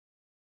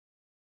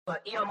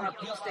But my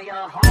beats, they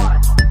are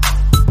hard.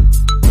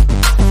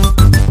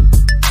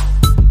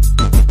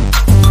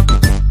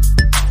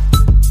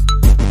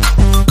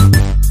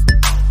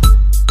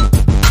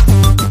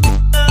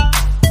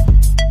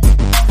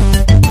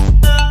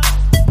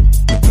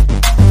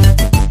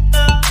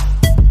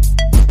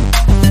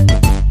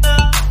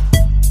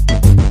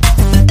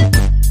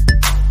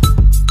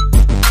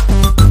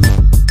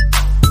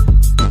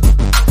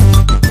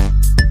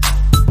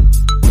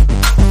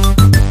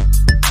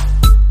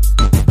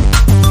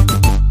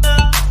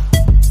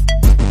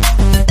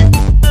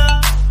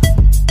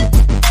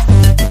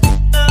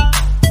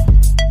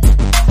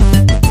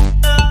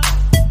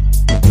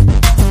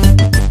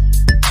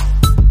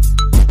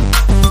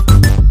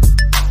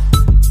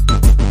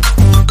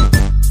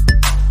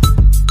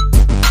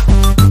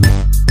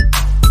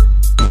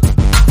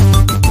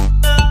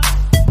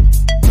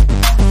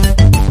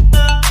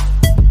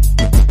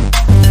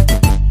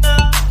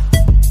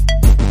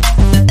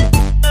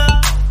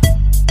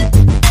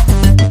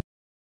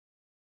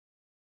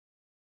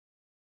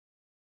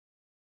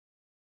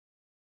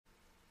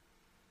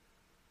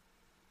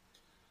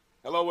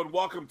 Hello and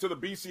welcome to the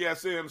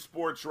BCSN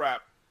Sports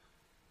Wrap.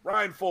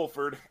 Ryan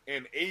Fulford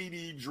and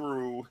AD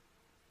Drew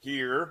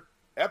here.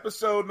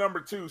 Episode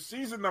number 2,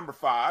 season number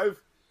 5.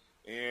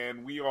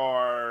 And we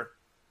are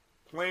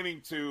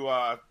planning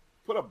to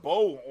put a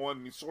bow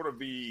on sort of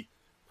the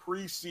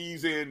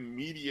preseason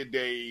media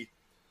day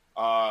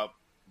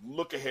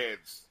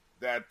look-aheads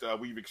that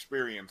we've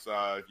experienced.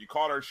 If you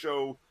caught our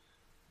show,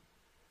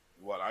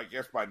 I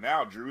guess by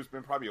now, Drew, it's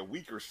been probably a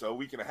week or so,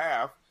 week and a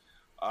half.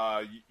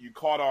 You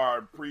caught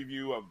our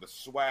preview of the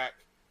SWAC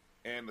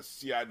and the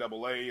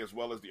CIAA as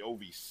well as the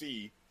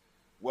OVC.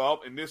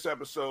 Well, in this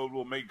episode,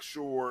 we'll make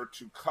sure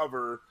to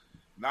cover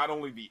not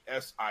only the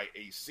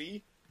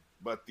SIAC,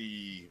 but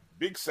the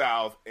Big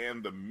South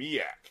and the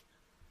MEAC.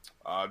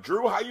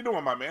 Drew, how you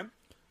doing, my man?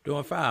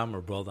 Doing fine,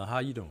 my brother. How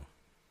you doing?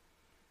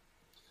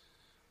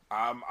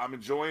 I'm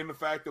enjoying the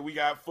fact that we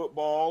got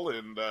football,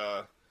 and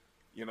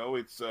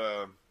it's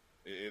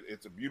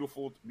a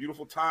beautiful,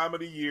 beautiful time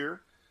of the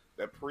year.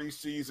 That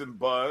preseason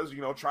buzz,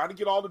 trying to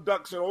get all the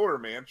ducks in order,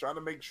 man. Trying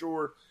to make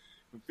sure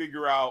we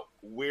figure out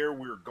where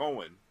we're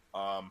going.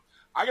 I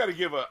got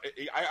to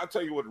I'll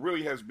tell you what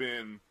really has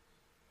been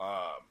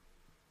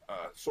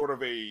sort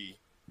of a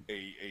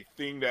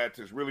thing that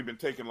has really been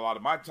taking a lot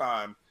of my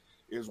time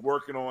is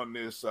working on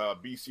this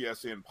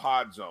BCSN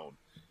Pod Zone.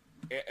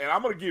 And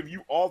I'm going to give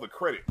you all the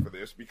credit for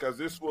this because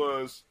this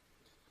was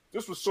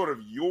sort of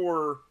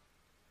your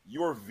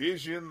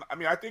vision. I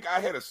mean, I think I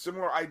had a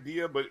similar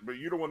idea, but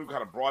you're the one who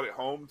kind of brought it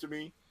home to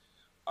me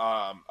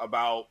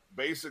about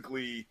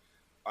basically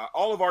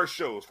all of our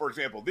shows. For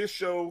example, this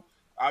show,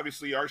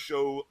 obviously our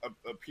show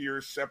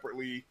appears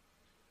separately,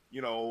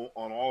 on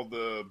all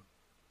the,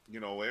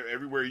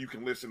 everywhere you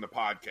can listen to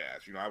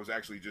podcasts. I was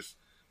actually just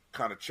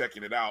kind of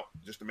checking it out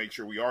just to make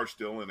sure we are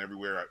still in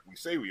everywhere we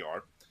say we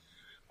are.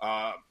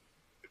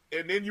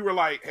 And then you were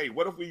like, hey,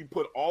 what if we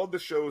put all of the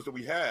shows that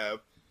we have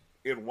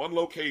in one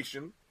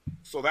location?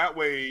 So that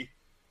way,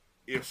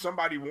 if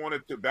somebody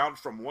wanted to bounce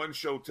from one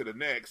show to the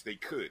next, they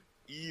could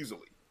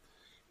easily.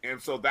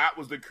 And so that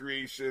was the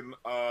creation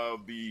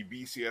of the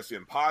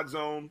BCSN Pod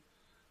Zone.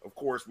 Of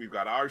course, we've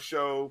got our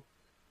show.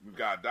 We've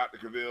got Dr.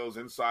 Cavill's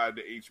Inside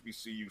the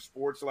HBCU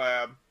Sports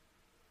Lab,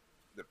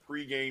 the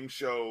pregame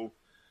show.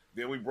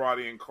 Then we brought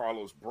in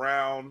Carlos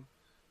Brown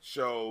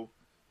show.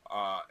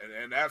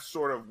 And that's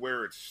sort of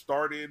where it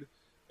started.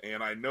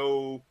 And I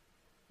know,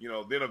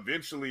 then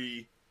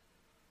eventually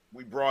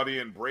we brought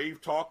in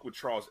Brave Talk with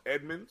Charles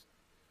Edmond.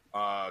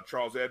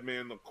 Charles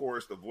Edmond, of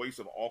course, the voice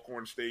of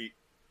Alcorn State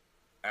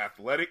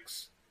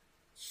athletics.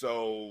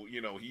 So,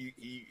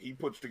 he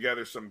puts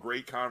together some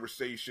great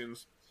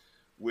conversations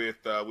with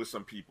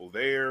some people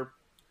there.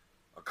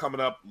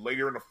 Coming up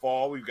later in the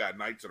fall, we've got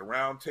Nights at the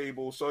Round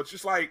Table. So it's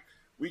just like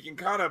we can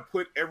kind of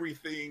put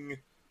everything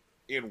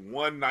in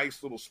one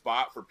nice little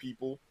spot for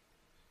people.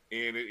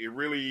 And it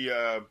really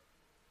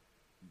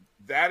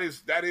that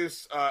is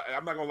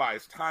I'm not gonna lie,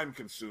 it's time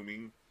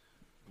consuming,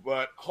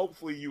 but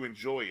hopefully you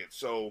enjoy it.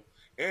 So,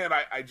 and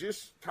I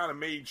just kind of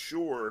made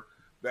sure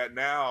that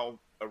now,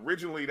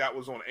 originally that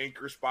was on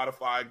Anchor,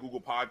 Spotify,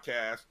 Google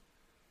Podcast.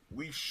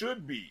 We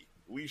should be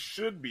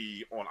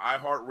on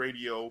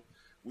iHeartRadio.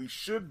 We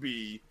should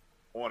be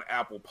on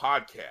Apple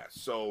Podcasts.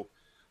 So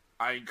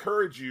I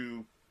encourage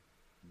you,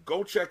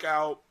 go check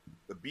out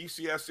the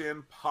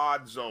BCSN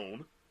Pod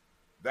Zone.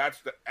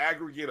 That's the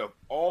aggregate of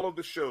all of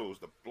the shows,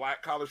 the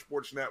Black College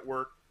Sports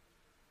Network,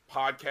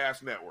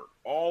 Podcast Network,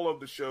 all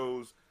of the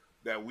shows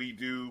that we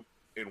do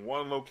in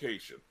one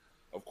location.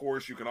 Of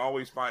course, you can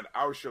always find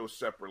our show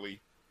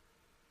separately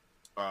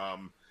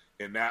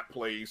in that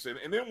place.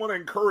 And then want to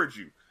encourage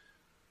you,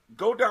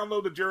 go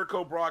download the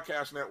Jericho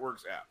Broadcast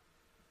Network's app.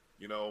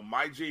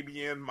 My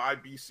JBN, my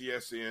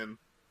BCSN.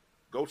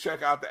 Go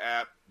check out the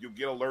app. You'll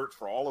get alerts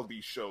for all of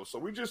these shows.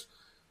 So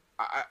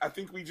I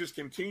think we just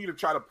continue to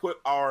try to put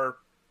our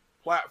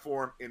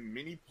platform in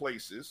many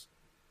places.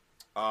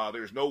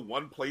 There's no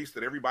one place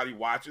that everybody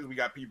watches. We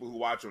got people who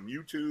watch on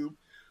YouTube.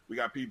 We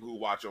got people who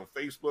watch on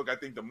Facebook. I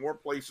think the more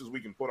places we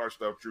can put our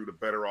stuff through, the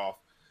better off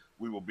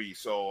we will be.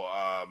 So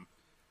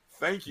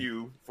thank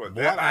you for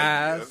More that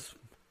idea. eyes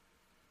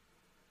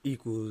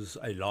equals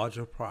a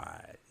larger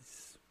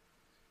prize.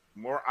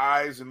 More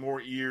eyes and more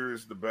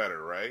ears, the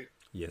better, right?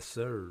 Yes,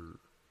 sir.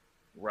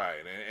 Right.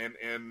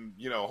 And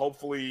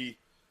hopefully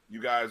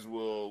you guys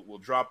will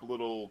drop a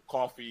little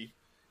coffee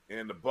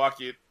in the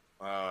bucket.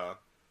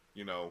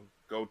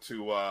 Go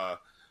to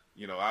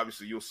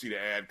obviously you'll see the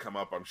ad come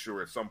up, I'm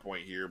sure, at some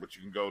point here, but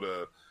you can go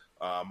to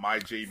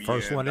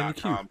First one in the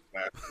queue.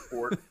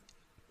 myjbn.com/support.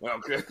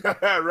 Okay.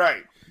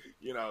 Right.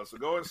 So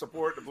go and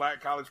support the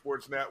Black College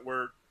Sports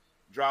Network,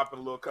 dropping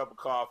a little cup of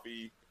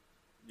coffee,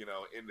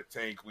 in the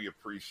tank. We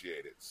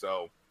appreciate it.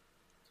 So,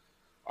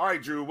 all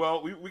right, Drew.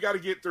 Well, we got to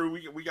get through.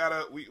 We got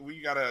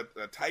a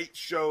tight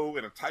show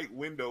and a tight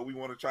window. We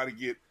want to try to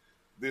get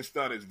this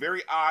done. It's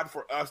very odd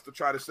for us to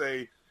try to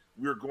say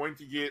we're going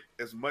to get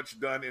as much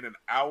done in an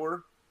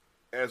hour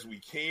as we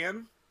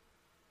can,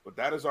 but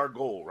that is our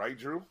goal, right,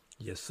 Drew?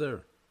 Yes,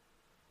 sir.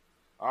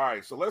 All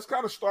right, so let's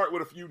kind of start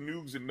with a few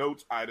news and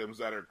notes items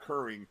that are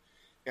occurring.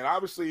 And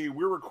obviously,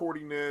 we're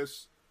recording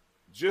this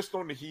just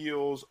on the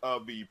heels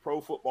of the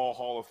Pro Football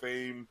Hall of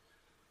Fame,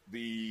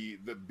 the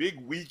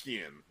big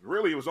weekend.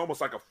 Really, it was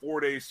almost like a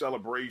 4-day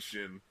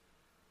celebration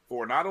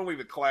for not only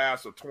the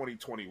class of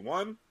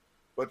 2021,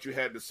 but you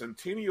had the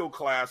centennial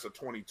class of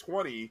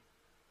 2020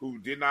 who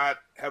did not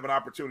have an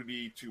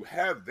opportunity to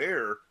have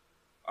their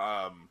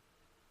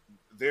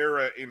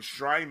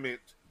enshrinement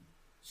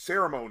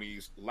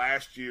ceremonies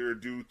last year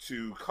due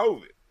to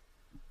COVID.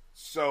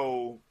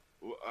 So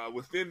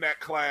within that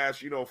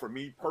class, for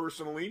me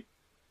personally,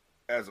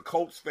 as a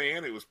Colts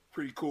fan, it was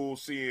pretty cool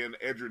seeing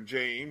Edgerrin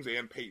James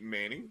and Peyton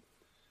Manning.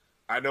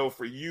 I know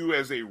for you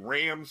as a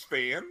Rams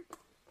fan,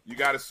 you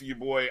got to see your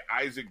boy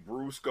Isaac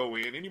Bruce go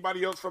in.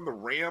 Anybody else from the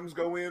Rams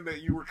go in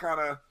that you were kind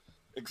of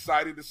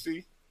excited to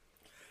see?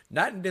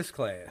 Not in this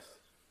class.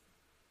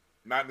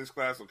 Not in this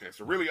class? Okay,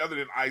 so really other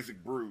than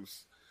Isaac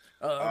Bruce,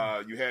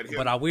 you had him.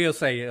 But I will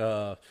say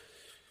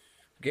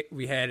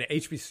we had an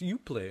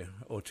HBCU player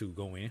or two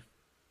go in.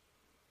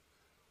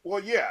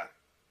 Well, yeah.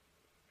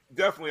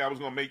 Definitely I was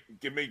going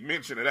to make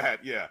mention of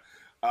that, yeah.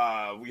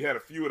 We had a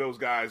few of those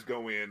guys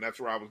go in.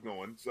 That's where I was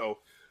going. So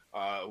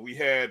we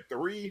had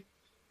 3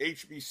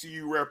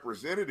 HBCU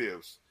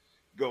representatives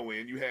go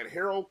in. You had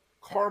Harold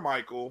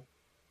Carmichael,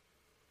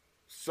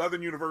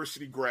 Southern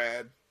University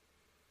grad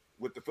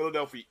with the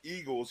Philadelphia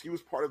Eagles. He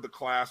was part of the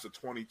class of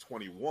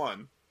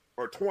 2021.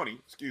 Or 20,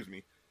 excuse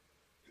me.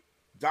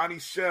 Donnie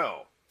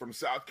Shell from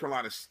South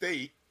Carolina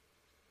State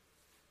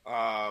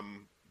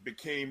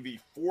became the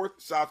 4th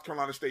South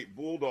Carolina State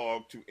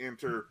Bulldog to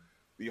enter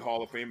the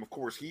Hall of Fame. Of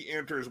course, he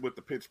enters with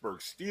the Pittsburgh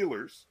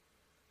Steelers.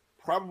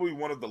 Probably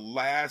one of the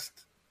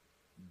last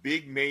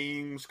big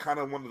names, kind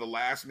of one of the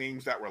last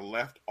names that were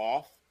left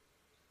off.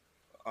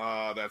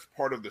 That's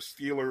part of the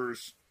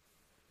Steelers.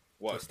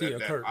 The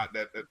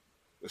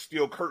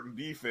Steel Curtain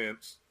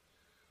defense.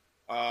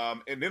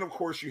 And then, of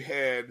course, you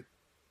had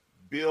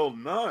Bill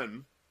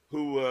Nunn,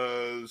 who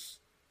was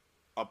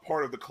a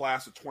part of the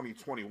class of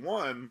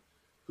 2021,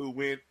 who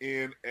went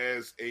in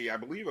as I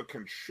believe, a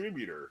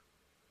contributor.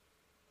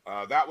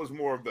 That was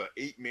more of the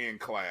 8-man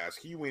class.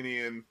 He went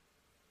into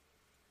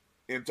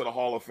the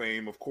Hall of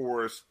Fame. Of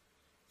course,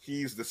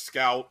 he's the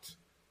scout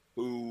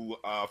who,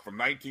 from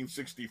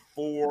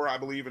 1964, I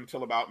believe,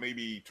 until about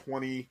maybe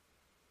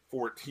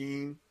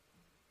 2014,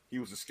 he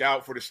was a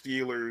scout for the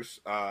Steelers.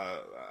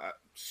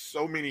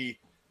 So many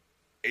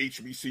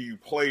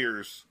HBCU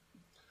players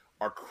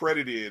are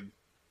credited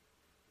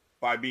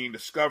by being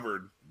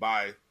discovered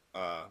by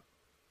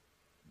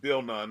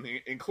Bill Nunn,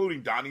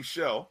 including Donnie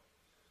Shell,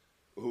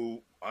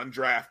 who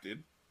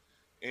undrafted.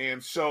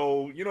 And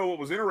so, what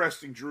was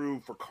interesting, Drew,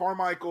 for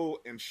Carmichael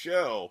and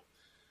Shell,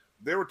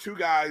 there were 2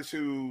 guys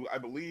who I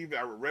believe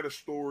I read a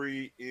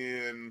story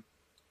in,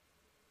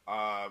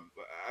 I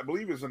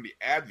believe it was in The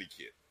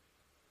Advocate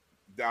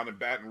down in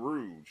Baton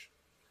Rouge.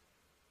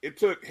 It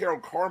took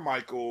Harold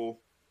Carmichael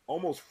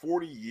almost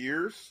 40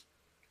 years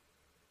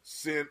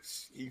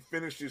since he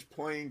finished his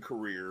playing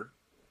career.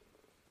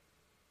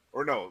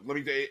 Or no,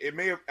 it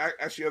may have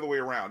actually the other way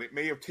around. It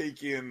may have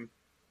taken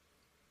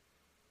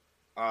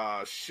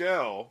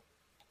Shell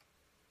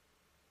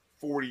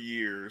 40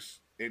 years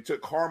and it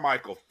took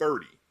Carmichael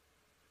 30.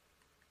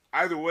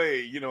 Either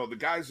way, the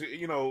guys,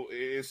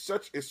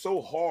 it's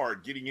so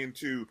hard getting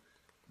into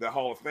the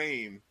Hall of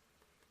Fame.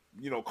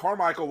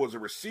 Carmichael was a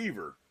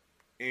receiver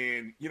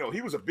and,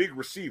 he was a big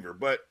receiver,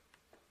 but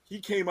he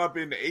came up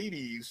in the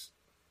 80s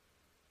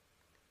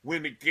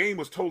when the game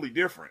was totally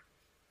different.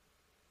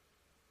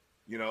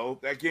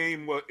 That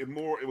game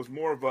was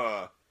more of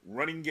a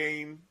running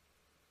game.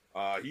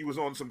 He was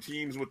on some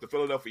teams with the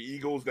Philadelphia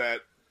Eagles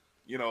that,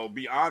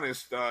 be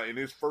honest, in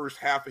his first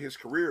half of his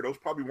career, those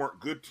probably weren't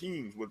good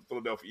teams with the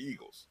Philadelphia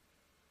Eagles.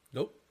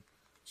 Nope.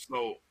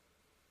 So,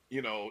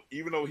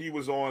 even though he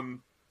was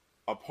on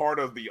a part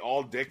of the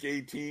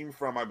all-decade team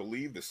from, I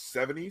believe, the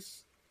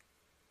 70s,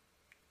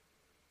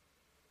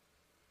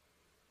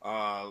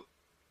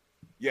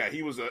 Yeah,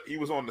 he was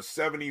on the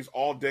 '70s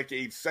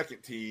All-Decade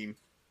Second Team.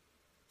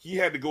 He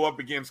had to go up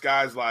against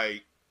guys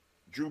like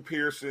Drew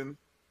Pearson,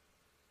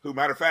 who,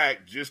 matter of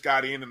fact, just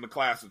got in the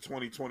class of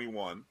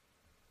 2021.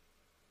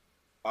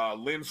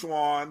 Lynn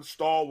Swan,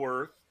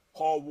 Stallworth,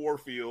 Paul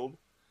Warfield.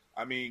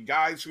 I mean,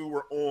 guys who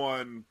were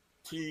on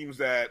teams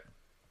that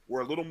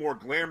were a little more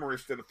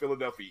glamorous than the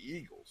Philadelphia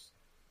Eagles.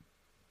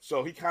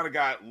 So he kind of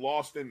got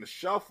lost in the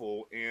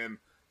shuffle, and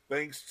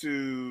thanks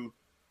to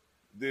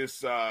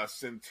this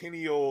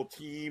centennial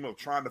team of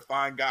trying to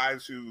find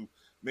guys who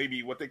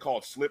maybe what they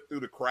call slip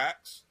through the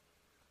cracks,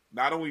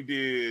 not only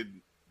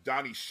did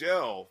Donnie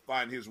Shell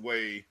find his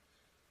way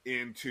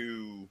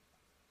into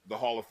the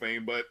Hall of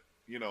Fame, but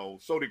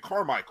so did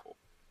Carmichael.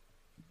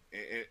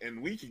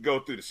 And we could go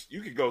through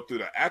you could go through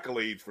the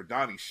accolades for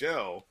Donnie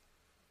Shell.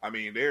 I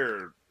mean,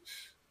 here's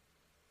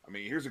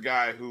a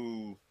guy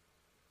who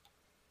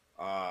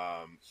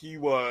he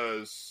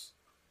was.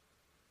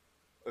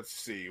 Let's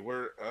see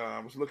where I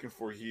was looking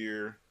for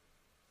here.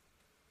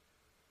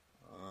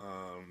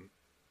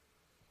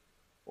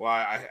 Well,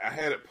 I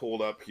had it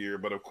pulled up here,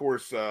 but of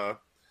course, Shell.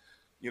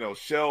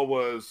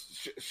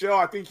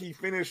 I think he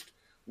finished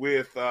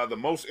with the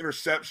most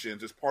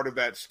interceptions as part of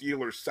that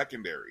Steelers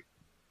secondary.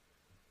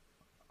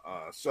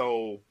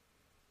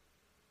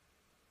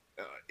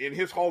 In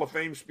his Hall of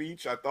Fame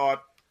speech, I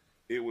thought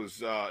it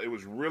was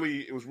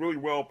really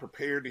well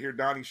prepared to hear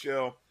Donnie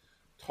Shell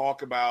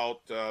talk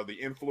about the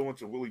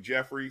influence of Willie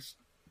Jeffries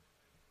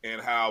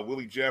and how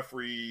Willie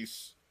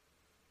Jeffries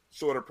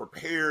sort of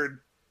prepared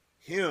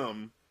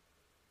him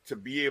to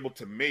be able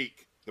to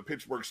make the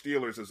Pittsburgh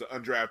Steelers as an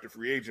undrafted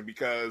free agent,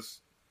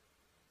 because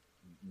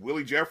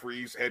Willie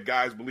Jeffries had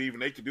guys believing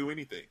they could do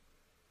anything.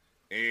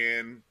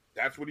 And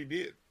that's what he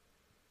did.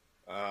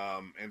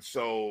 And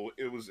so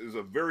it was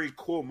a very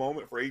cool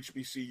moment for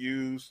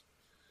HBCUs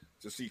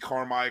to see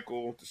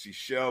Carmichael, to see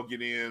Shell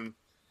get in,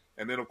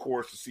 and then, of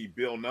course, to see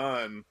Bill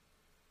Nunn,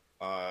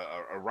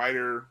 a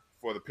writer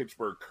for the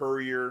Pittsburgh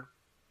Courier,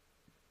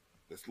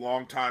 this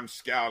longtime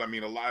scout.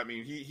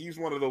 He's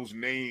one of those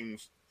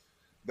names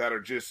that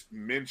are just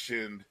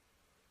mentioned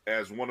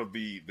as one of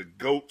the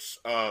GOATs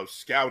of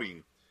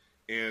scouting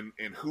and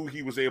who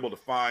he was able to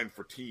find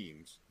for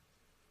teams.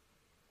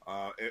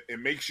 It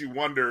makes you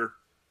wonder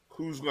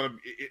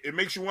it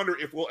makes you wonder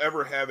if we'll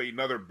ever have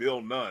another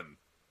Bill Nunn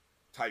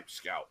type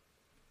scout.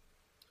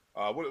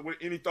 What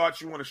any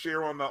thoughts you want to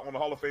share on the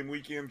Hall of Fame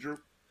weekend, Drew?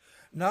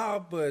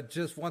 No, but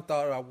just one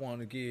thought I want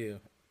to give.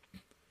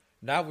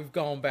 Now we've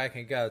gone back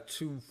and got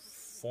two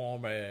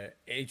former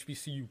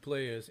HBCU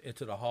players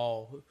into the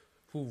Hall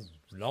who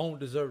don't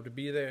deserve to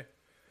be there.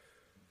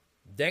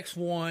 Next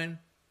one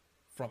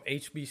from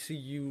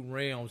HBCU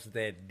realms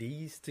that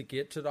needs to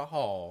get to the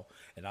Hall,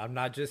 and I'm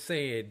not just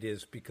saying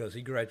this because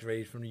he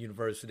graduated from the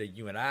university that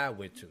you and I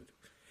went to,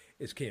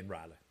 is Ken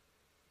Riley.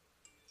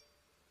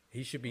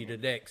 He should be the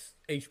next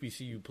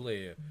HBCU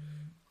player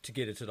to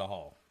get into the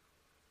Hall.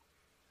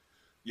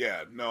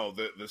 Yeah, no,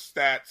 the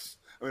stats.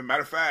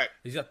 Matter of fact,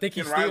 I think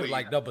he's still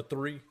like number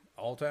 3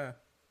 all time.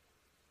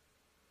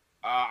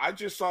 I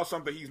just saw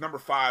something. He's number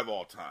 5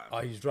 all time. Oh,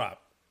 he's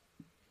dropped.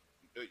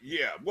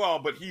 Yeah, well,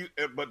 but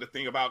the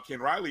thing about Ken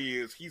Riley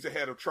is he's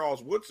ahead of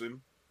Charles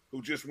Woodson,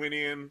 who just went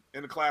in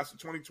the class of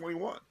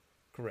 2021.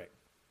 Correct.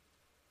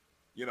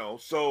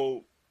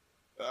 So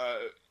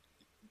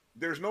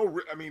there's no.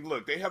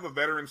 Look, they have a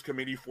veterans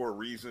committee for a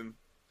reason.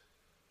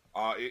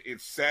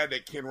 It's sad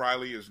that Ken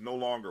Riley is no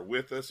longer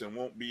with us and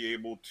won't be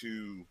able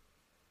to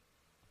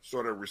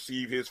sort of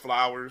receive his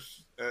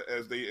flowers,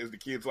 as the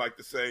kids like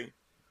to say.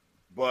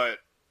 But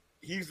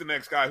he's the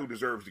next guy who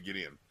deserves to get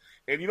in.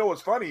 And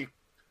what's funny?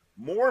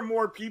 More and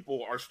more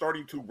people are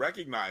starting to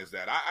recognize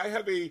that. I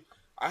have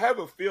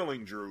a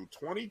feeling, Drew,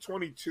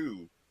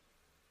 2022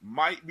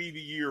 might be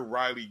the year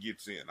Riley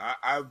gets in.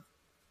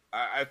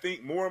 I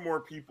think more and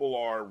more people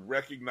are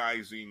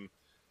recognizing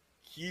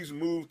he's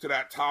moved to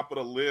that top of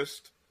the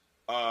list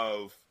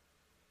of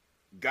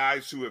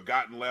guys who have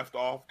gotten left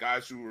off,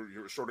 guys who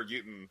are sort of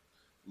getting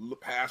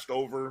passed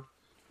over,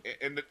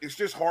 and it's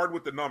just hard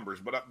with the numbers.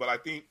 But I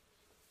think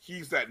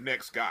he's that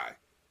next guy.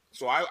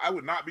 So I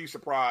would not be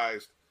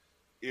surprised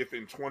if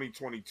in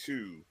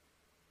 2022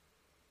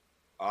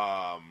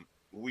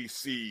 we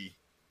see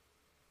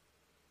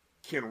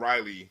Ken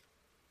Riley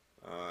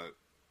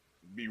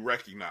be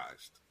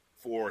recognized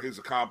for his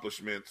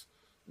accomplishments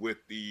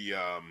with the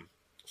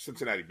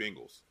Cincinnati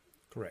Bengals.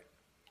 Correct.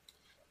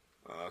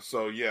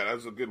 So, yeah,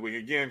 that's a good week.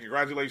 Again,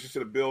 congratulations to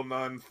the Bill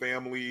Nunn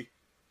family,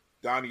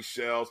 Donnie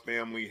Shell's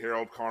family,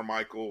 Harold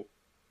Carmichael,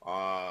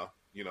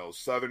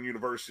 Southern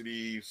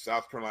University,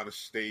 South Carolina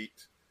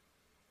State.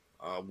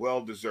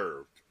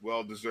 Well-deserved.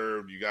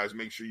 Well-deserved. You guys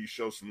make sure you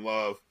show some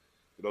love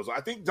to those.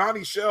 I think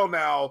Donnie Shell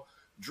now,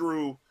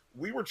 Drew,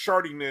 we were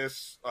charting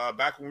this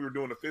back when we were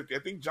doing the 50. I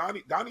think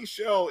Donnie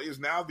Shell is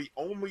now the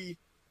only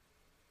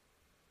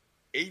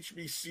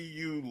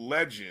HBCU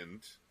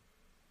legend.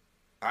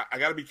 I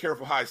got to be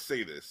careful how I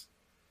say this.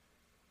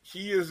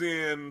 He is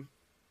in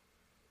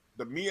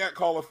the MEAC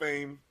Hall of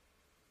Fame,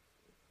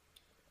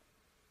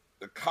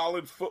 the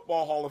College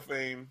Football Hall of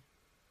Fame,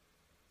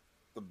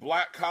 the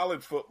Black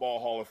College Football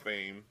Hall of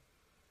Fame,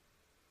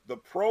 the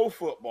Pro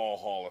Football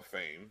Hall of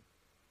Fame.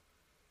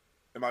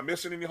 Am I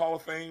missing any Hall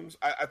of Fames?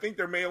 I think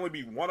there may only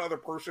be one other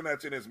person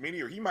that's in as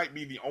many, or he might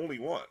be the only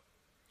one.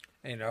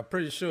 And I'm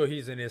pretty sure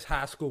he's in his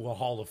high school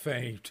Hall of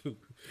Fame, too.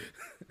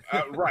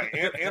 Right.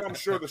 And I'm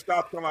sure the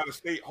South Carolina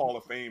State Hall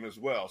of Fame as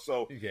well.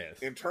 So Yes.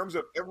 in terms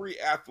of every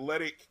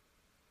athletic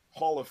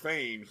Hall of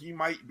Fame, he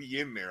might be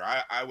in there.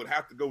 I would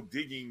have to go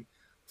digging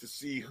to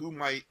see who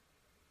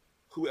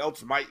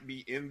else might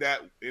be in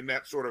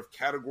that sort of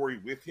category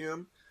with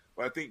him.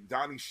 But I think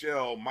Donnie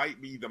Shell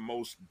might be the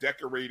most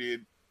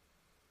decorated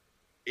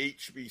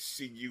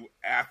HBCU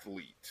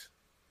athlete.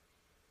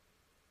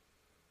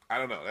 I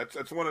don't know.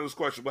 That's one of those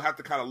questions we'll have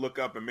to kind of look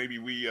up, and maybe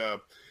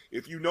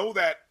if you know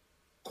that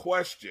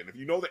question, if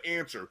you know the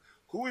answer,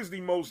 who is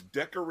the most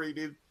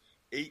decorated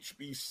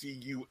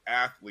HBCU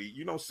athlete?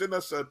 Send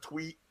us a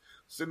tweet,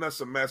 send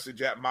us a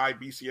message at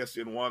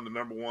MyBCSN1, the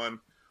number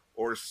one,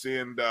 or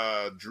send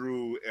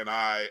Drew and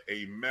I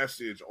a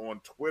message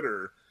on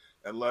Twitter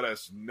and let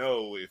us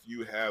know if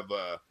you have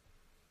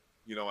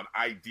an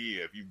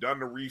idea, if you've done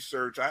the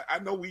research. I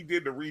know we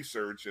did the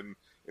research, and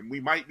we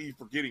might be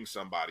forgetting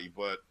somebody,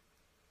 but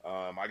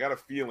I got a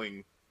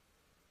feeling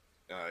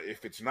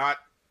if it's not,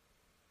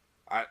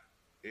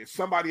 it's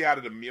somebody out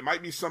of it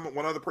might be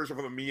one other person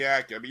from the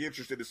MEAC. I'd be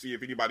interested to see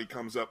if anybody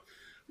comes up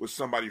with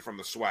somebody from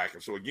the SWAC.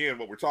 And so again,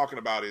 what we're talking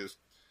about is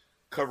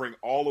covering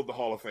all of the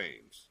Hall of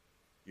Fames.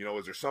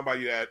 Is there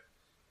somebody that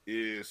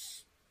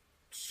is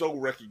so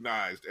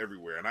recognized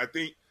everywhere? And I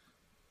think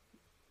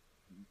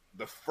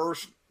the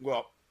first,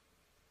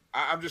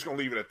 I'm just going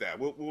to leave it at that.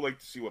 We'll like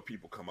to see what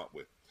people come up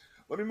with.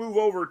 Let me move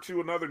over to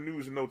another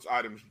news and notes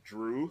items,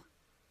 Drew.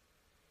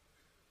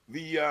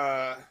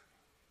 The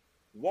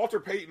Walter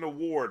Payton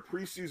Award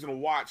preseason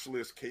watch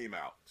list came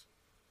out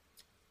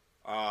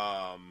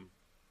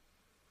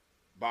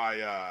by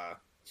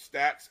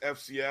Stats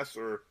FCS,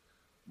 or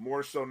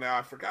more so now,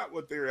 I forgot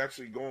what they're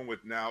actually going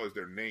with now as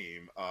their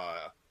name.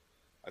 I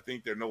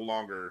think they're no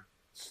longer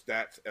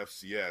Stats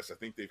FCS. I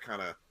think they've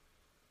kind of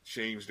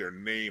changed their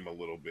name a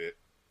little bit.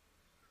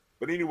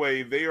 But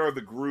anyway, they are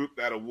the group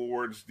that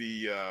awards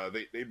the.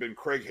 They've been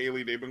Craig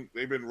Haley.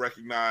 They've been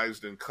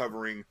recognized in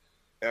covering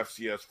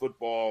FCS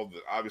football.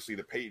 Obviously,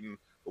 the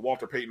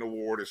Walter Payton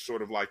Award is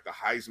sort of like the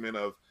Heisman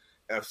of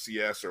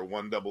FCS, or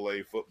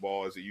 1AA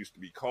football, as it used to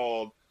be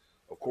called.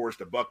 Of course,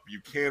 the Buck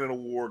Buchanan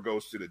Award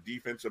goes to the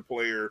defensive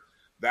player.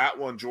 That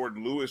one,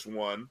 Jordan Lewis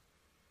won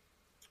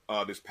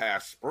this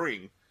past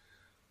spring.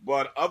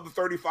 But of the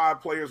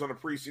 35 players on the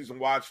preseason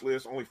watch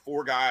list, only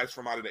 4 guys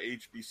from out of the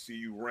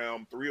HBCU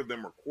realm. 3 of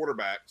them are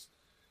quarterbacks.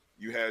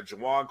 You had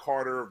Jawan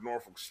Carter of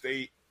Norfolk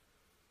State.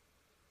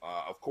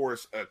 Of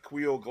course,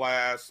 Aqeel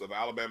Glass of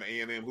Alabama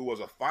A&M, who was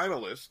a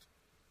finalist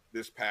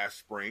this past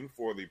spring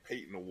for the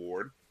Payton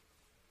Award.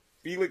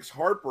 Felix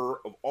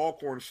Harper of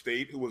Alcorn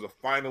State, who was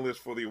a finalist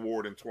for the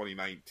award in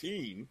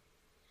 2019.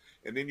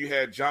 And then you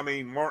had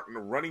Jamaine Martin, a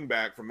running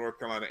back from North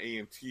Carolina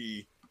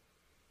A&T,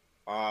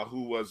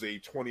 who was a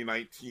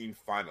 2019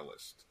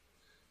 finalist.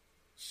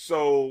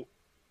 So,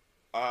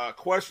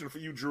 question for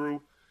you,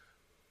 Drew.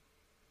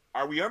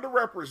 Are we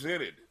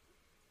underrepresented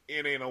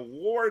in an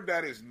award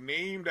that is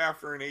named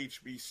after an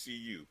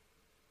HBCU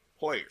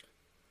player?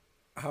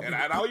 And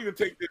I'll even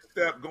take this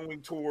step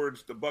going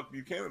towards the Buck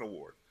Buchanan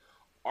Award.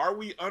 Are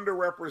we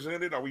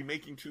underrepresented? Are we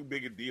making too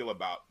big a deal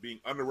about being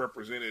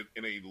underrepresented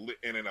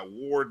in an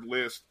award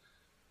list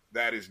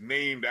that is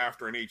named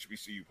after an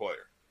HBCU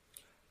player?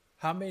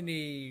 How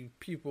many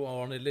people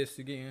are on the list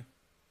again?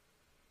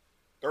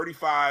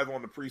 35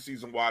 on the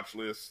preseason watch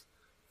list,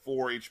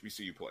 4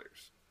 HBCU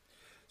players.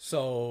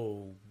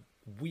 So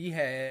we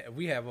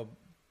have a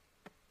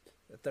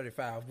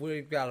 35.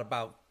 We've got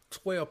about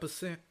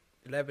 12%,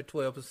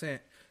 12%.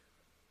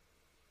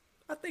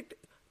 I think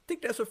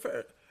that's a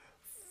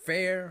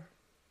fair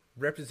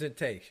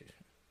representation.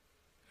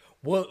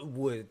 What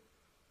would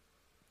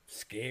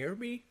scare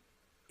me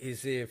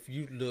is if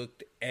you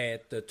looked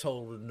at the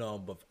total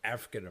number of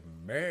African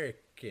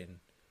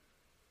American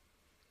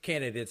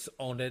candidates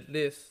on that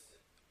list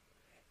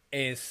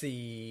and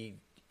see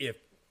if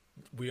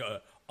we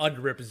are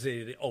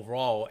underrepresented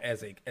overall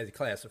as a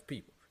class of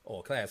people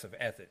or a class of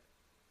athletes.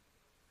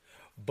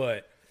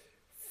 But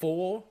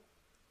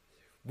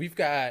we've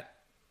got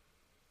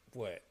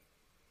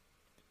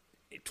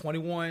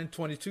 21,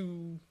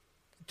 22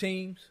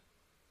 teams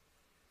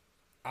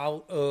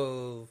out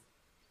of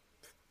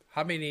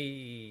how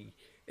many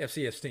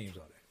FCS teams are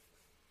there?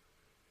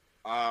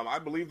 I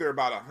believe there are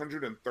about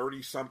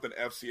 130 something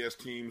FCS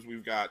teams.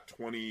 We've got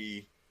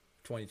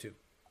 22.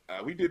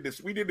 We did this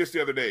the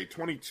other day.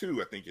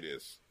 22, I think it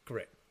is.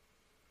 Correct.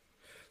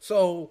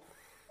 So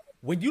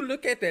when you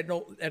look at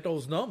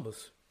those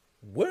numbers,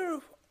 we're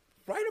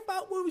right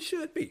about where we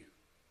should be.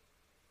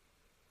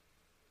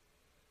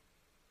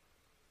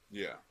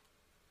 Yeah.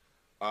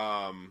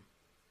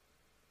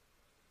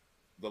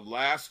 The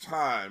last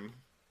time,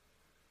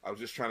 I was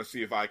just trying to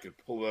see if I could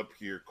pull up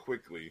here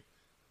quickly.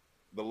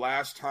 The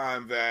last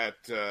time that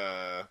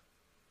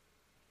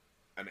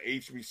an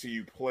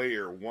HBCU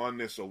player won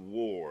this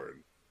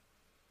award.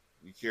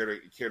 You care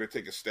to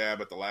take a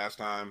stab at the last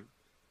time?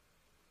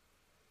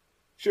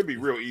 Should be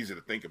real easy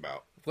to think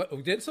about.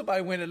 What, did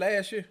somebody win it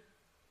last year?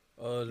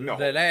 No.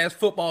 The last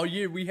football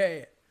year we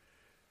had.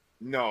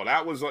 No,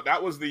 that was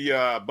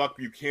the Buck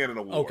Buchanan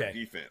Award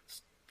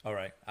defense. All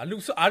right, I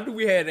knew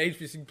we had an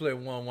HBCU player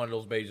won one of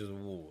those major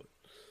awards.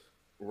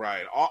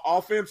 Right.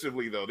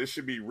 Offensively, though, this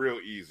should be real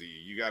easy.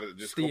 You got to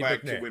just go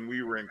back to when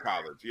we were in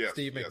college. Yes,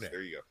 Steve yes, McNair.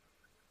 there you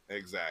go.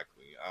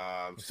 Exactly.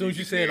 As soon as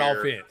you said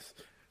offense.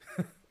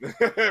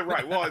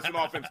 Right. Well, it's an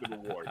offensive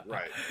award.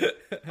 Right.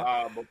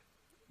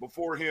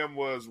 Before him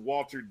was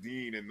Walter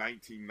Dean in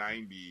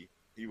 1990.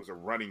 He was a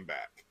running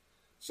back.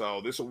 So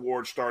this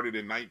award started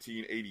in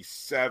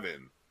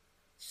 1987.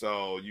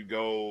 So you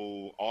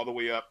go all the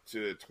way up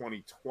to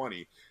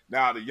 2020.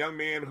 Now, the young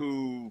man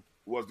who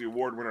was the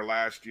award winner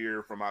last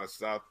year from out of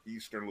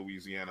southeastern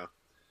Louisiana,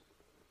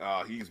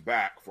 he's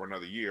back for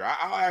another year.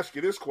 I'll ask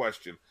you this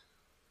question.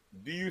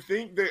 Do you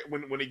think that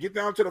when they get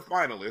down to the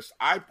finalists,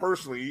 I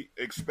personally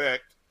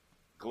expect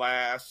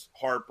Glass,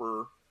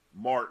 Harper,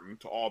 Martin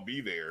to all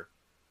be there.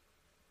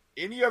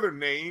 Any other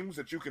names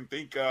that you can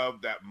think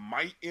of that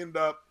might end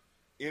up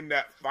in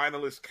that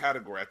finalist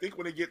category? I think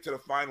when they get to the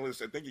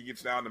finalists, I think it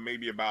gets down to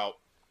maybe about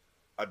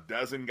a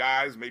dozen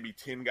guys, maybe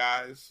 10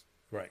 guys.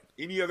 Right.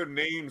 Any other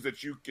names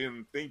that you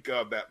can think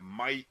of that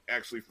might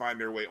actually find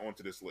their way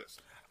onto this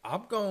list?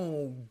 I'm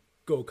going to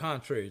go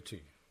contrary to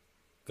you.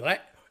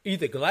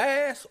 Either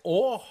Glass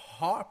or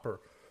Harper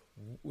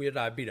will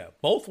not be there.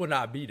 Both will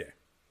not be there.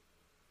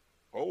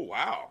 Oh,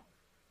 wow.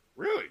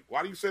 Really?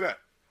 Why do you say that?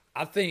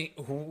 I think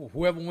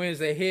whoever wins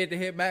their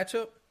head-to-head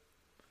matchup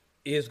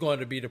is going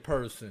to be the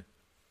person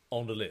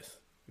on the list.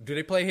 Do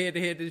they play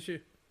head-to-head this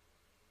year?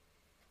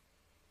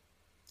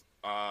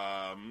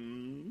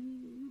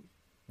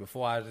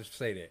 Before I just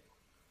say that.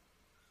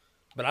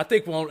 But I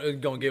think we're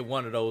going to get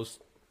one of those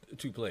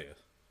two players.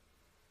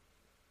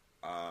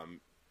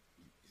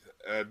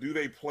 Do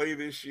they play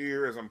this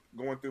year? As I'm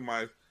going through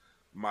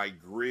my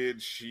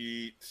grid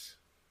sheet,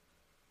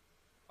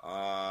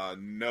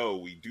 no,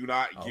 we do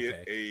not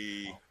get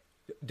a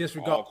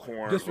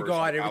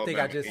disregard everything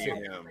I just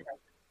said,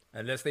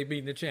 unless they beat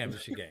in the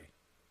championship game.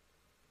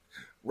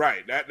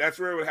 Right, that's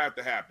where it would have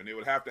to happen. It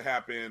would have to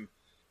happen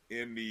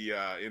in the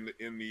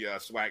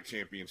SWAC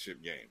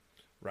championship game.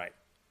 Right.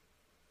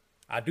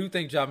 I do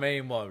think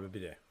Jermaine Martin will be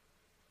there.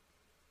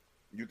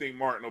 You think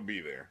Martin will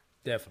be there?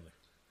 Definitely.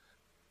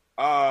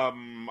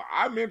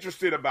 I'm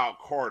interested about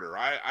Carter.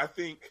 I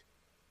think,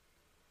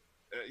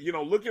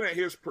 looking at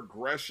his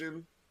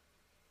progression,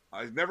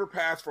 he's never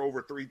passed for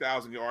over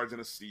 3,000 yards in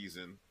a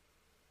season.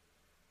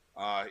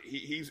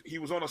 He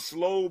was on a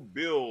slow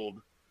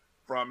build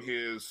from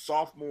his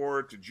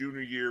sophomore to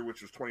junior year,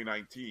 which was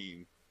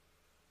 2019.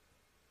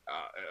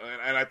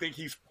 And I think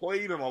he's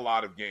played in a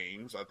lot of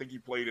games. I think he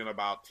played in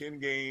about 10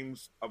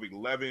 games of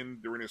 11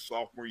 during his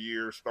sophomore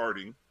year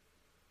starting.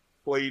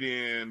 Played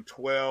in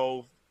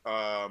 12.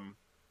 I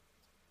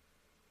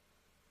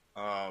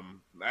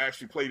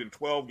actually played in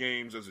 12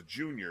 games as a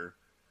junior.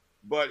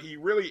 But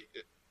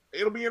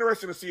it'll be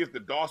interesting to see if the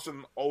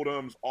Dawson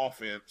Odom's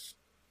offense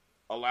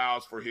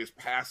allows for his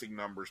passing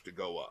numbers to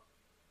go up.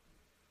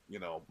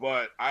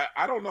 But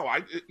I don't know.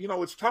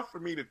 It's tough for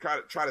me to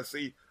try to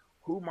see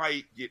who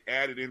might get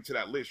added into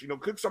that list.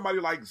 Could somebody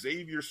like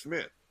Xavier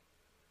Smith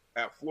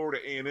at Florida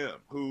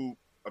A&M, who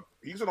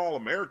he's an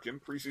All-American,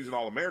 preseason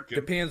All-American.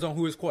 Depends on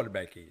who his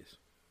quarterback is.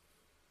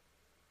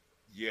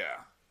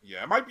 Yeah.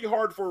 It might be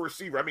hard for a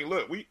receiver. I mean,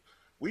 look,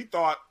 we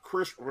thought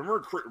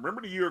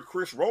remember the year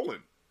Chris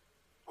Rowland?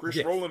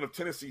 Yes. Rowland of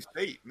Tennessee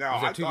State. Now,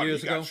 I thought he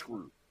got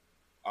screwed.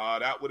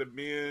 That would have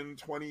been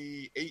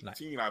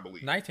 2018, I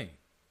believe. 19.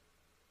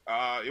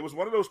 It was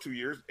one of those 2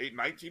 years,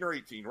 19 or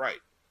 18, right?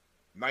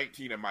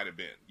 19 it might have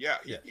been. Yeah,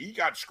 he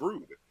got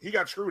screwed. He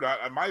got screwed.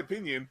 In my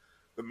opinion,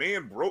 the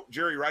man broke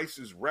Jerry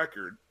Rice's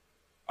record.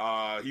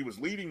 He was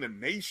leading the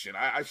nation.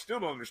 I still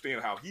don't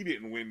understand how he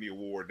didn't win the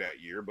award that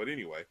year. But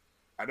anyway,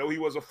 I know he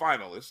was a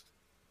finalist,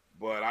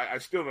 but I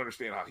still don't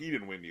understand how he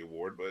didn't win the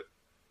award.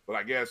 But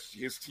I guess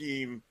his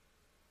team,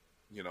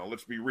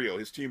 let's be real,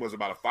 his team was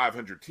about a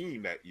 500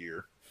 team that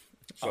year.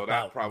 So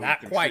that probably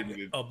not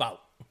contributed. Quite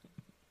about.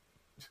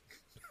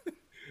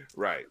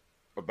 Right.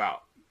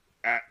 About.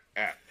 At.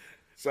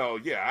 So,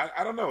 yeah,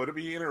 I don't know. It'll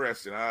be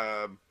interesting.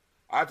 I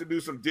have to do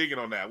some digging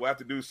on that. We'll have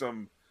to do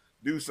some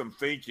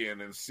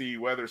thinking and see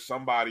whether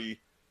somebody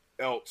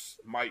else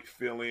might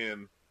fill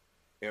in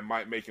and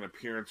might make an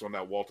appearance on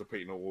that Walter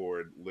Payton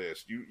Award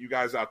list. You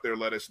guys out there,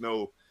 let us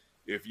know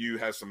if you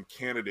have some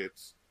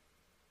candidates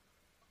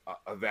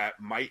that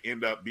might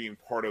end up being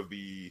part of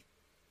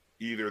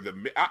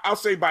I'll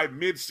say by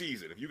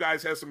mid-season. If you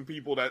guys have some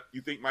people that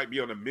you think might be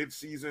on the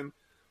mid-season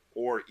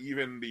or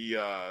even the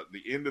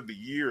end of the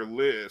year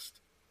list,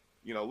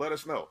 let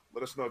us know.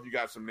 Let us know if you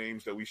got some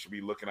names that we should be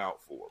looking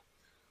out for.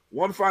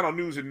 One final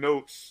news and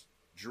notes,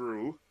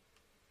 Drew.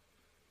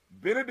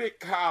 Benedict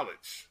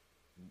College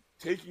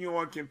taking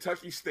on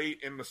Kentucky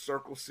State in the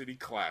Circle City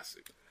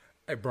Classic.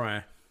 Hey,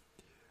 Brian,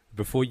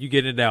 before you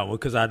get in that one,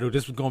 because I knew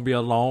this was going to be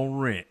a long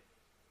rant.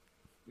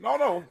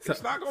 No,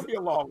 it's not going to be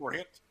a long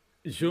rant.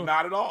 You sure?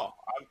 Not at all.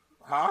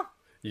 Huh?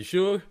 You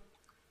sure?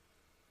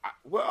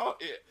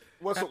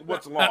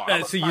 What's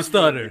long? See, you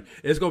stuttering.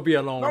 It's going to be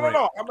a long rant.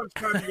 No. How much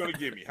time are you going to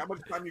give me? I was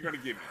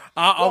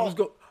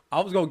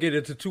going to get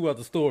into two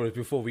other stories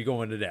before we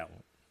go into that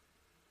one.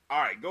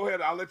 All right, go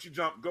ahead. I'll let you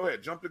jump. Go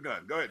ahead. Jump the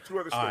gun. Go ahead. Two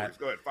other stories. Right.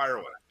 Go ahead. Fire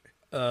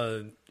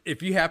away.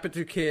 If you happen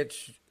to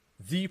catch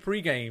the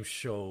pregame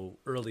show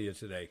earlier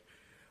today,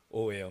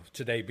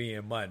 today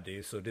being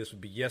Monday, so this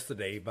would be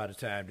yesterday by the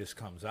time this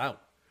comes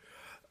out,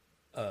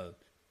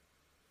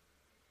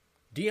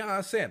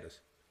 Deion Sanders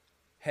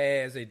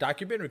has a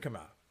documentary come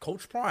out,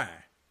 Coach Prime,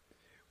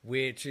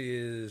 which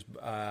is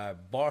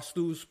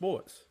Barstool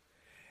Sports,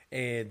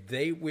 and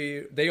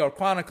they are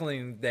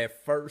chronicling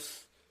that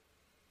first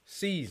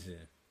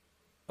season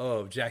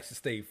of Jackson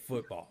State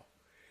football.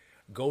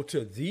 Go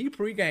to the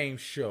pregame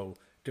show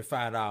to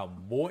find out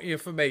more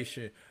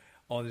information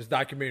on this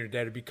documentary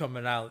that will be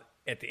coming out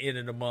at the end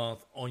of the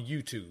month on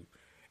YouTube,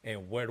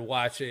 and where to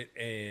watch it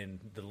and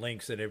the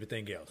links and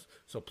everything else.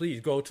 So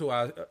please go to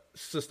our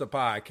sister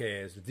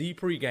podcast, The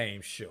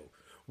Pregame Show.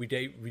 We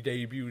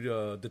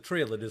debuted the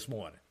trailer this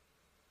morning.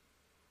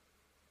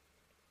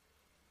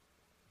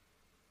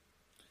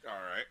 All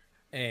right.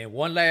 And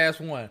one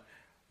last one,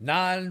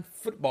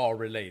 non-football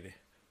related.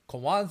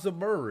 Kwanzaa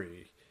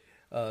Murray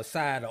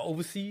signed an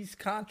overseas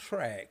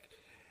contract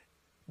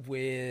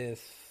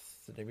with,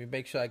 let me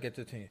make sure I get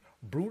the team,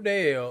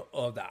 Brunel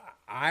of the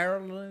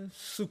Ireland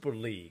Super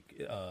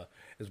League.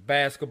 Is former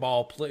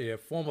basketball player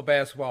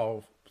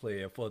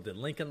for the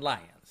Lincoln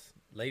Lions,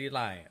 Lady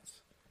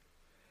Lions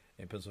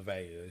in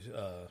Pennsylvania.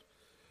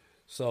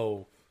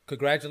 So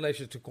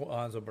congratulations to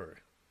Kwanzaa Murray.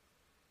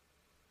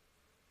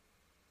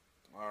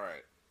 All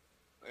right.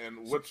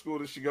 And what school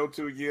does she go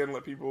to again?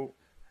 Let people.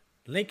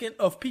 Lincoln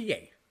of PA.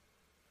 Okay.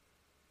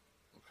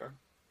 All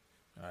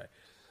right.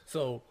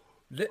 So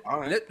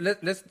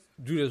let's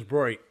do this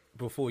break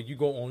before you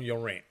go on your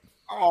rant.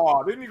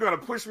 Oh, then you're gonna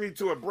push me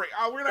to a break.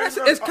 Oh, we're not.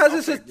 It's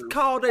because it's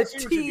called a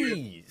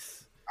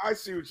tease. I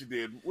see what you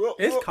did. We'll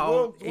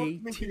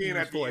sneak in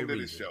at the end of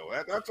the show.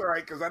 That's all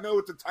right, because I know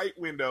it's a tight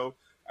window.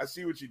 I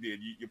see what you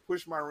did. You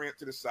pushed my rant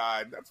to the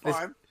side. That's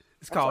fine.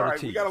 It's called a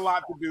tease. We got a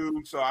lot to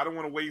do, so I don't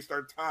want to waste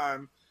our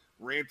time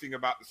ranting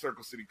about the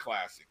Circle City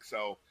Classic.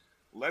 So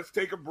let's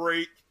take a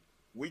break.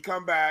 We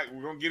come back.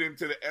 We're gonna get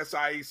into the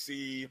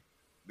SIAC,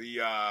 the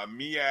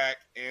MEAC,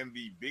 and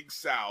the Big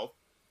South.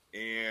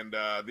 And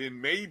then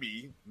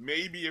maybe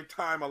if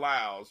time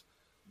allows,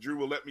 Drew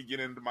will let me get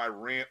into my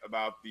rant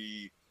about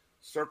the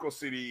Circle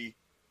City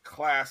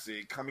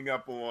Classic coming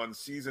up on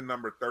season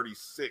number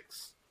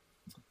 36,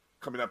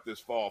 coming up this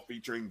fall,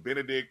 featuring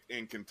Benedict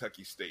and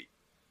Kentucky State.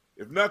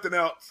 If nothing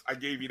else, I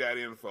gave you that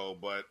info,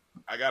 but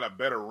I got a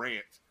better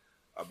rant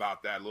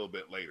about that a little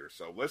bit later.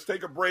 So let's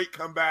take a break,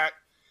 come back,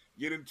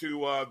 get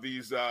into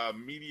these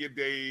media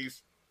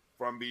days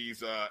from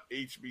these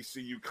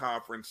HBCU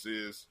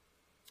conferences,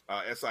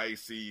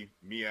 SIAC,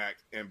 MEAC,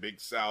 and Big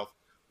South.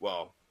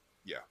 Well,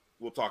 yeah,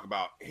 we'll talk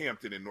about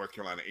Hampton and North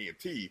Carolina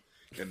A&T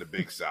in the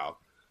Big South.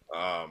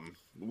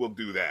 We'll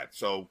do that.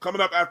 So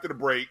coming up after the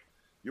break,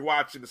 you're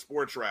watching the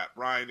Sports Wrap,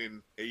 Brian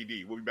and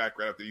AD. We'll be back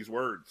right after these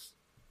words.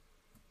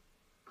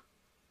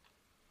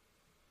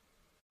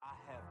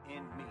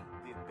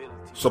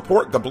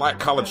 Support the Black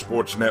College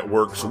Sports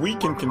Network so we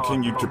can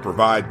continue to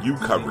provide you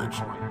coverage.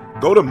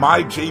 Go to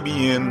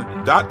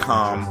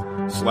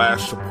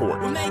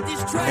myjbn.com/support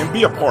and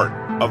be a part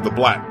of the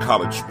Black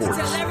College Sports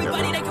Network. Tell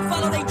everybody they can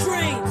follow their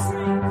dreams.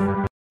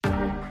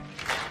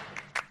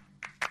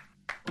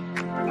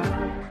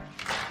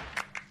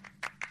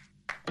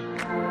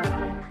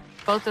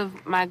 Both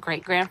of my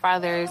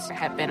great-grandfathers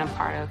have been a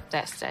part of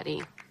that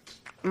study.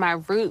 My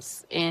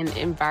roots in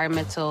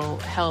environmental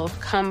health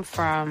come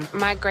from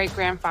my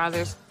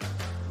great-grandfathers.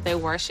 They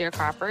were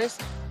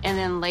sharecroppers, and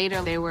then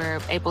later they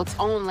were able to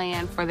own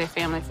land for their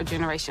family for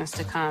generations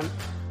to come.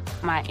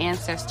 My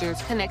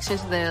ancestors' connection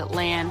to the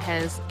land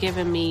has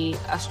given me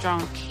a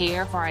strong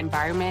care for our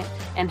environment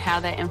and how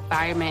that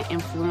environment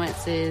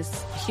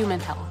influences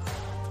human health.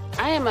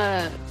 I am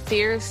a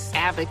fierce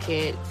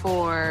advocate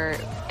for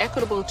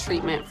equitable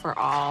treatment for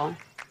all.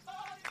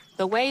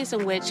 The ways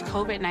in which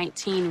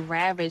COVID-19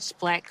 ravaged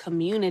Black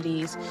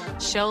communities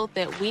showed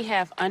that we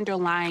have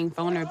underlying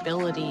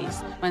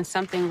vulnerabilities when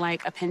something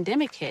like a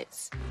pandemic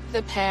hits.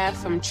 The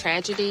path from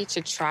tragedy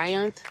to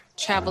triumph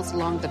travels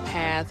along the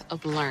path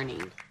of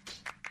learning.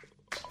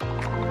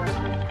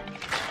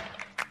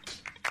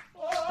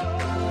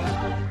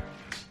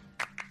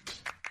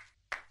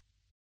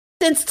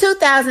 Since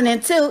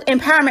 2002,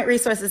 Empowerment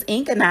Resources,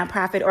 Inc., a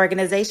nonprofit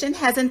organization,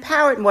 has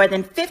empowered more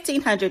than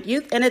 1,500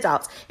 youth and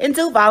adults in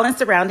Duval and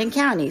surrounding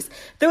counties.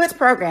 Through its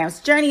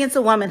programs, Journey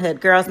into Womanhood,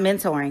 Girls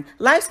Mentoring,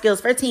 Life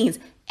Skills for Teens,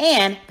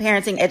 and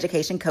parenting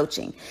education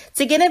coaching.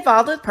 To get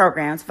involved with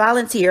programs,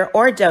 volunteer,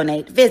 or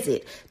donate,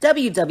 visit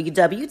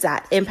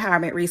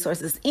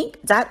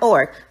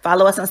www.empowermentresourcesinc.org.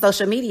 Follow us on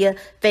social media,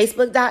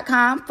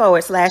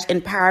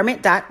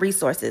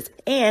 facebook.com/empowerment.resources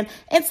and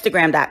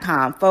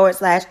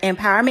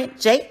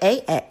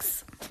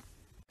instagram.com/empowermentjax.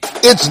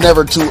 It's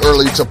never too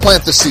early to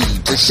plant the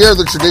seed, to share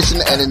the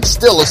tradition, and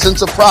instill a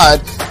sense of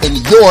pride in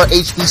your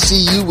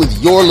HBCU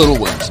with your little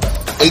ones.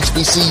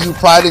 HBCU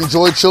Pride and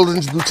Joy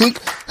Children's Boutique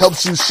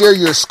helps you share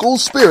your school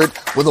spirit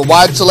with a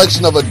wide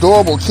selection of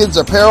adorable kids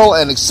apparel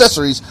and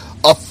accessories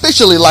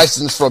officially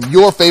licensed from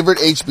your favorite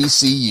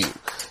HBCU.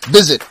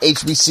 Visit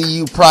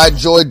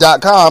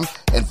hbcupridejoy.com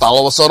and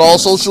follow us on all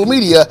social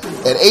media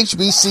at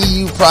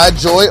HBCU Pride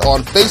Joy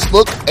on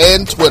Facebook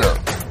and Twitter.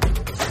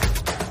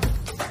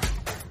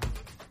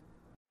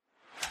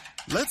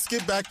 Let's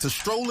get back to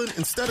strolling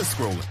instead of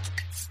scrolling.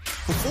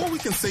 Before we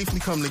can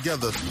safely come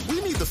together, we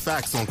need the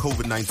facts on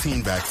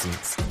COVID-19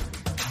 vaccines.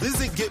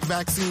 Visit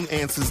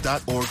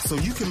getvaccineanswers.org so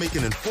you can make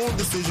an informed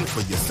decision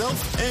for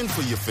yourself and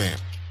for your fam.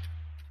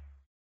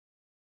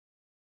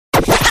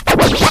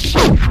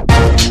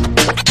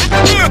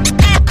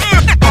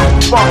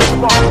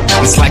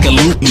 It's like a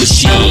loot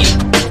machine.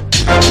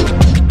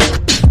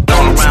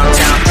 All around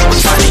town, people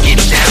trying to get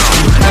down.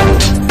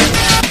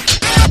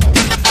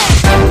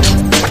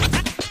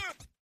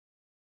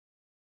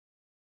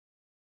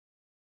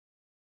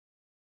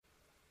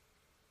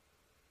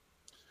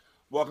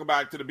 Welcome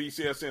back to the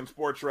BCSN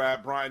Sports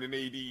Wrap. Brian and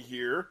AD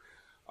here.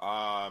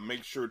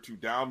 Make sure to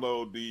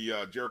download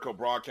the Jericho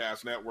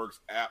Broadcast Network's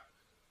app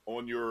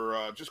on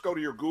your, just go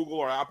to your Google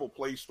or Apple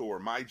Play Store.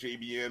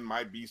 MyJBN,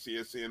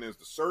 MyBCSN is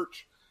the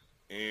search,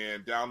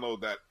 and download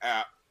that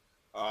app.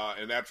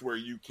 And that's where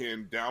you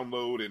can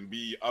download and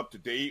be up to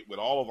date with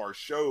all of our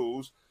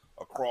shows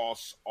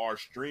across our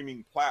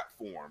streaming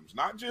platforms.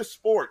 Not just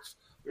sports.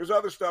 There's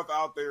other stuff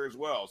out there as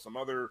well, some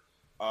other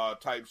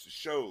types of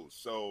shows.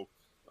 So,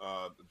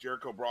 the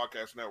Jericho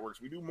Broadcast Networks,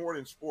 we do more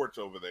than sports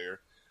over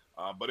there.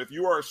 But if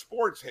you are a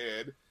sports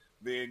head,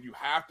 then you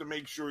have to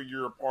make sure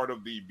you're a part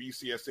of the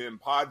BCSN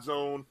Pod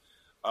Zone,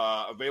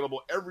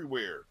 available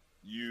everywhere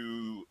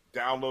you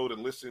download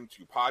and listen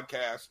to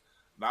podcasts.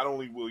 Not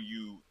only will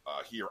you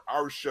hear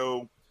our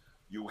show,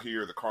 you'll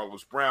hear the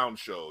Carlos Brown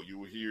Show, you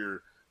will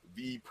hear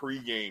the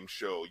pregame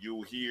show,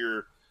 you'll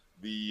hear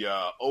the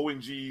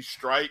O&G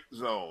Strike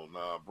Zone,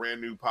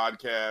 brand new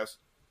podcast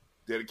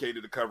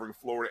dedicated to covering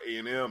Florida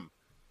A&M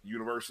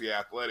University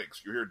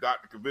athletics. You hear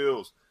Dr.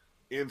 Cavill's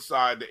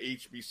Inside the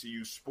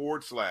HBCU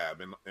Sports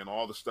Lab and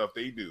all the stuff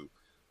they do.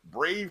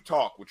 Brave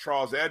Talk with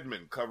Charles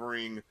Edmond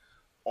covering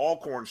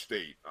Alcorn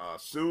State.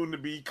 Soon to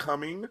be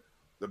coming,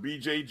 the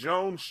BJ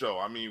Jones Show.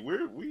 I mean,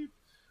 we're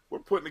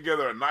putting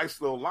together a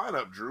nice little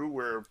lineup, Drew.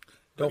 Where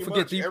don't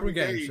forget the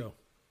pregame show.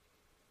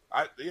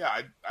 I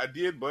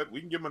did, but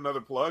we can give them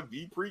another plug.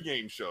 The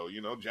pregame show,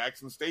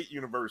 Jackson State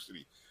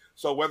University.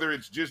 So whether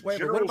it's just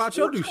general what about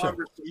your new show?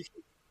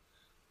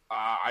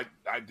 I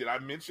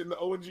mention the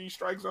O&G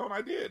Strike Zone?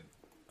 I did.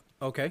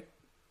 Okay.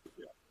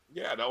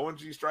 Yeah, the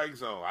O&G Strike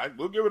Zone.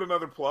 We'll give it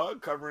another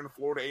plug covering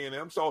Florida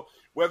A&M. So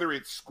whether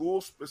it's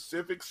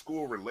school-specific,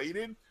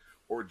 school-related,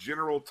 or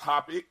general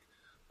topic,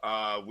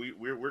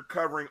 we're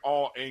covering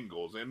all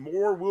angles, and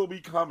more will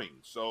be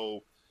coming.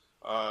 So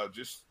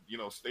just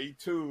stay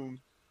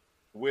tuned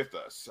with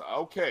us.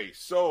 Okay,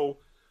 so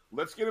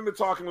let's get into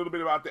talking a little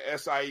bit about the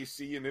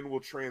SIAC, and then we'll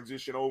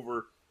transition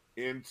over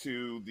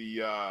into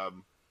the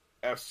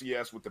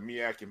FCS with the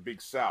MEAC and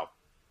Big South.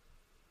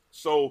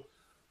 So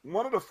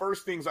one of the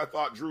first things I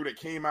thought, Drew, that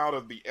came out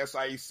of the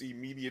SIAC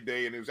Media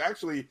Day, and it was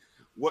actually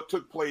what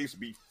took place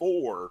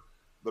before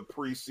the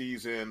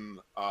preseason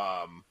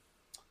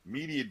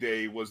Media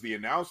Day, was the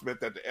announcement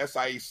that the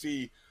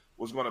SIAC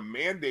was going to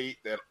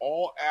mandate that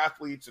all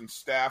athletes and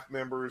staff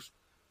members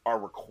are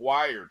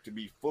required to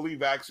be fully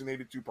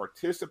vaccinated to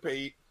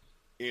participate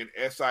in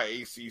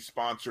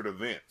SIAC-sponsored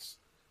events.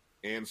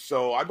 And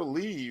so I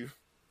believe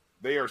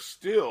they are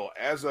still,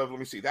 as of,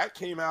 that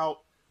came out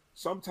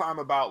sometime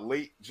about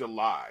late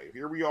July.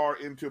 Here we are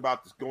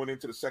going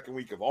into the second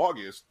week of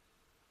August.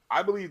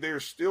 I believe they're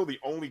still the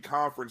only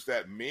conference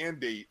that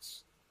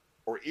mandates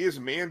or is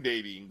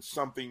mandating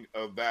something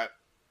of that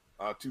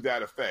to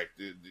that effect.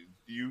 Do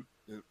you,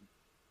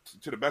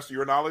 to the best of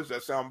your knowledge,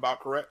 that sound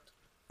about correct?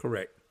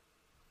 Correct.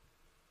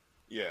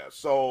 Yeah,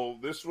 so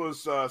this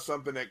was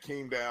something that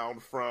came down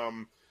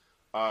from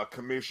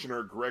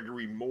Commissioner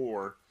Gregory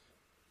Moore.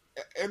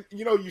 And,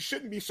 you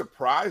shouldn't be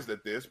surprised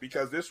at this,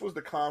 because this was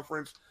the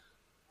conference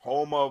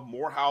home of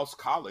Morehouse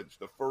College,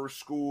 the first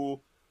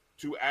school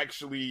to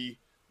actually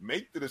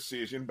make the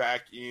decision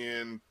back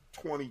in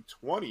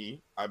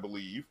 2020, I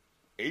believe.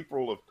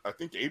 April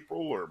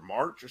or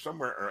March or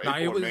somewhere, or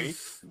April or May.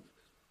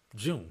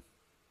 June.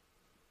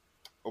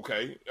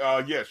 Okay.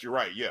 Yes, you're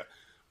right. Yeah.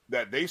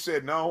 That they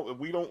said, no,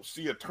 we don't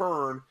see a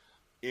turn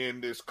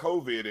in this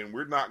COVID, and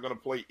we're not going to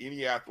play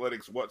any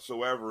athletics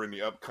whatsoever in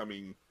the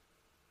upcoming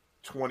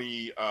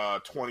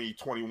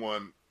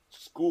 2021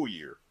 school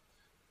year.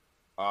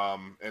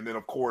 And then,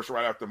 of course,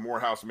 right after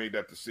Morehouse made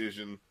that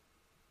decision,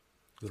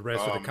 The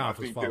rest of the I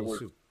conference think there follows were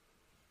suit.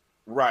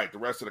 right. The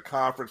rest of the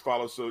conference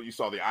follows suit. You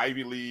saw the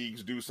Ivy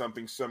Leagues do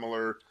something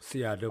similar.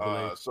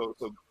 CIAA. So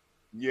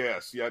yeah,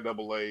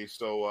 CIAA.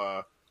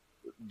 So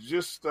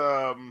just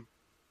so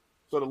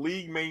the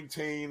league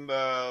maintained.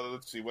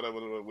 Let's see,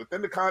 whatever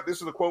within the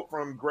this is a quote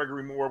from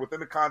Gregory Moore. Within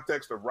the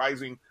context of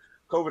rising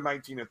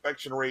COVID-19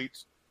 infection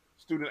rates,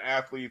 student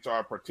athletes are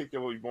a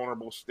particularly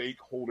vulnerable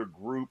stakeholder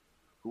group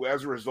who,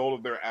 as a result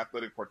of their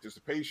athletic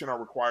participation, are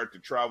required to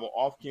travel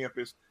off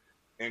campus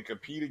and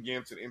compete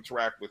against and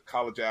interact with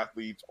college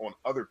athletes on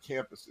other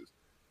campuses.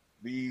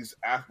 These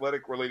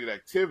athletic-related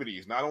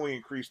activities not only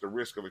increase the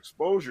risk of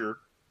exposure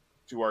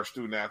to our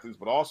student athletes,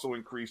 but also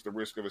increase the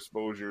risk of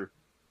exposure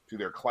to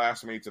their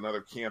classmates and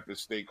other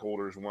campus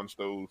stakeholders once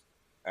those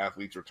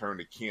athletes return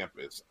to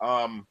campus.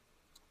 What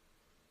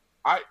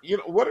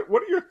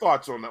are your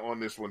thoughts on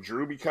this one,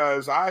 Drew?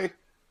 Because I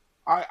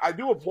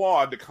do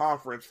applaud the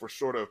conference for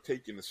sort of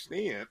taking a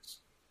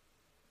stance.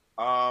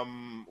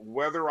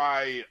 Whether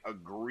I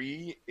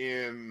agree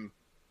in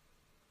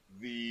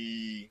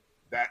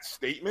that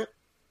statement,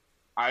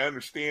 I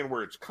understand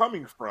where it's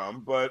coming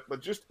from,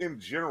 but just in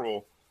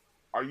general,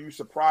 are you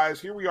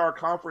surprised? Here we are,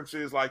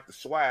 conferences like the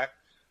SWAC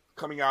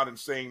coming out and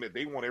saying that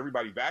they want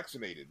everybody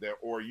vaccinated,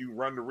 or you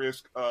run the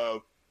risk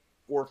of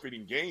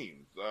forfeiting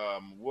games.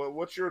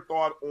 What's your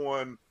thought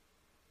on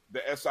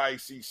the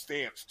SIC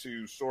stance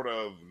to sort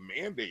of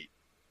mandate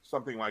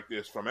something like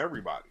this from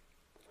everybody?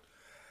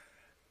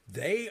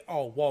 They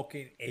are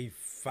walking a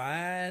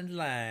fine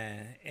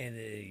line and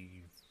a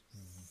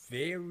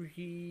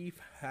very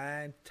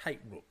fine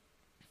tightrope.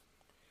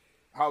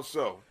 How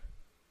so?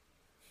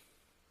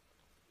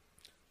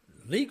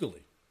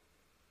 Legally,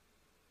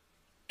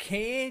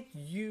 can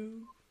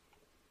you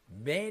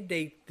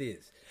mandate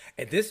this?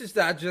 And this is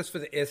not just for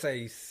the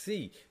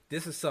SAC.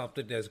 This is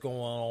something that's going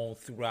on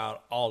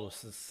throughout all of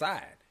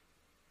society.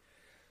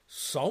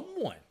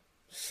 Someone,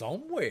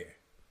 somewhere,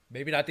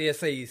 maybe not the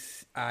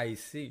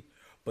SAIC,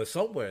 but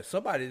somewhere,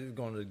 somebody is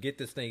going to get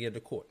this thing into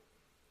court.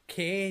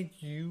 Can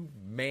you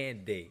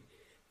mandate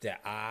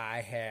that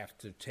I have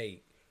to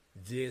take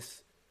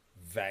this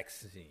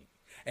vaccine?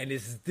 And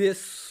it's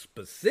this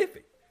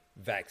specific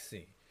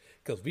vaccine.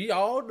 Because we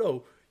all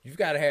know you've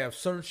got to have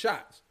certain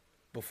shots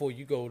before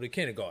you go to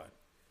kindergarten.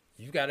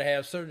 You've got to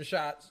have certain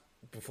shots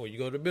before you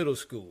go to middle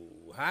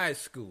school, high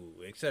school,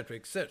 etc.,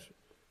 etc.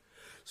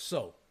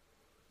 So,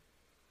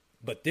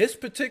 but this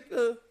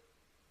particular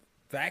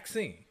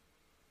vaccine,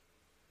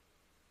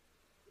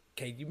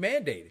 can you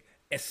mandate it?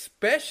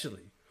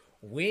 Especially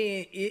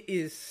when it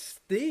is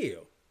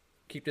still,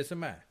 keep this in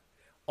mind,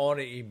 on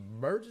an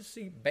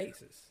emergency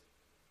basis.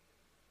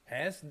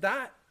 Has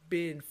not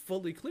been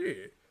fully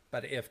cleared by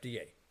the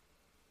FDA.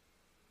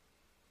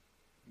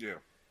 Yeah.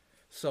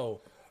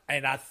 So,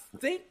 and I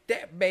think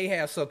that may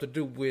have something to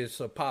do with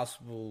some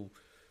possible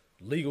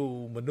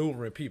legal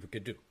maneuvering people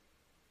could do,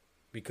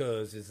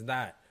 because it's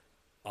not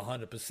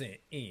 100%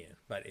 in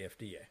by the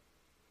FDA.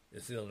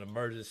 It's still an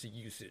emergency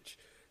usage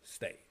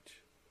stage.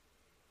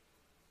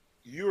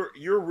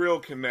 You're real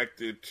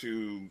connected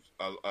to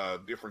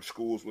different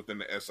schools within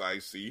the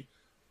SIC.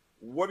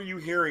 What are you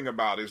hearing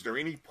about? Is there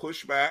any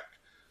pushback?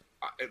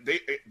 Do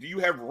you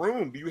have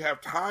room? Do you have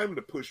time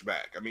to push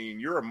back? I mean,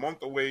 you're a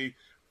month away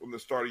from the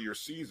start of your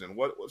season.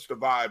 What's the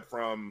vibe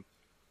from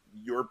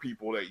your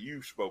people that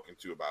you've spoken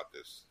to about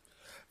this?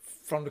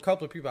 From the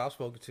couple of people I've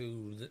spoken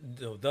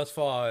to, thus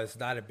far, it's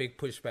not a big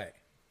pushback.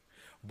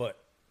 But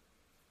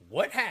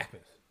what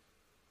happens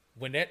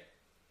when that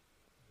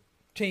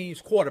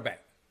team's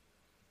quarterback,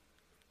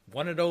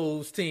 one of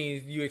those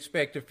teams you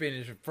expect to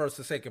finish first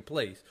or second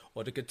place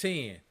or to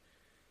contend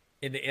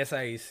in the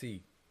SIAC,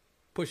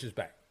 pushes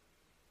back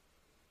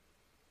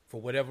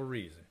for whatever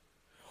reason?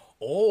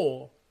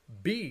 Or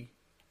B,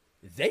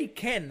 they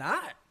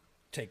cannot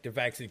take the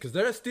vaccine because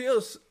there's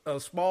still a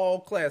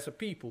small class of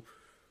people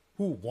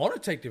who want to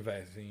take the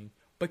vaccine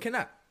but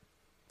cannot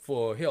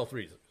for health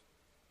reasons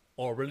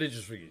or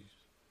religious reasons.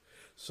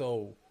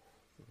 So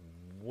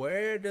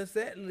where does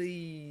that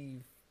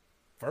leave,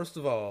 first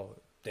of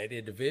all, that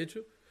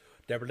individual,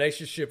 that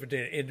relationship with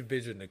the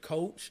individual and the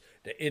coach,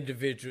 the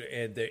individual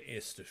and the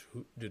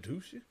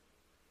institution?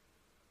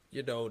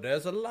 You know,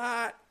 there's a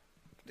lot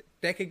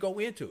that can go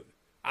into it.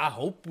 I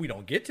hope we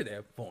don't get to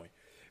that point,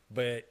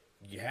 but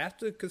you have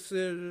to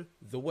consider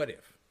the what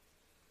if.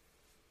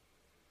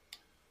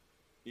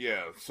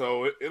 Yeah,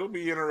 so it'll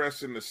be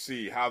interesting to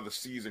see how the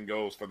season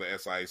goes for the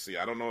SIC.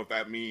 I don't know if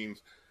that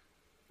means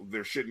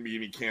there shouldn't be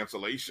any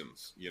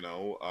cancellations, you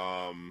know.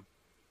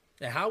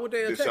 And how would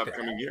they attack this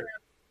upcoming that? year?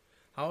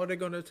 How are they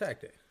going to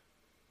attack that?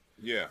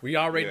 Yeah. We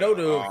already know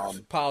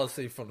the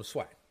policy from the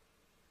SWAC.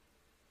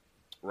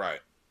 Right.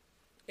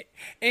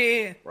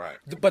 And right.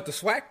 But the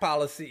SWAC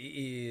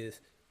policy is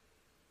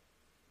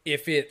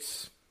if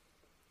it's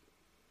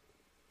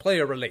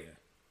player related,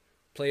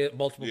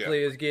 multiple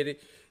players get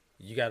it,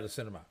 you got to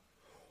send them out.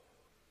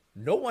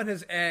 No one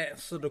has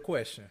answered the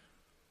question,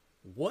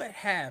 what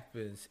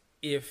happens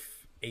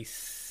if a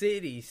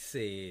city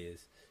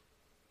says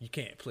you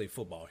can't play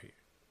football here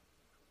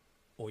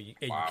or you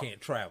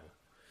can't travel?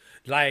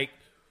 Like,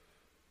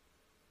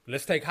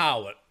 let's take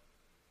Howard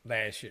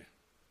last year.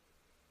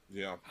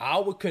 Yeah.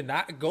 Howard could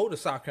not go to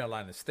South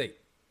Carolina State.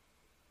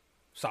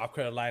 South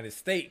Carolina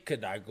State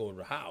could not go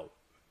to Howard.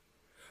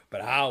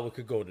 But Howard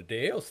could go to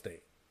Dale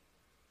State.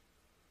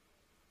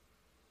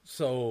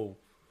 So,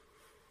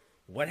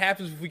 what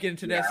happens if we get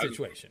into that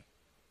situation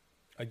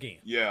again?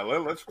 Yeah,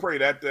 let's pray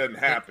that doesn't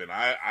happen.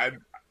 I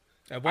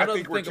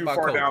think we're too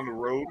far down the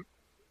road.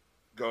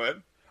 Go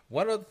ahead.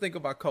 One other thing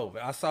about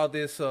COVID. I saw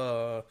this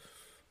on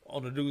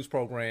the news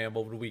program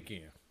over the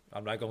weekend.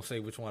 I'm not going to say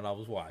which one I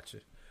was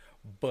watching.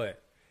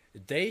 But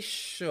they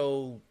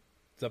showed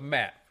the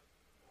map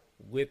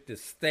with the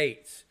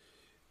states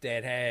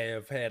that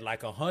have had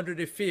like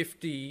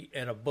 150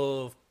 and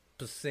above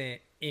 %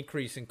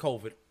 increase in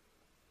COVID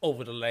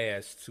over the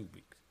last 2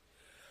 weeks.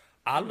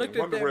 I looked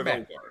at that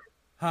map.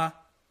 Huh?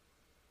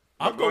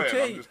 I'm going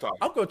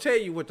to tell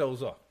you what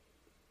those are.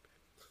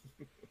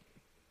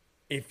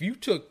 If you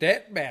took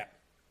that map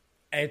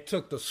and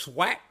took the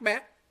SWAC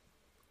map,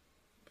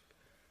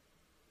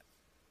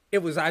 it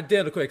was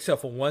identical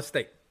except for one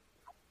state.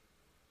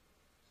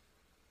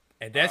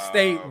 And that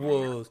state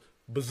was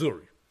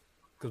Missouri.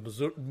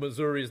 Because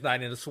Missouri is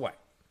not in the SWAC.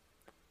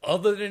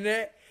 Other than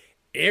that,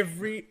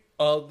 every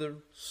other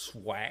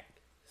SWAC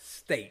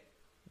state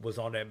was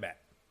on that map.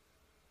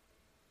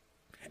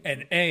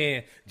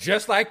 And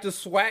just like the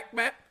SWAC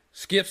map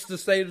skips the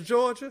state of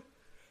Georgia,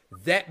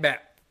 that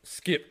map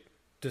skipped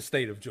the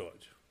state of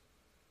Georgia.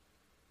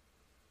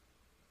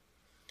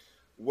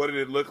 What did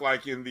it look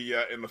like in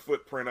the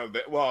footprint of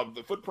the? Well,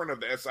 the footprint of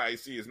the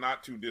SIAC is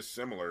not too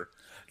dissimilar.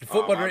 The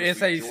footprint of the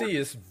SIAC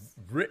is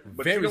very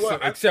similar,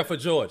 except for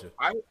Georgia.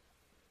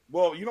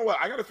 Well, you know what?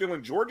 I got a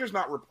feeling Georgia's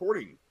not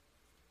reporting.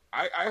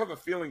 I have a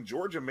feeling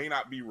Georgia may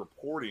not be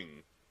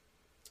reporting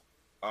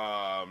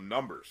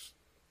numbers.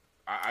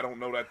 I don't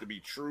know that to be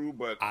true,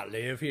 but I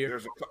live here.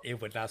 It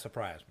would not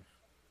surprise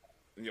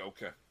me. Yeah.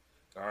 Okay.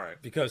 All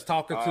right. Because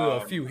talking to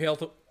a few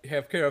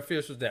healthcare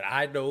officials that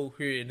I know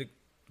here in the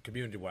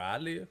community where I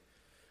live,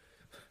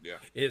 yeah,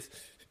 it's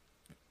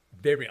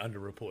very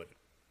underreported.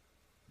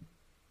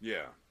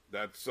 Yeah,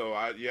 that's so.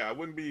 I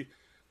wouldn't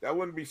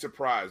be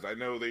surprised. I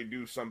know they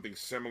do something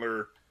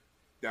similar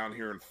down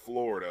here in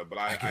Florida, but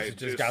I guess it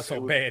just got so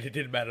bad it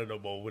didn't matter no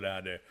more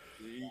without there.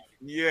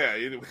 Yeah.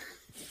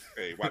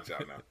 Hey, watch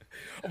out now.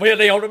 Well,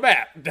 they on the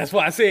map. That's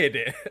why I said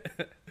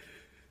that.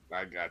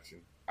 I got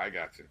you.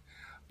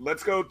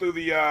 Let's go through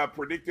the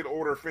predicted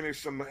order.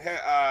 Finish some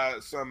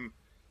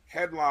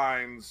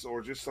headlines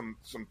or just some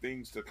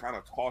things to kind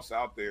of toss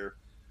out there.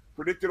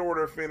 Predicted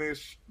order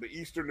finish: the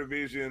Eastern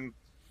Division,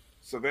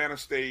 Savannah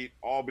State,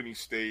 Albany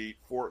State,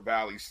 Fort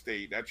Valley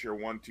State. That's your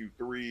 1, 2,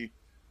 3.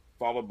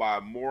 Followed by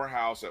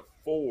Morehouse at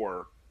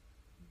 4,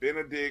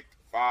 Benedict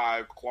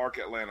 5, Clark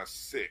Atlanta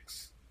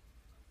 6.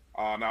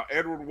 Now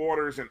Edward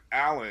Waters and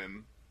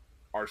Allen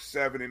are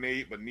 7 and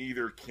 8, but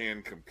neither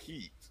can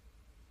compete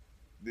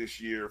this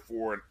year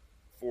for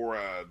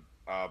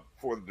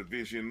the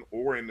division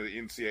or in the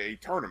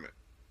NCAA tournament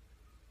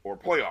or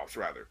playoffs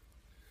rather.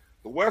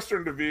 The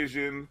Western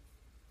Division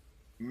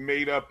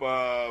made up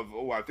of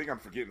I think I'm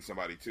forgetting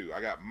somebody too.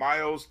 I got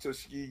Miles,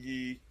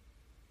 Tuskegee,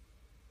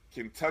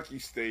 Kentucky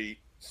State,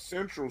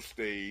 Central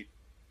State,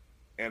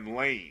 and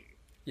Lane.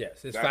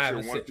 Yes, it's that's 5 your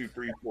and 1, 6. 2,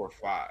 3, 4,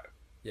 5.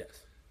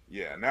 Yes.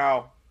 Yeah.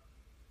 Now,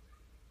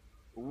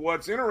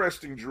 what's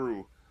interesting,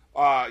 Drew?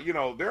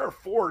 There are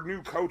 4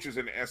 new coaches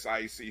in the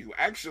SIAC who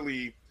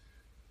actually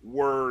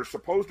were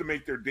supposed to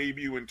make their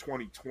debut in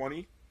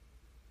 2020,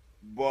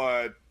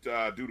 but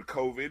due to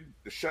COVID,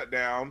 the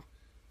shutdown,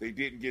 they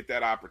didn't get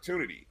that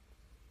opportunity.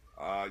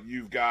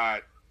 You've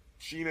got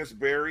Sheenus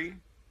Berry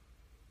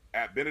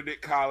at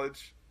Benedict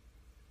College,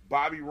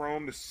 Bobby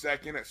Rome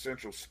II at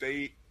Central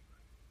State,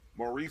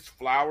 Maurice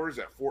Flowers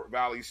at Fort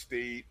Valley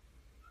State,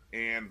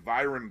 and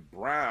Byron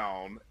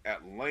Brown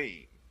at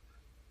Lane.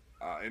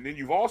 And then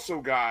you've also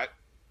got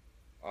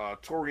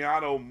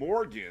Toriano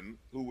Morgan,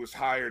 who was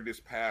hired this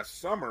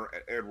past summer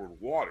at Edward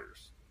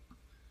Waters.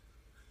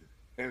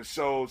 And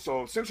so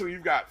essentially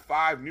you've got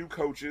 5 new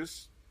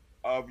coaches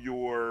of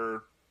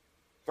your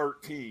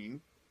 13.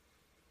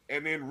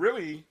 And then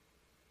really,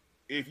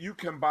 if you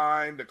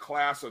combine the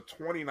class of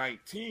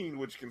 2019,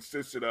 which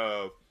consisted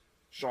of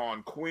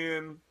Sean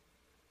Quinn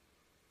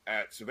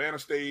at Savannah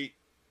State,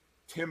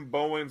 Tim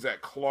Bowens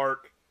at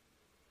Clark,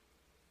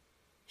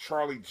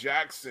 Charlie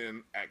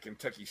Jackson at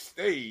Kentucky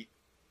State,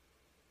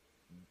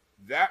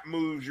 that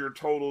moves your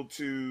total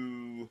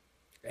to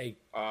 8.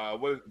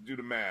 Do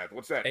the math.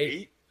 What's that? 8?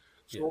 8?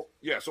 So,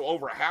 yeah, so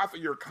over half of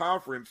your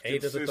conference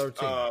 8 of the 13.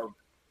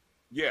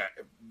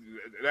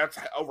 That's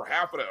over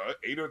half of the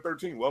 8 of the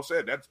 13. Well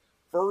said. That's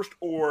first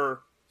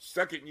or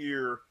second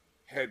year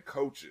head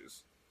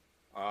coaches.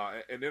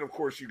 And then, of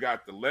course, you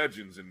got the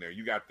legends in there.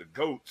 You got the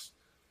GOATs.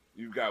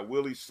 You've got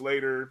Willie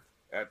Slater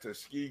at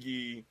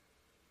Tuskegee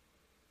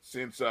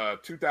since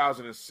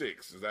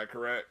 2006. Is that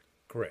correct?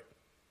 Correct.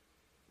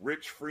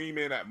 Rich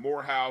Freeman at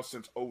Morehouse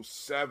since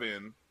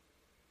 2007.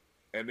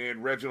 And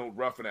then Reginald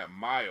Ruffin at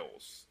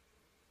Miles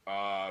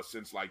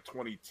since like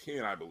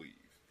 2010, I believe.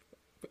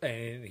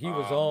 and he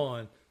was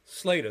on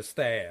Slater's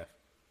staff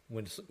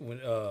when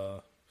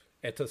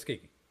at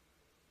Tuskegee.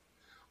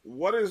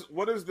 What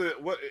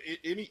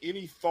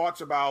any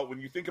thoughts about when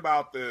you think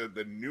about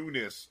the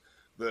newness,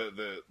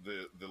 the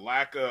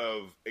lack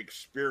of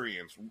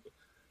experience?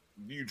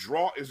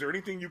 Is there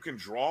anything you can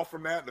draw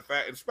from that? The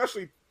fact,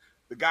 especially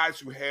the guys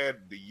who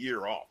had the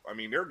year off. I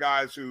mean, there are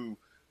guys who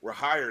were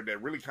hired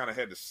that really kind of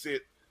had to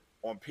sit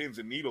on pins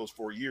and needles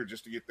for a year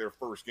just to get their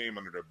first game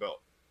under their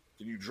belt.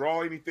 Can you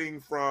draw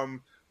anything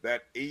from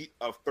that 8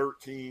 of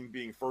 13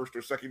 being first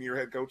or second year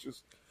head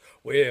coaches?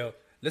 Well,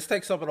 let's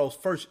take some of those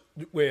first.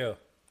 Well,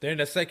 they're in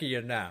their second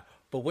year now,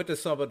 but what did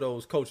some of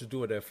those coaches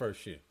do in their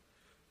first year?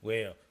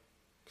 Well,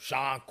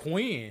 Sean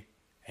Quinn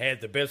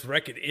had the best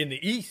record in the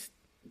East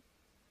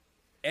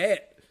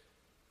at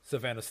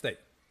Savannah State.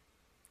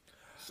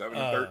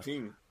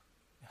 7-13.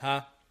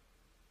 Huh?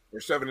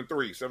 They're 7-3.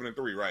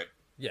 7-3, right?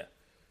 Yeah.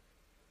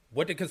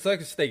 What did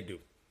Kentucky State do?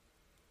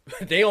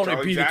 They only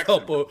Charlie beat Jackson, a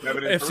couple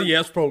 7-3.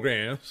 FCS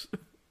programs.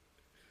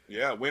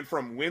 Yeah, went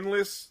from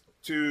winless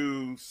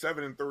to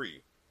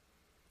 7-3.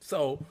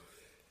 So,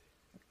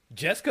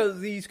 just because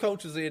these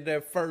coaches are in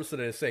their first or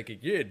their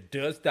second year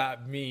does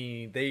not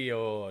mean they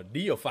are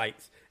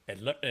neophytes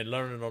and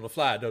learning on the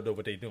fly, don't know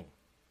what they're doing.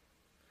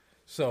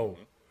 So,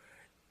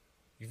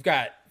 you've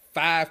got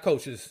 5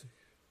 coaches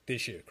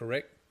this year,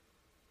 correct?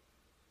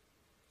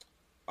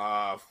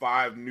 5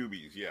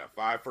 newbies, yeah.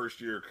 5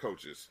 first-year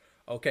coaches.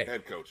 Okay.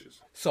 Head coaches.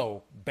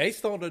 So,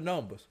 based on the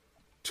numbers,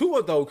 2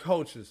 of those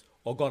coaches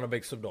are going to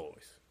make some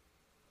noise.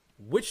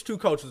 Which 2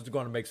 coaches are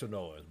going to make some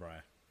noise,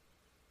 Brian?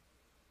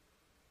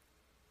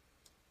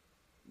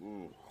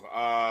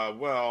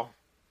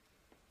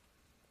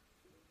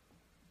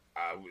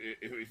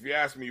 If you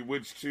ask me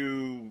which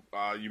 2,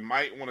 you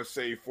might want to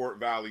say Fort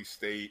Valley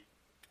State.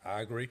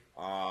 I agree.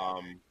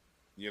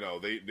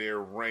 They're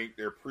ranked,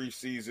 they're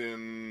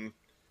preseason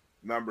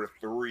number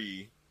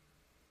 3.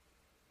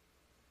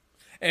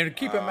 And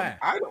keep in mind,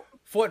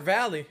 Fort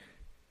Valley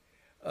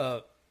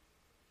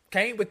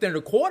came within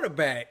the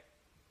quarterback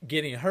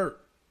getting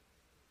hurt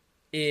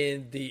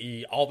in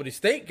the Albany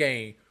State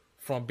game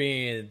from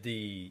being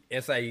the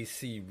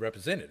SIAC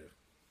representative.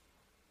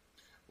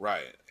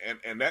 Right.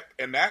 And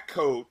that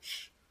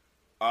coach,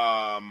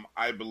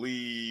 I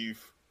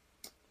believe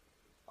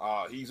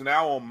he's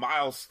now on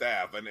Miles'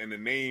 staff, and the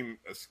name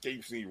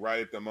escapes me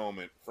right at the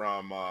moment,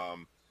 from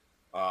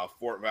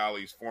Fort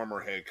Valley's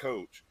former head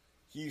coach.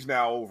 He's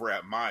now over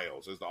at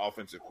Miles as the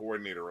offensive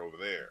coordinator over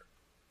there.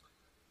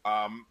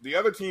 The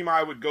other team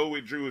I would go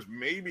with, Drew, is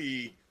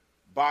maybe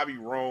Bobby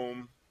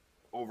Rome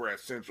over at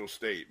Central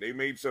State. They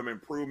made some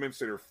improvements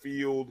to their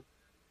field,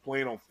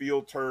 playing on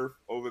field turf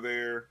over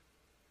there.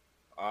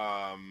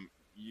 I've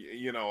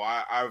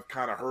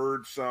kind of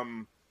heard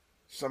some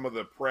of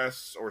the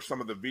press or some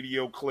of the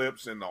video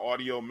clips and the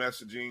audio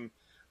messaging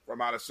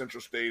from out of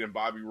Central State and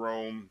Bobby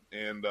Rome.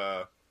 And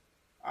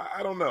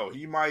I don't know.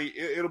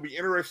 It'll be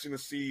interesting to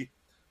see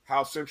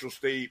how Central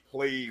State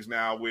plays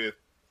now with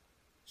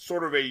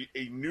sort of a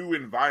new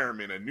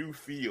environment, a new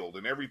field,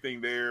 and everything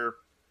there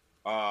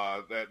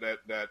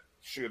that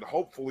should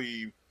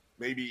hopefully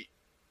maybe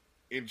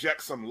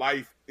inject some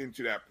life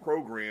into that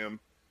program.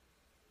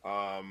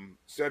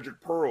 Cedric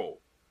Pearl,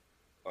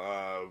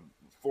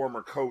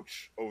 former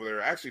coach over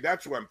there. Actually,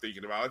 that's who I'm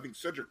thinking about. I think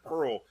Cedric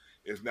Pearl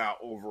is now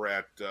over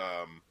at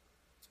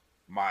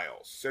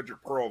Miles.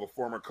 Cedric Pearl, the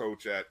former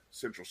coach at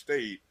Central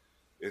State,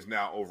 is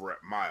now over at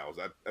Miles.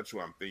 That's who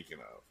I'm thinking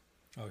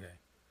of. Okay.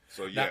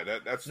 So, yeah,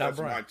 that's Brian,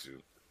 my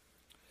 2.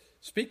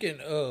 Speaking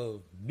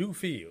of new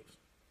fields,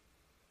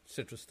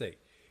 Central State,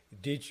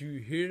 did you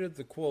hear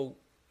the quote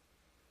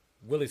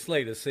Willie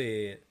Slater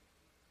said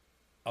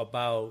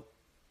about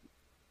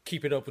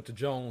keeping up with the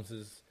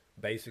Joneses,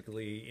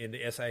 basically, in the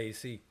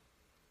SIAC?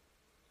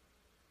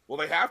 Well,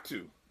 they have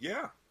to.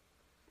 Yeah.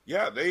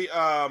 Yeah, they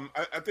I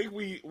think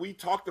we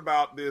talked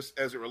about this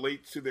as it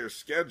relates to their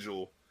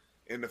schedule,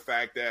 and the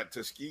fact that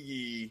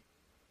Tuskegee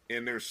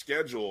in their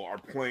schedule are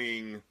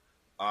playing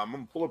I'm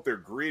going to pull up their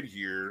grid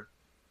here.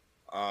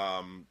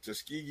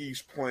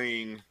 Tuskegee's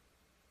playing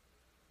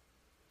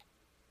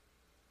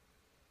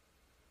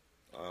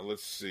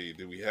let's see.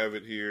 Do we have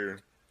it here?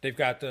 They've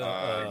got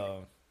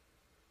the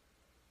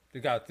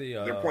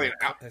they're playing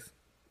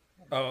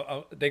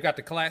out. They got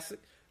the Classic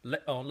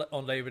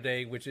on Labor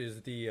Day, which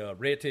is the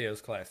Red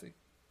Tails Classic.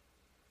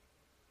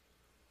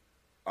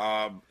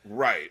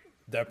 Right.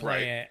 They're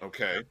playing. Right.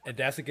 Okay. And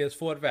that's against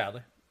Fort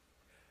Valley.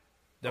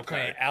 They're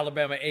playing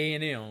Alabama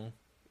A&M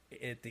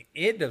at the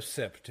end of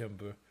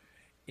September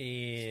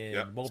in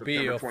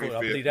Mobile. I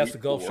believe that's the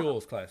Gulf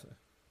Shores Classic.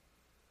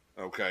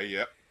 Okay.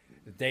 Yep.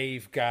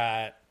 They've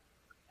got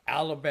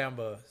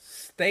Alabama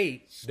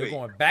State. They're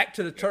going back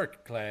to the Turkey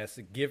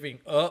Classic, giving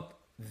up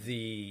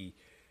the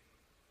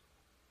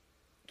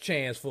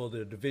chance for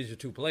the Division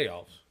II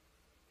playoffs.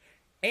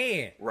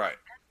 And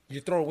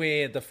you throw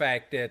in the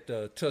fact that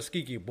the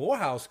Tuskegee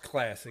Morehouse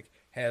Classic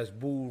has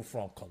moved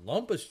from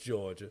Columbus,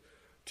 Georgia,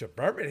 to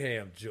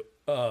Birmingham,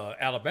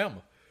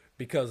 Alabama,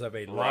 because of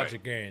a larger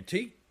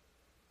guarantee.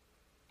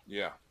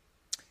 Yeah.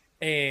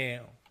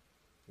 And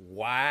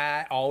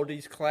why all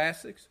these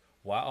classics?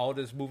 Why all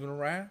this moving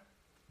around?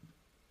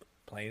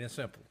 Plain and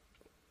simple.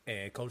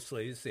 And Coach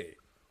Slater said,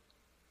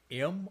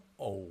 Money.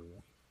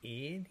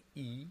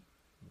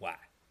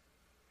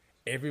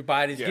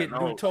 Everybody's getting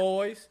new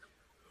toys.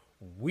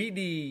 We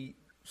need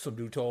some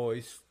new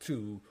toys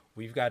too.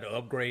 We've got to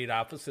upgrade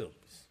our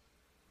facilities.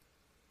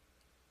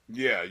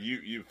 Yeah,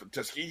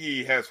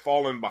 Tuskegee has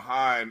fallen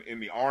behind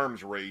in the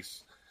arms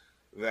race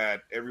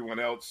that everyone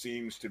else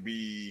seems to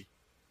be,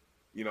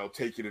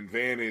 taking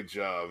advantage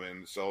of.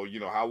 And so,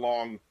 how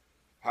long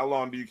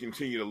do you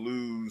continue to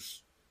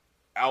lose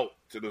out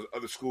to the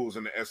other schools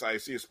in the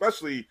SIC,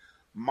 especially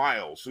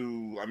Miles,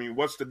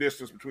 what's the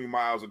distance between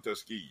Miles and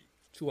Tuskegee?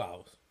 2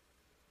 hours.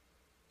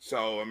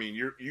 So,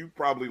 you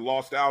probably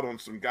lost out on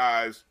some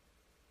guys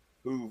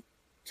who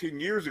 10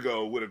 years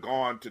ago would have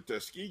gone to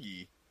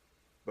Tuskegee.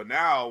 But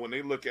now when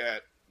they look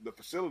at the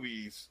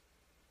facilities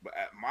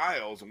at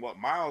Miles and what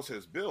Miles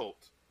has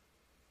built,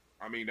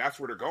 that's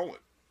where they're going.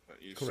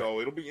 Correct.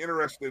 So it'll be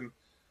interesting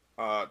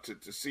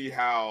to see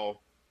how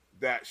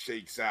that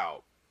shakes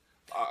out.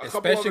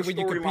 Especially when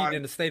you compete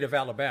in the state of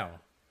Alabama.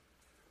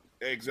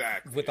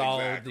 Exactly. With all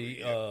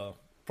the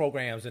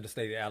programs in the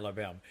state of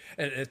Alabama.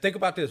 And think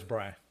about this,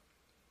 Brian.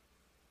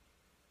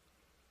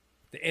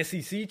 The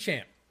SEC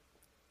champ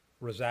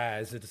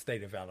resides in the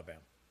state of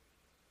Alabama.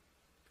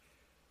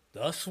 The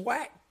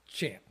SWAC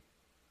champ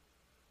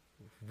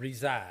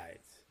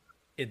resides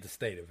in the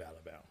state of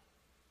Alabama.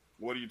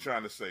 What are you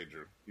trying to say,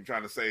 Drew? You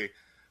trying to say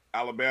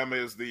Alabama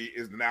is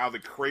now the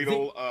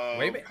cradle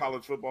of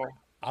college football?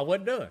 I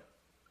wasn't done.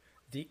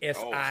 The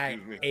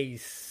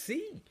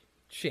SIAC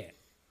champ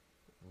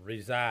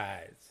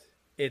resides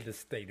in the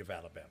state of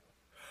Alabama.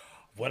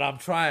 What I'm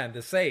trying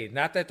to say,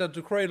 not that they're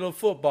the cradle of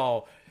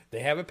football, they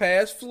haven't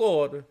passed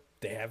Florida,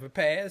 they haven't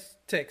passed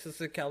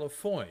Texas and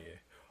California,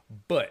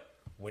 but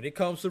when it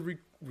comes to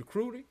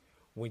recruiting,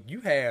 when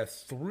you have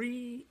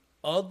 3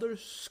 other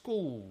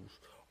schools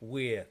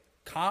with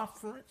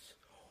conference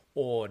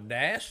or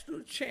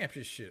national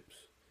championships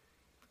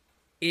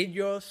in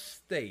your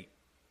state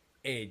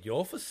and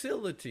your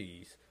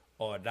facilities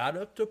are not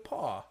up to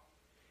par,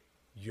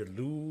 you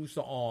lose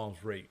the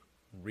arms rate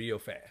real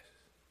fast.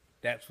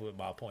 That's what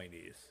my point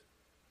is.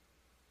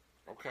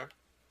 Okay.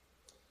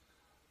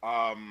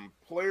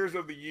 Players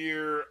of the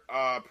year,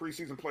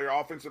 preseason player,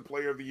 offensive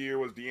player of the year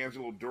was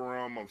D'Angelo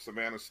Durham of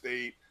Savannah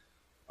State.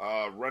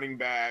 Running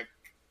back,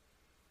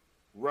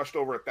 rushed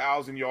over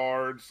 1,000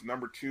 yards,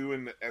 number 2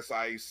 in the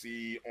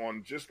SIAC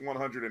on just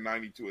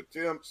 192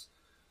 attempts.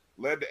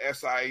 Led the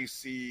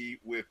SIAC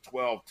with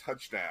 12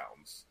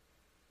 touchdowns.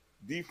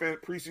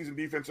 Preseason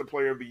defensive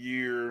player of the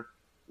year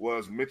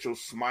was Mitchell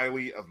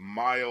Smiley of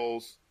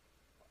Miles.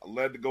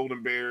 Led the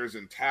Golden Bears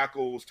in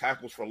tackles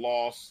for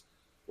loss.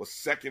 Was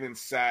second in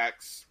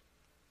sacks.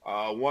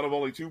 One of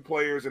only 2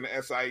 players in the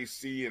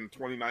SIAC in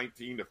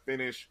 2019 to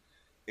finish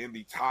in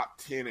the top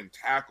 10 in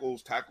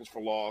tackles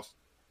for loss,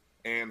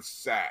 and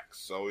sacks.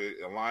 So a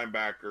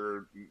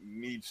linebacker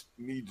needs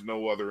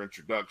no other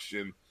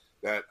introduction.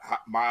 That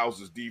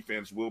Miles'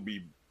 defense will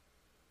be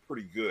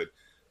pretty good.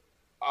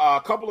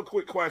 A couple of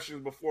quick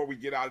questions before we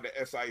get out of the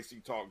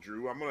SIAC talk,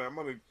 Drew. I'm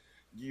gonna give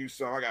you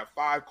some. I got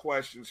 5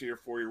 questions here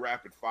for you,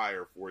 rapid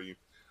fire for you.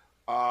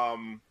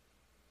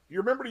 You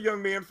remember the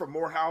young man from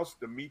Morehouse,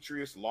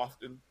 Demetrius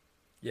Lofton?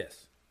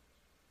 Yes.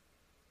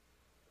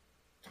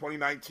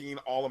 2019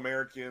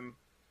 All-American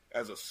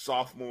as a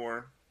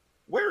sophomore.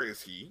 Where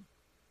is he?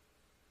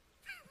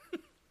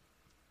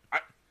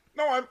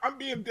 I'm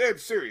being dead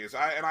serious.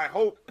 I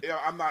hope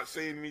I'm not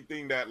saying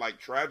anything that like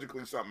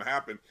tragically something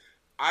happened.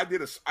 I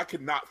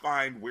could not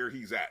find where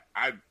he's at.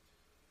 I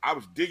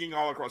was digging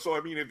all across. So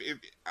if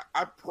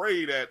I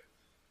pray that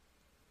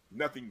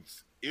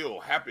nothing's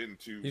ill happened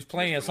to. He's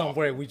playing Mr.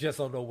 somewhere Lofton. We just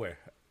don't know where.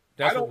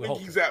 I don't think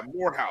he's at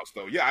Morehouse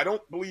though. Yeah, I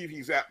don't believe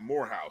he's at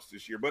Morehouse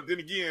this year. But then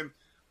again,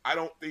 I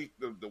don't think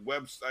the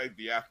website,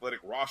 the athletic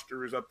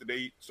roster is up to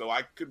date. So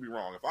I could be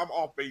wrong. If I'm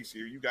off base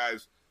here, you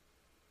guys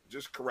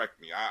just correct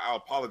me. I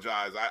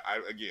apologize.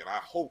 I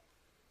hope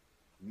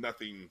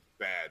nothing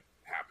bad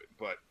happened.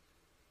 But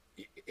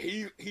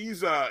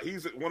he's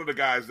one of the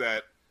guys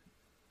that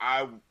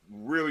I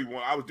really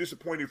want. I was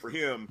disappointed for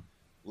him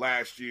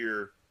last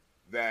year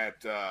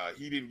that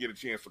he didn't get a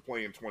chance to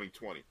play in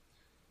 2020.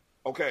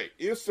 Okay,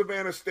 is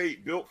Savannah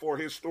State built for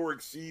a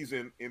historic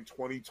season in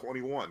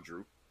 2021,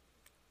 Drew?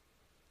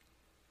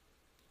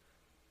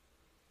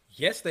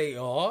 Yes, they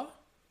are.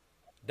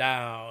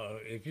 Now,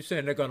 if you're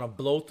saying they're going to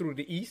blow through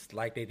the East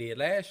like they did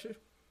last year,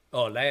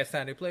 or last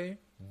time they played,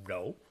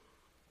 no.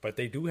 But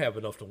they do have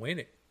enough to win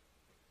it.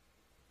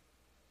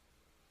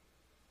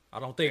 I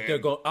don't think they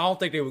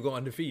were going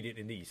undefeated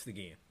in the East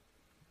again.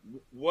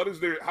 What is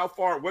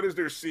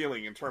their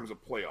ceiling in terms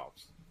of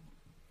playoffs?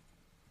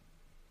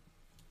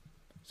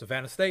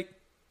 Savannah State?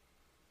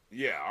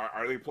 Yeah,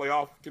 are they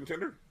playoff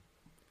contender?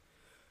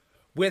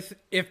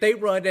 If they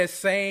run that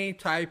same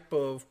type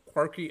of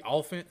quirky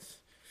offense,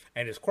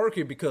 and it's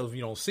quirky because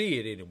we don't see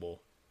it anymore,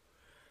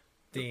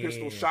 The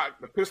pistol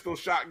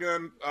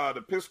shotgun,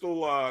 the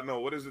pistol, no,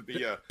 what is it?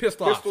 The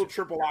pistol option.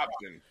 Triple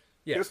option.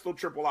 Yeah. Pistol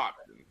triple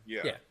option.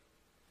 Yeah.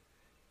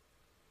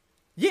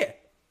 Yeah.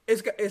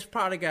 It's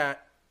probably got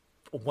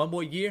one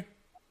more year.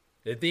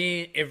 And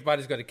then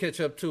everybody's going to catch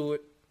up to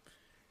it.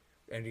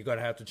 And you're going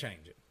to have to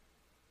change it.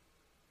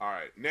 All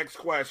right. Next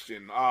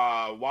question.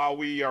 While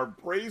we are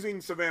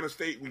praising Savannah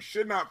State, we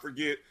should not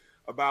forget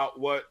about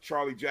what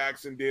Charlie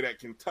Jackson did at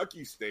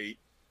Kentucky State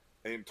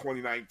in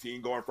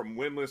 2019, going from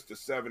winless to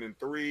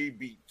 7-3,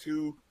 beat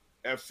 2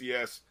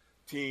 FCS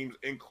teams,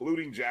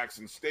 including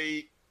Jackson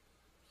State.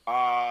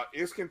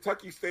 Is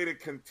Kentucky State a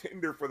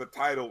contender for the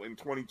title in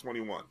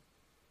 2021?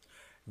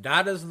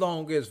 Not as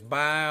long as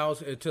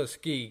Miles and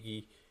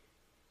Tuskegee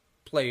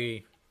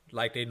play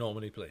like they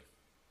normally play.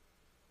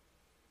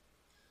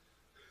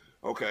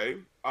 Okay.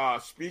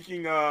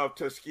 Speaking of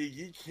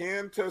Tuskegee,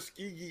 can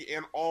Tuskegee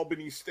and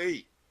Albany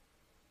State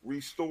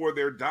restore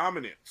their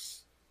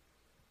dominance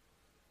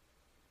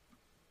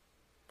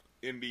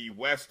in the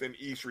West and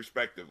East,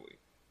 respectively?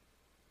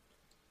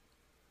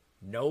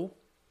 No.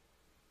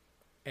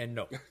 And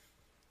no.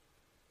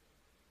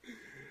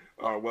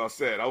 Well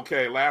said.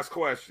 Okay, last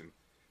question.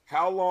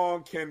 How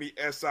long can the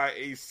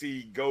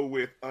SIAC go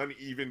with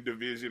uneven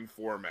division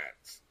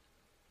formats?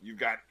 You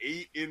got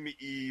 8 in the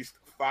East,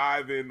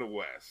 5 in the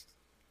West.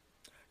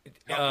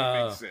 How can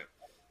it make sense?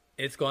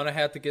 It's going to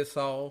have to get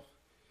solved.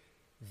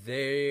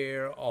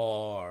 There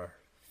are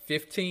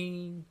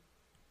 15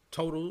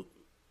 total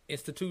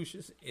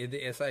institutions in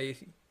the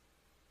SIAC.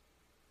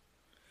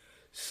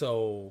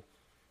 So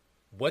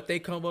what they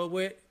come up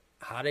with,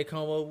 how they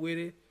come up with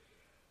it,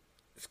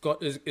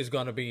 is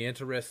going to be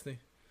interesting.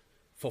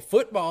 For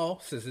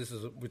football, since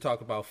we're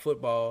talking about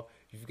football,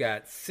 you've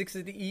got 6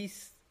 in the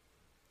East,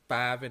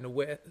 5 in the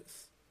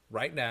West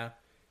right now.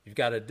 You've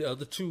got the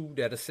other 2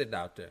 that are sitting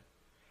out there.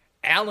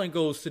 Allen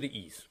goes to the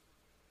East,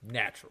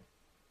 natural.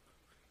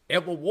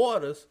 Edward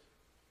Waters,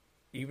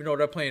 even though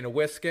they're playing the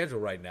West schedule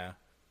right now,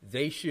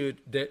 there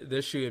should be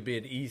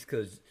in the East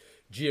because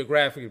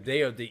geographically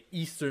they are the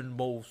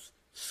easternmost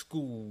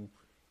school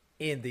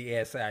in the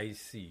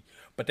SIAC.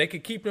 But they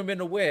can keep them in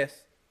the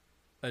West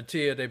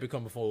until they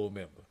become a full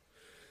member.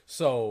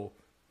 So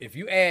if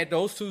you add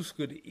those 2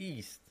 schools to the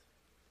East,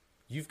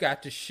 you've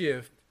got to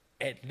shift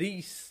at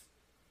least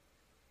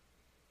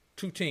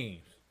 2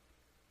 teams.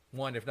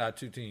 1, if not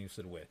 2 teams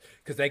to the West.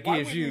 Because that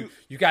gives you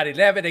got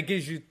 11, that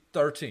gives you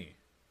 13.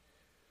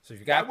 So if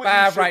you got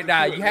 5 right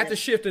now, you have to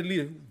shift at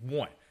least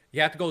 1.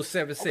 You have to go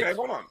 7-6. Okay,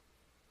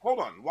 hold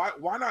on.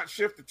 Why not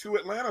shift the 2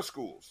 Atlanta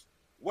schools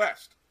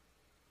west?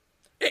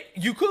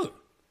 You could.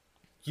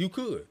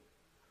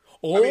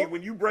 Or I mean,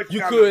 when you break you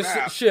down could the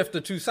map, shift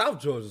the 2 South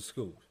Georgia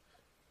schools,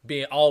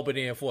 being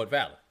Albany and Fort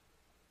Valley.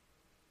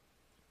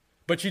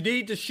 But you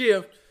need to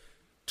shift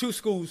 2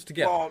 schools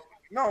together.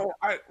 Well,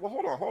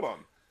 hold on.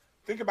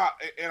 Think about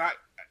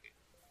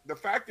the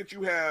fact that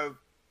you have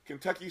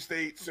Kentucky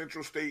State,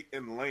 Central State,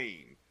 and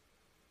Lane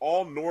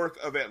all north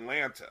of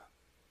Atlanta.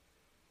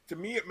 To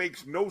me, it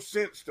makes no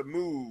sense to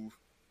move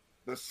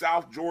the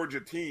South Georgia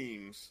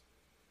teams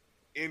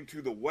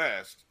into the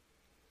West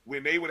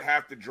when they would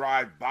have to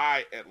drive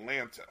by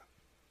Atlanta.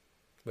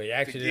 Well, you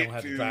actually don't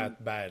have to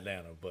drive by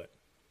Atlanta, but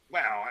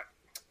well,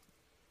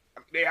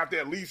 they have to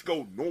at least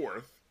go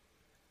north,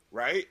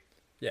 right?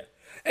 Yeah,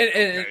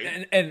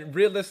 and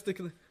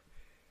realistically,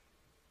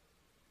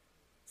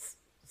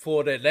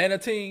 for the Atlanta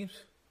teams,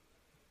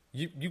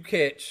 you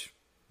catch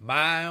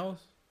Miles,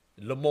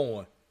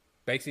 Lemoyne,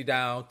 basically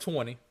down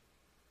 20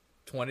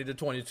 to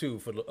 22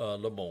 for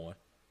Lemoyne.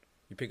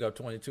 You pick up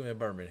 22 in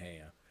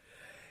Birmingham.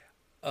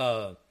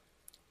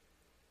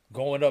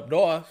 Going up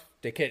north,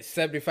 they catch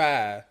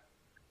 75,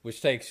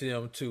 which takes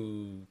them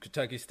to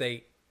Kentucky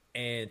State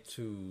and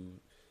to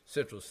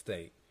Central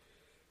State.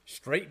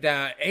 Straight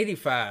down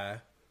 85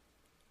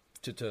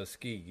 to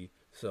Tuskegee.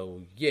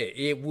 So, yeah,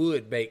 it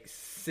would make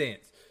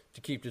sense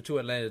to keep the 2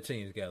 Atlanta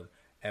teams together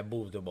and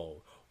move them over.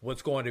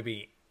 What's going to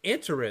be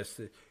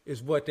interesting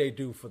is what they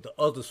do for the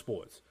other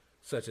sports,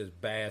 such as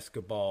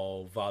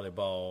basketball,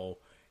 volleyball,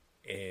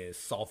 and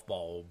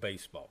softball,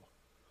 baseball.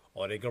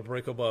 Are they going to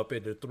break them up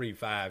into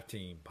 3-5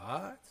 team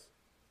pods?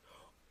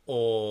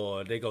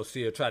 Or they going to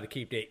still try to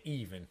keep that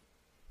even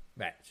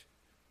match?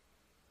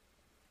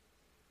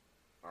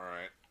 All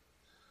right.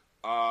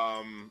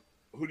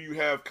 Who do you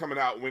have coming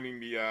out winning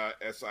the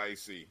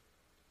SIAC?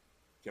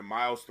 Can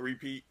Miles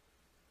three-peat?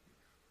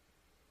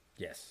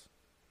 Yes.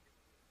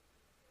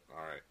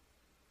 All right.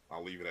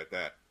 I'll leave it at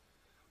that.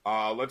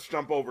 Let's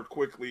jump over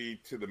quickly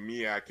to the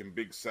MEAC and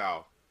Big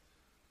South.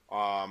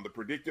 The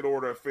predicted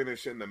order of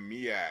finish in the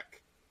MEAC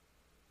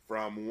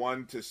from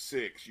 1 to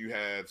 6. You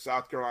had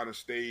South Carolina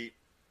State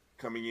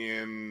coming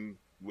in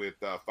with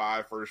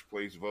 5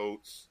 first-place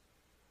votes.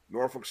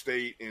 Norfolk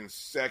State in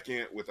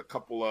second with a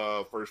couple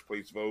of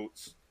first-place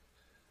votes.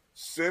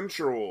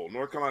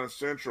 North Carolina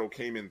Central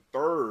came in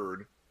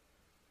third.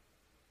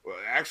 Well,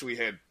 actually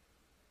had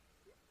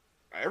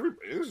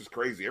This is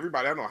crazy.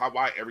 Everybody, I don't know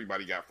why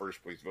everybody got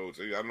first place votes.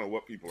 I don't know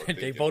what people are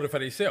thinking. They voted for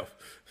themselves.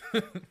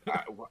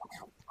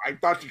 I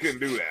thought you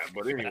couldn't do that,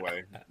 but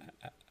anyway.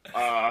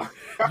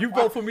 You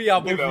vote for me,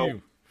 I'll vote for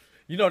you.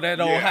 You know that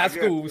old high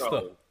school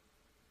stuff.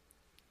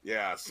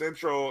 Yeah,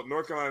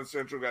 North Carolina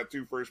Central got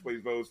 2 first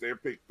place votes. They're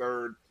picked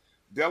 3rd.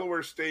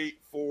 Delaware State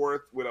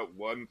 4th with a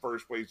 1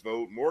 first place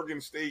vote. Morgan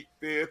State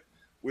 5th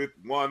with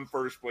 1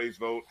 first place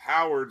vote.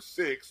 Howard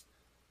 6th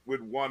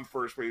with 1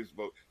 first place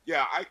vote.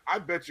 Yeah, I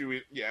bet you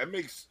it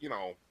makes,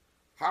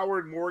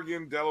 Howard,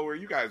 Morgan, Delaware,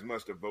 you guys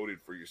must have voted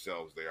for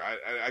yourselves there.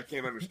 I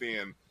can't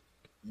understand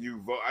you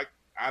vote.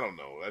 I don't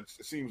know. It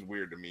seems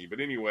weird to me. But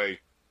anyway.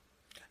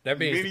 That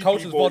means the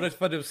coaches voted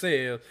for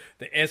themselves.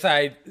 The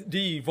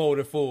SID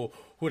voted for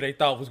who they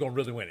thought was going to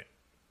really win it.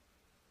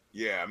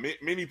 Yeah,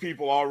 many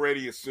people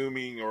already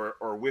assuming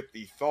or with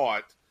the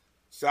thought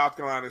South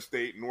Carolina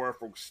State,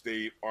 Norfolk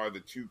State are the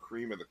 2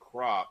 cream of the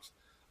crops.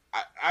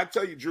 I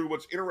tell you, Drew,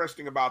 what's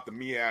interesting about the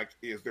MEAC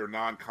is their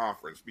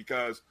non-conference,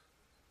 because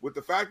with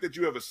the fact that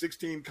you have a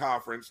 16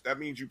 conference, that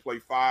means you play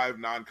 5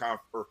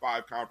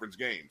 conference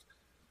games.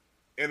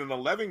 In an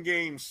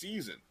 11-game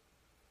season,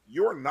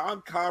 your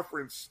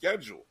non-conference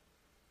schedule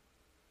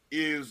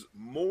is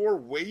more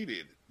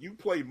weighted. You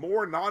play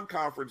more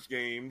non-conference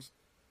games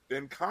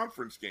than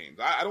conference games.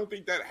 I don't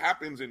think that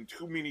happens in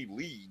too many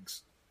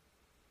leagues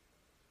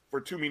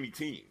for too many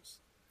teams.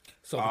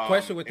 So the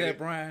question with that,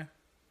 Brian,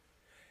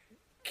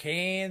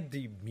 can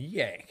the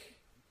MEAC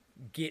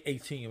get a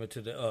team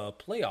into the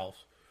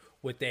playoffs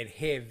with that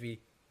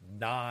heavy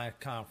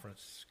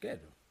non-conference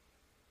schedule?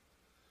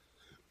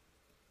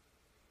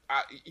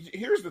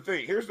 Here's the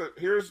thing. Here's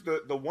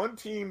the one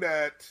team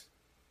that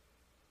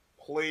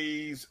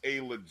plays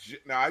a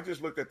legit. Now, I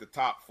just looked at the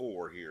top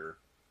 4 here.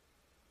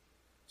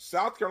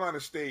 South Carolina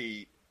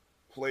State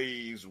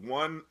plays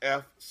 1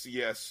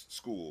 FCS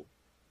school.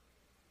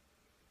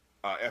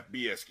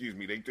 FBS, excuse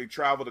me. They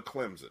travel to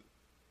Clemson.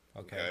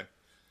 Okay.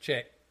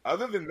 Check.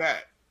 Other than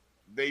that,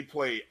 they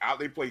play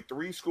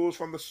 3 schools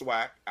from the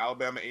SWAC: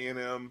 Alabama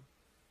A&M,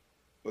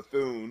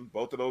 Bethune.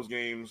 Both of those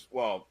games.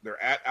 Well,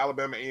 they're at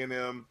Alabama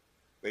A&M.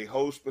 They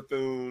host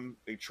Bethune.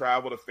 They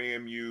travel to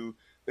FAMU.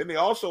 Then they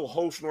also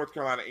host North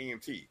Carolina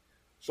A&T.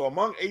 So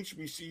among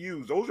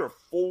HBCUs, those are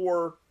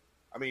 4.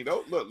 I mean,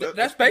 look.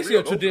 That's basically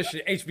a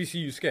traditional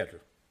HBCU schedule.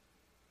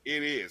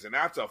 It is, and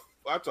that's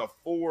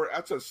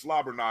a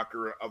slobber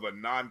knocker of a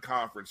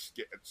non-conference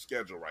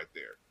schedule right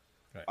there.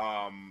 Right.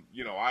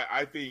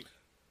 I think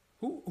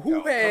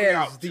who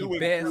has the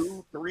best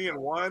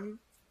 3-1.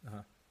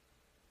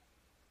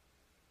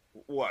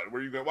 What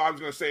were you going? Well, I was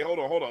going to say, hold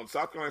on.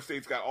 South Carolina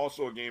State's got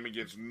also a game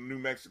against New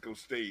Mexico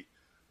State,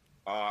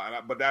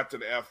 but that's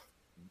an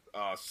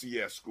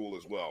FCS school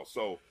as well.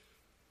 So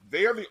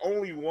they are the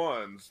only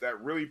ones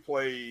that really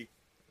play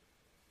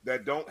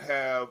that don't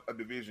have a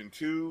Division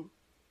II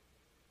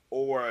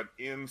or an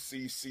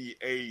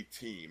NCCA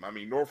team. I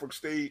mean, Norfolk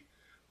State,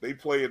 they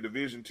play a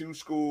Division II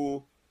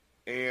school,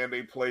 and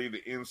they play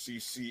the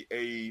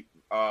NCCA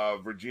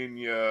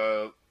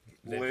Virginia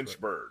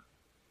Lynchburg.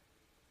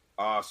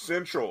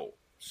 Central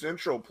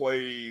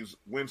plays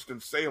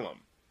Winston-Salem,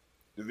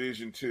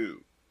 Division II.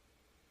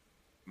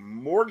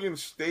 Morgan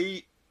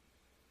State,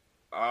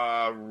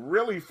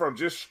 really from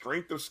just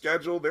strength of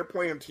schedule, they're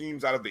playing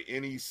teams out of the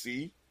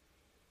NEC.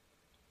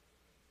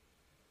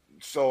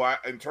 So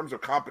in terms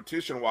of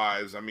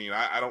competition-wise, I mean,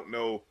 I don't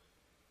know.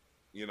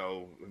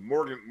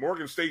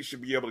 Morgan State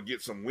should be able to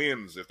get some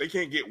wins. If they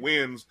can't get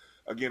wins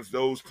against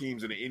those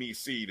teams in the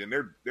NEC, then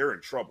they're in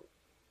trouble.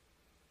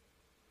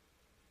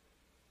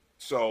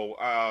 So,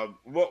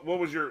 what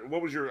was your?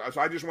 So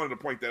I just wanted to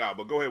point that out.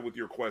 But go ahead with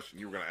your question.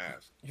 You were going to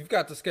ask. You've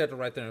got the schedule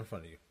right there in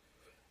front of you.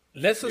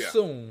 Let's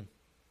assume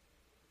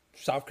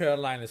South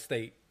Carolina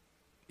State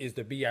is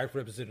the BIAC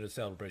representative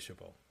Celebration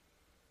Bowl.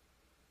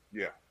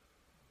 Yeah.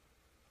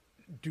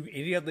 Do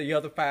any of the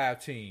other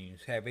 5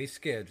 teams have a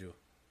schedule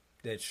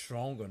that's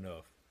strong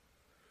enough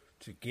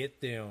to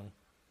get them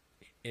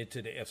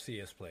into the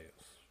FCS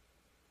playoffs?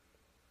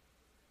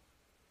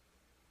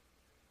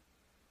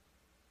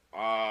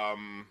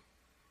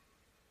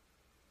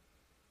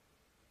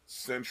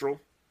 Central.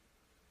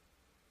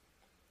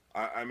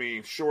 I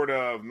mean, short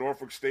of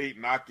Norfolk State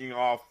knocking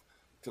off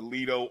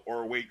Toledo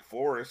or Wake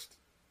Forest.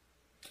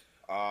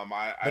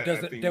 But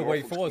does the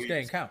Wake Forest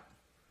game count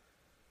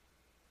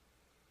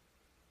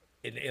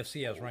in the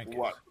FCS rankings?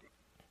 What?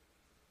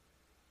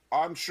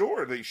 I'm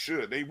sure they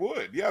should. They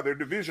would. Yeah, they're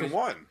Division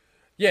I.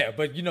 Yeah,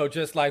 but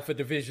just like for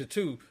Division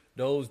II,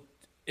 those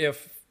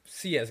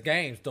FCS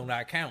games do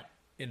not count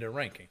in the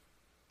ranking.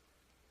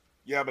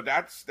 Yeah, but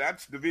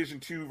that's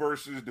Division II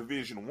versus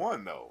Division I,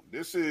 though.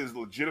 This is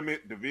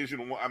legitimate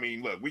Division I. I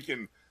mean, look, we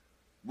can.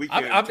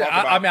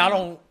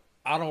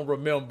 I don't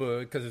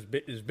remember because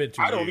it's been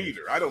 2 years.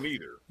 I don't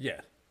either.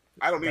 Yeah,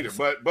 I don't either.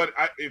 But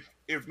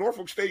if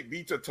Norfolk State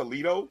beats a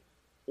Toledo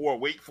or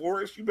Wake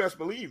Forest, you best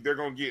believe they're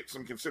going to get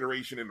some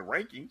consideration in the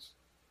rankings.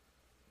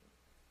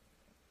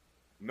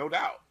 No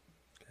doubt.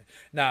 Okay.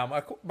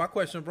 Now, my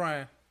question,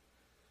 Brian,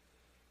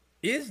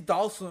 is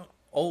Dawson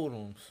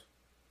Odom's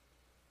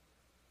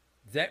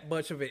that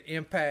much of an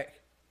impact,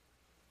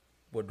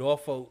 well,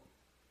 Norfolk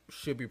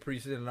should be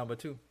preseason number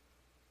 2.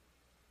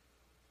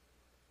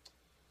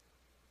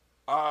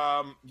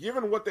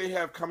 Given what they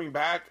have coming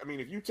back, I mean,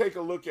 if you take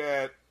a look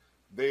at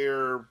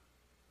the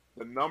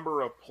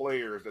number of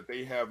players that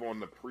they have on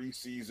the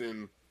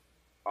preseason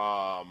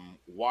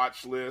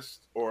watch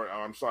list, or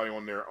I'm sorry,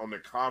 on their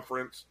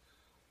conference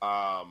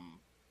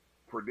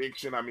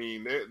prediction, I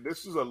mean,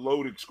 this is a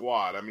loaded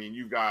squad. I mean,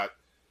 you've got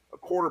a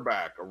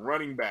quarterback, a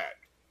running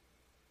back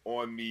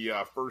on the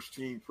first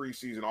team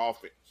preseason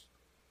offense,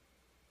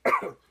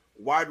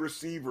 wide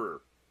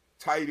receiver,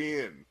 tight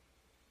end,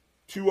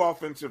 2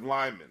 offensive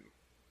linemen.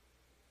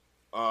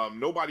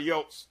 Nobody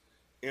else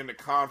in the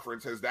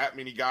conference has that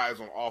many guys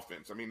on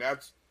offense. I mean,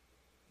 that's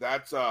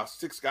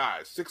 6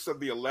 guys. 6 of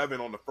the 11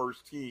 on the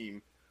first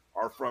team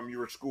are from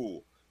your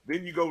school.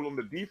 Then you go on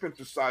the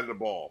defensive side of the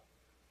ball.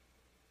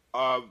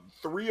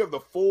 3 of the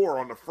 4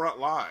 on the front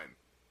line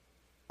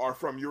are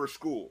from your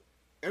school.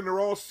 And they're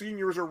all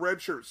seniors or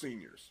redshirt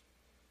seniors.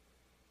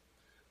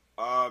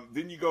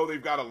 Then you go,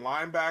 they've got a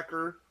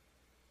linebacker.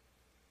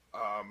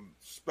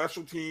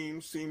 Special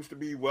teams seems to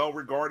be well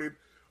regarded.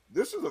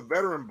 This is a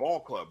veteran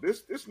ball club.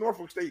 This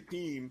Norfolk State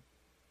team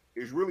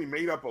is really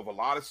made up of a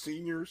lot of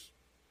seniors,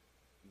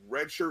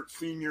 redshirt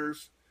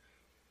seniors.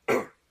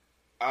 It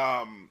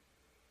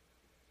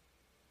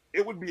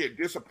would be a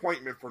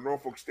disappointment for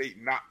Norfolk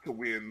State not to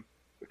win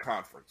the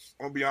conference.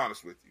 I'll be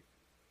honest with you.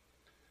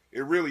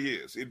 It really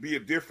is. It'd be a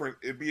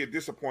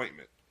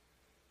disappointment.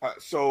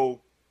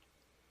 So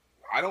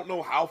I don't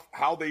know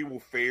how they will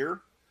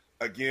fare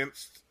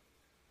against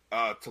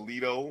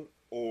Toledo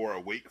or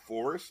Wake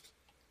Forest,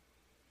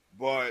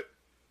 but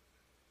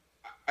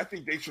I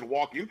think they should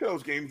walk into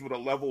those games with a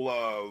level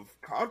of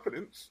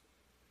confidence.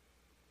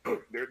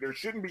 There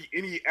shouldn't be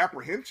any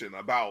apprehension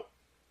about,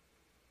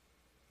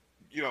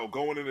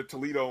 going into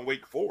Toledo and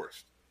Wake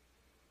Forest.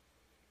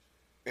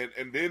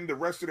 And then the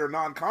rest of their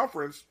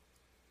non-conference,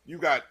 you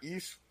got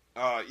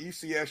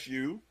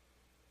ECSU,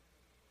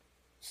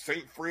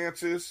 St.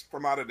 Francis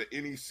from out of the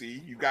NEC,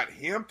 you got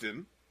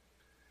Hampton,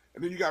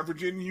 and then you got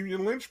Virginia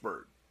Union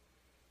Lynchburg.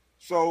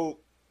 So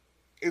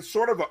it's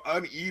sort of an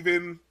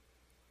uneven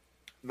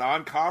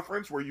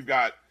non-conference where you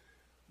got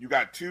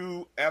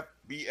 2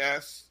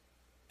 FBS,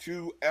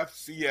 2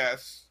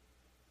 FCS,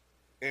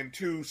 and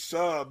 2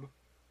 sub-FCS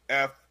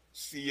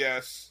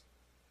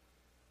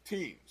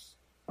teams.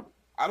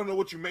 I don't know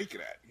what you make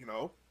of that,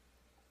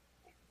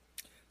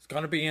 It's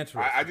going to be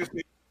interesting. I just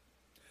think,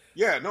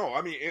 yeah, no,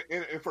 I mean,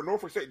 and for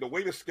Norfolk State, the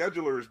way the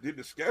schedulers did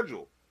the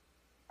schedule,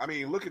 I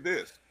mean, look at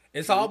this.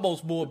 It's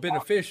almost more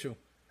beneficial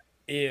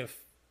if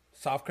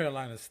South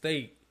Carolina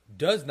State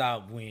does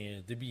not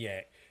win the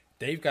MEAC.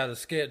 They've got a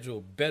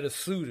schedule better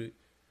suited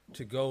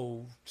to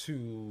go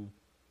to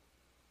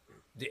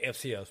the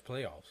FCS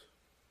playoffs.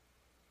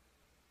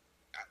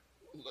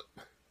 Look,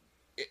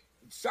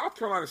 South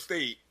Carolina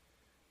State,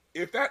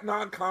 if that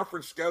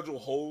non-conference schedule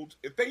holds,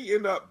 if they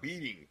end up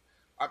beating,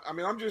 I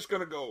mean, I'm just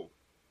going to go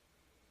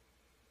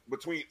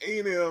between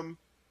A&M,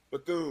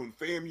 Bethune,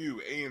 FAMU,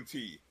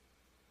 A&T.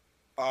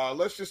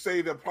 Let's just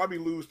say they'll probably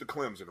lose to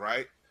Clemson,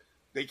 right?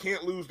 They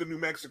can't lose to New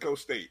Mexico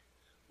State.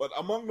 But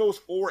among those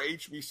 4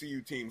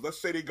 HBCU teams,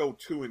 let's say they go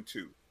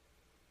 2-2.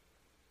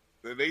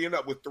 Then they end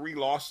up with 3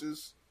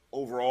 losses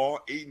overall,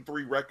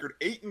 8-3 record,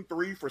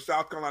 8-3 for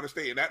South Carolina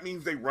State. And that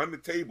means they run the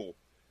table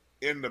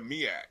in the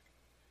MEAC.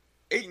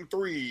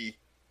 8-3,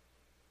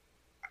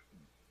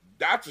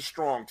 that's a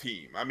strong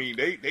team. I mean,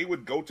 they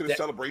would go to the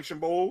Celebration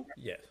Bowl.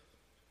 Yes.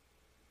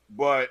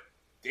 But,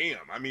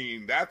 damn, I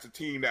mean, that's a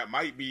team that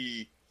might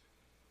be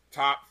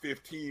top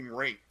 15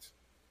 ranked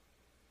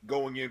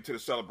going into the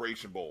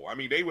Celebration Bowl. I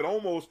mean, they would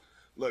almost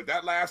 – look,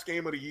 that last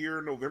game of the year,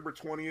 November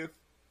 20th,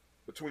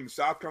 between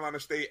South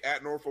Carolina State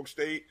at Norfolk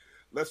State,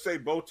 let's say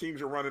both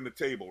teams are running the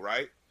table,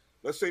 right?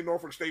 Let's say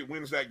Norfolk State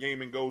wins that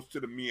game and goes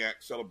to the MEAC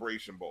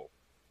Celebration Bowl.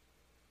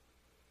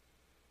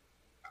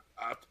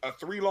 A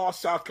 3-loss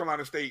South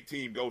Carolina State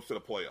team goes to the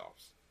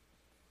playoffs.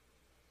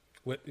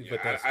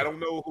 I don't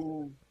know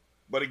who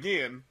 – but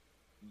again,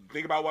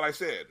 think about what I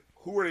said.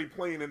 Who are they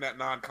playing in that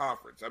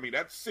non-conference? I mean,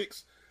 that's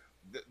 6 –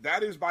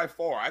 that is by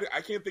far.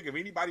 I can't think of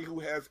anybody who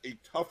has a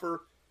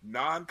tougher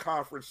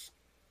non-conference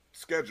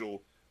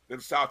schedule than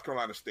South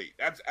Carolina State.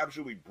 That's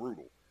absolutely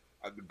brutal.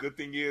 The good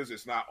thing is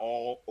it's not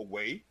all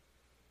away.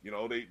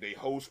 They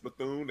host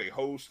Bethune, they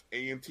host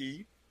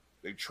A&T,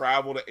 they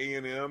travel to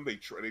A&M, they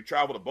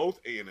travel to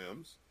both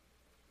A&Ms.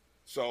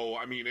 So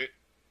I mean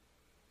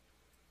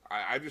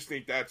I just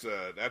think that's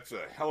a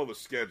hell of a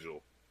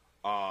schedule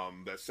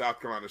that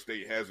South Carolina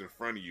State has in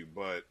front of you.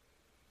 But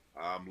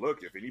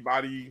look, if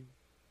anybody.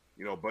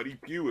 Buddy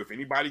Pugh, if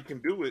anybody can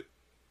do it,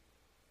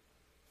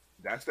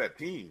 that's that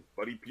team,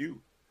 Buddy Pugh.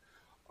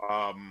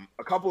 A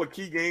couple of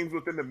key games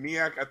within the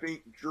MEAC, I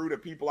think, Drew,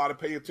 that people ought to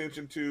pay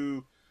attention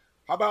to.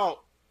 How about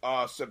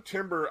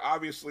September?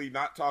 Obviously,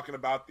 not talking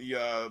about the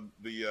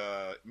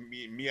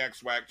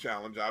MEAC SWAC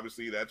Challenge.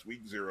 Obviously, that's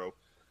week 0.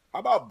 How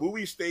about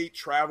Bowie State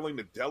traveling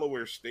to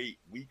Delaware State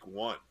week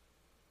 1?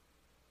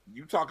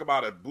 You talk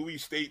about a Bowie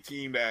State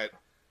team that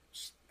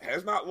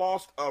has not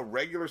lost a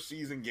regular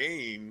season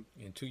game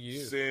in 2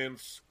 years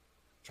since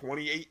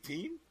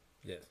 2018.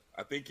 Yes.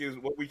 I think is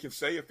what we can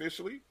say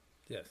officially.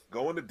 Yes.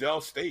 Going to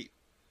Dell State.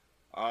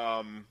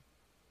 Hampton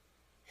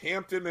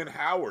and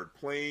Howard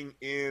playing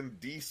in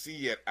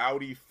D.C. at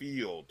Audi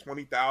Field,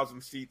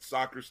 20,000-seat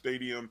soccer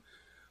stadium.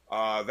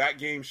 That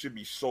game should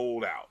be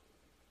sold out.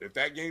 If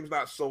that game's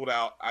not sold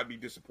out, I'd be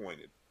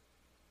disappointed.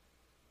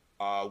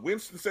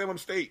 Winston-Salem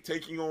State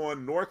taking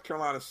on North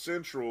Carolina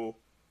Central.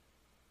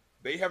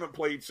 They haven't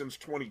played since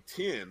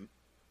 2010.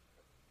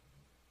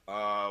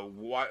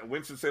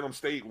 Winston-Salem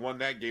State won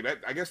that game.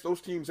 I guess those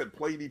teams had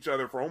played each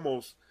other for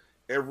almost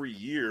every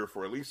year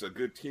for at least a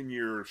good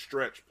 10-year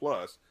stretch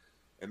plus.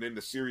 And then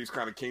the series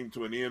kind of came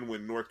to an end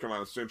when North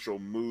Carolina Central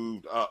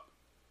moved up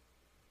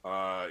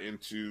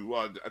into,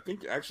 I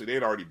think actually they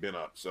had already been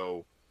up.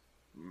 So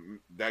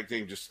that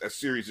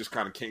series just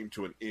kind of came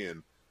to an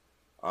end.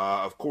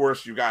 Of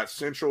course, you got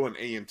Central and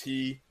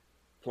A&T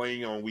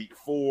playing on week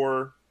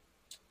 4.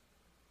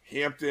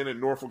 Hampton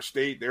and Norfolk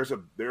State. There's a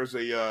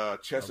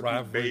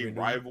Chesapeake Bay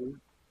rival.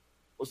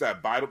 What's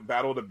that?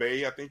 Battle of the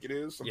Bay, I think it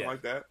is, something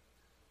like that.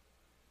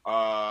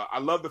 I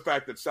love the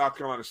fact that South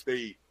Carolina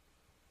State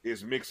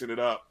is mixing it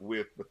up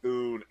with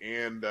Bethune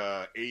and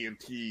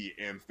A&T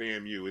and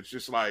FAMU. It's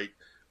just like,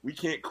 we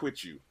can't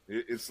quit you.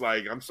 It's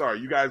like, I'm sorry,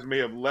 you guys may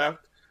have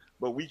left,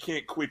 but we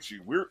can't quit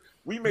you.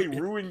 We may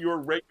ruin your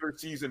regular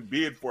season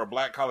bid for a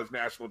Black College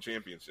National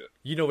Championship.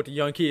 You know what the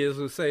young kids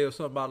would say or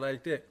something about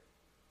like that?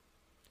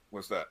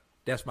 What's that?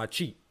 That's my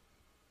cheat.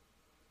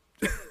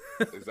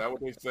 Is that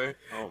what they say?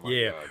 Oh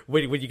my God.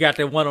 When you got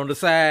that one on the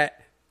side,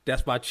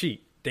 that's my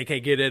cheat. They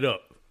can't get it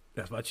up.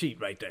 That's my cheat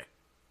right there.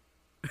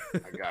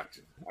 I got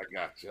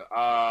you.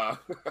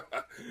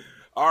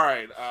 All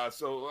right.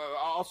 So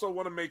I also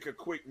want to make a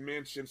quick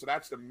mention. So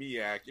that's the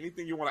MEAC.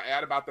 Anything you want to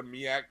add about the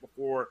MEAC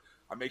before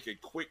I make a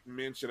quick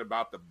mention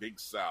about the Big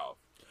South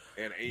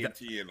and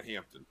A&T and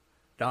Hampton?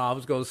 No, I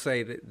was going to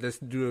say that let's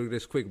do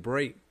this quick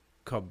break.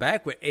 Come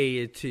back with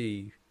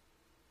A&T,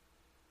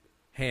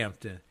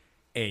 Hampton,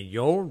 and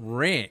your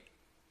rant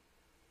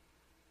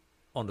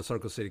on the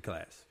Circle City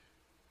Class.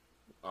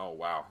 Oh,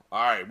 wow.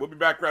 All right. We'll be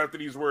back right after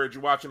these words.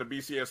 You're watching the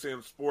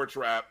BCSN Sports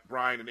Wrap.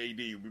 Brian and AD.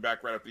 We'll be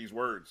back right after these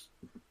words.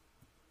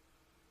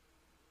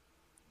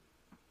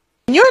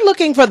 You're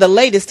looking for the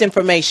latest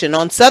information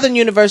on Southern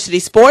University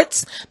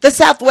sports, the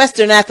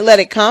Southwestern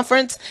Athletic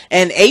Conference,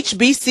 and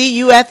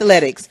HBCU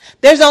athletics.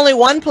 There's only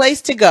one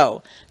place to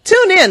go.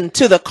 Tune in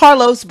to the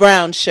Carlos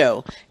Brown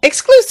Show,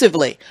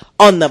 exclusively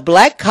on the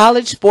Black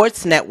College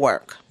Sports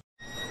Network.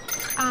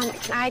 Can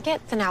I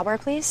get the now bar,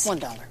 please?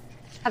 $1.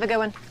 Have a good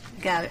one.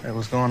 Got it. Hey,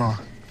 what's going on?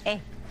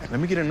 Hey. Let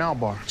me get a now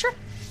bar. Sure.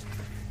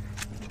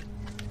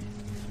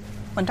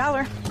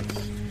 $1.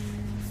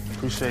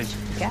 Appreciate you.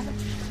 You got it.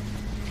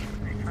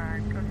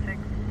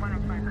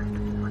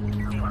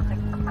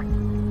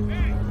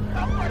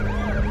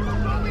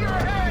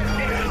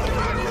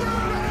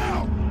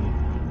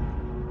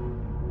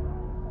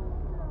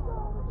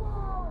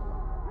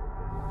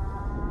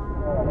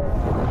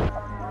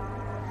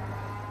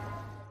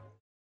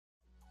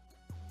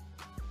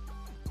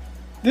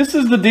 This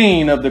is the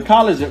Dean of the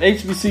College of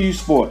HBCU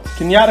Sports,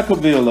 Kenyatta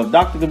Cavill of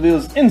Dr.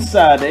 Cavill's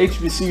Inside the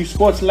HBCU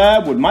Sports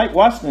Lab with Mike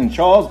Washington and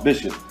Charles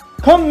Bishop.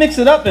 Come mix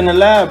it up in the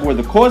lab where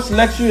the course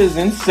lecture is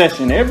in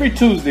session every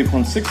Tuesday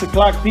from 6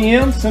 o'clock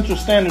p.m. Central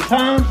Standard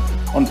Time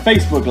on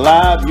Facebook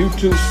Live,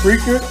 YouTube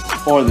Spreaker,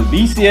 or the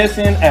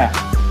BCSN app,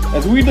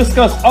 as we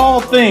discuss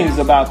all things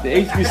about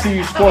the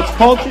HBCU sports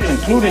culture,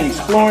 including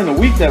exploring the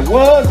week that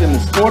was in the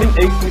sporting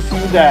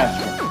HBCU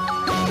diaspora,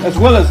 as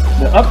well as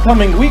the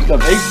upcoming week of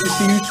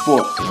HBCU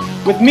sports.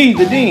 With me,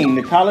 the Dean,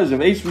 the College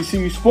of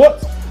HBCU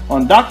Sports,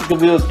 on Dr.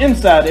 Cavill's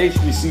Inside the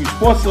HBCU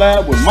Sports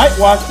Lab with Mike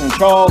Washington and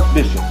Charles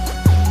Bishop.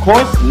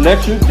 Course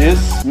lecture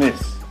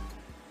dismissed.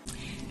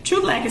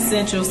 True Black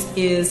Essentials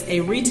is a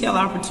retail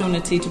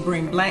opportunity to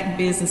bring Black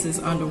businesses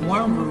under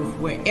one roof,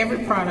 where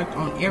every product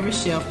on every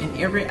shelf in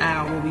every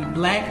aisle will be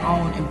Black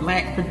owned and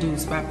Black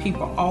produced by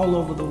people all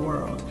over the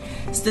world.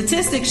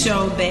 Statistics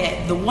show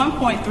that the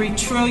 $1.3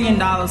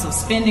 trillion of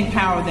spending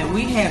power that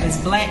we have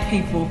as Black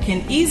people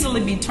can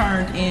easily be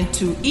turned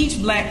into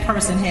each Black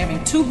person having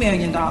 $2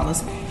 million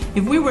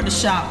if we were to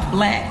shop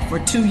Black for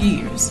 2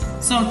 years.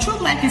 So True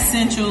Black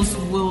Essentials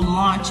will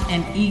launch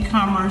an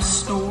e-commerce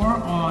store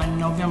on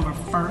November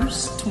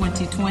 1st,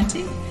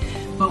 2020.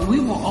 But we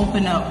will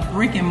open up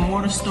brick and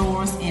mortar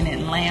stores in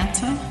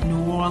Atlanta,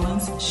 New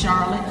Orleans,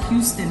 Charlotte,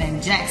 Houston,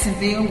 and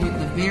Jacksonville, with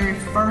the very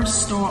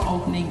first store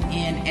opening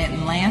in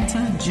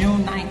Atlanta,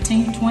 June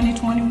 19,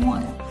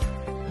 2021.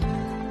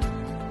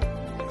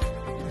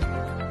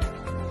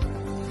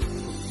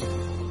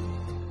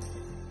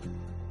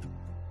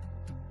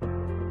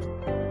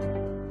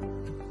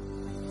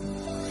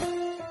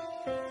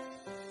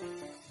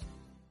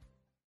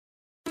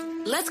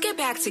 Let's get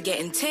back to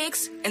getting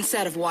ticks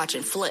instead of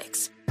watching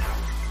flicks.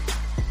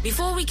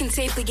 Before we can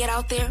safely get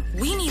out there,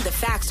 we need the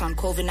facts on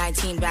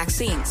COVID-19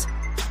 vaccines.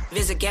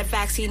 Visit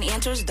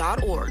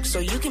GetVaccineAnswers.org so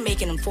you can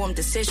make an informed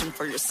decision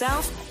for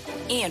yourself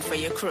and for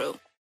your crew.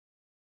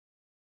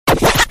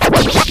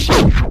 It's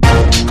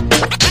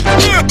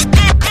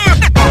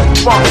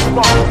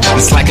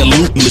like a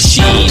loop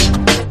machine.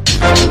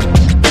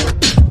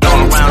 All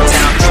around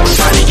town, people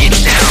trying to get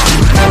down.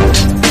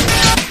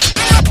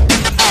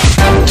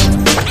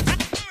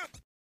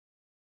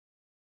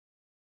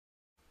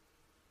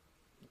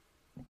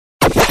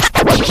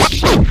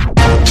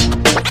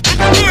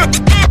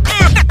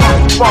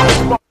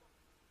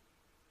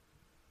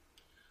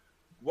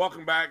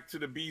 Welcome back to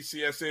the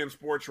BCSN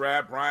Sports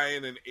Wrap.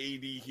 Brian and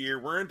AD here.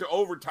 We're into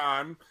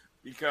overtime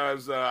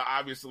because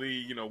obviously,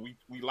 you know,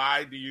 we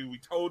lied to you. We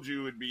told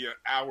you it'd be an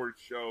hour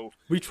show.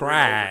 We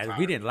tried.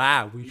 We didn't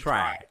lie. We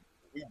tried.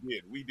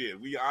 We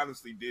did. We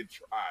honestly did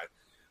try.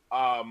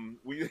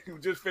 We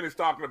just finished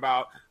talking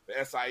about the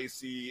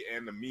SIAC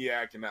and the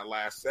MEAC in that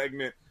last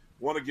segment.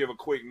 Want to give a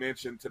quick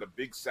mention to the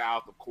Big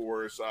South, of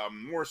course,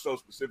 more so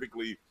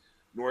specifically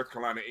North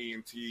Carolina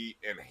A&T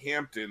and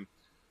Hampton.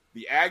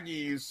 The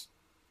Aggies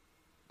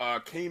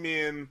came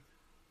in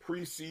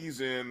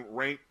preseason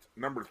ranked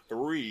number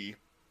 3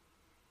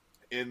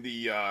 in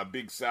the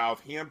Big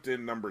South.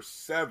 Hampton number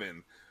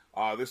 7.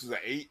 This is an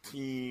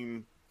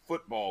 18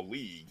 football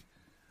league.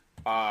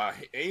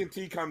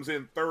 A&T comes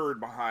in 3rd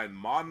behind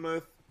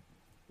Monmouth,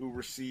 who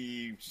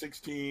received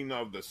 16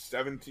 of the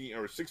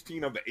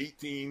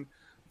 18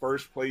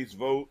 first place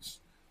votes.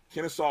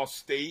 Kennesaw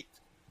State,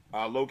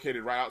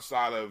 located right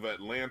outside of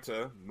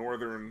Atlanta,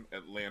 northern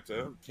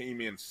Atlanta, came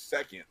in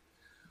 2nd.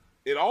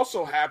 It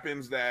also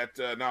happens that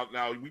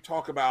now we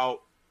talk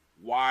about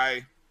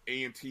why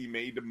A&T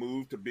made the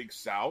move to Big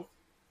South,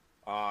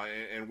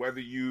 and whether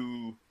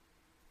you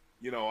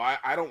know,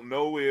 I don't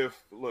know if,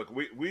 look,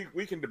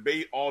 we can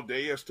debate all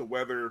day as to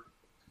whether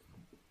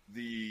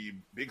the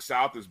Big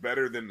South is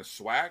better than the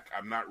SWAC.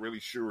 I'm not really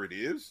sure it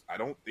is. I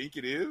don't think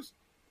it is.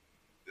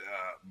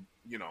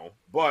 You know,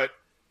 but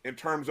in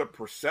terms of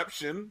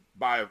perception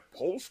by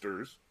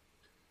pollsters,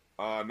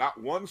 not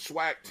one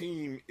SWAC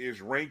team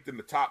is ranked in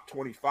the top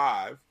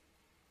 25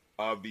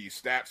 of the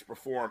Stats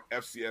Perform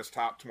FCS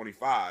top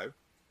 25.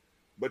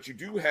 But you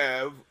do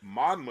have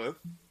Monmouth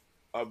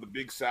of the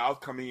Big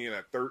South coming in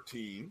at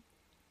 13,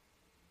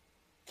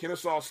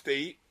 Kennesaw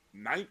State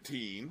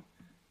 19,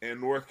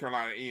 and North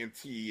Carolina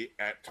A&T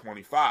at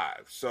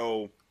 25.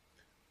 So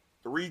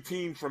 3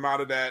 teams from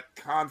out of that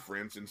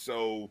conference. And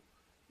so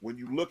when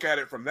you look at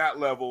it from that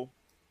level,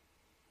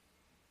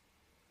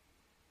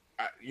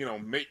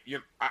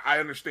 I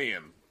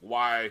understand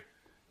why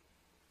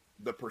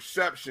the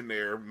perception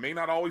there may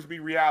not always be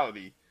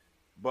reality,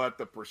 but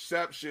the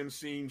perception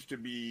seems to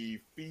be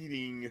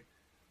feeding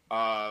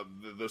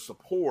the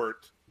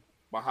support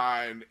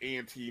behind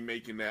A&T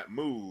making that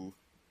move,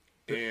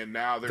 and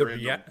now they're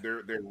ranked.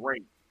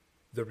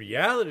 The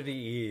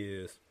reality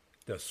is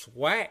the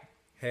SWAC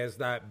has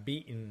not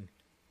beaten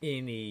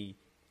any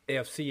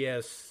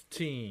FCS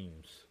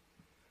teams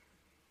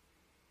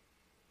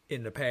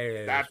in the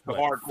past. That's the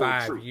hardcore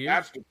 5 truth. years.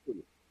 That's the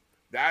truth.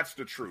 That's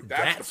the truth.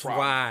 That's the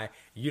problem. Why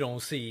you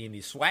don't see any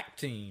SWAC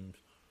teams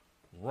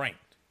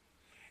ranked.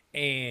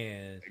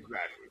 And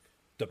exactly,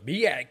 the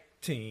MEAC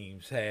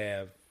teams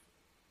have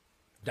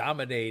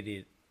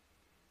dominated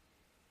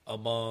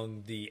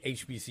among the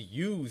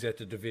HBCUs at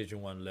the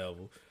Division I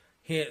level.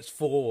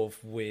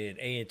 Henceforth, when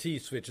A&T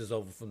switches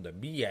over from the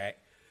MEAC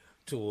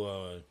to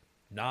a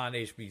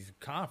non-HBCU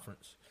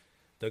conference,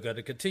 they're going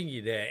to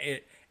continue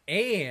that.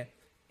 And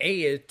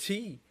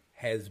A&T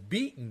has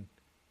beaten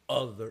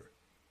other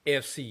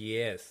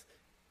FCS,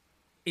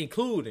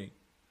 including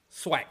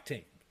SWAC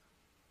teams.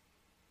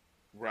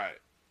 Right.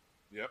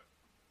 Yep.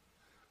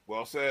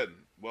 Well said.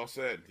 Well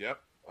said. Yep.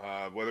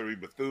 Whether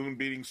it be Bethune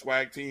beating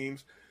SWAC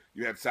teams,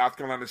 you had South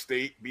Carolina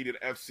State beating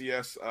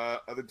FCS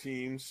other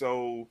teams.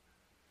 So,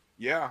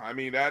 yeah, I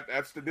mean,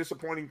 that's the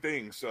disappointing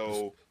thing.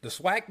 So the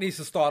SWAC needs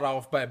to start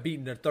off by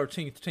beating the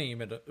 13th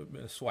team in the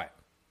SWAC.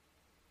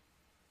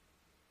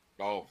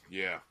 Oh,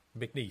 yeah.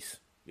 McNeese.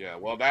 Yeah,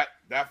 well, that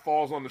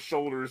falls on the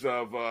shoulders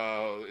of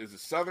is it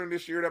Southern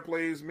this year that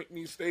plays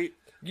McNeese State?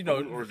 You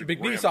know,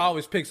 McNeese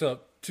always picks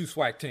up 2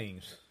 SWAC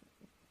teams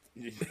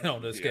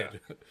on the schedule.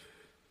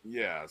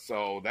 Yeah,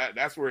 so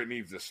that's where it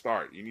needs to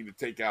start. You need to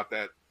take out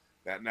that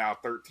now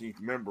 13th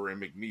member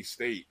in McNeese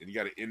State, and you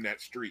got to end that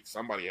streak.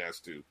 Somebody has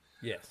to.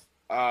 Yes.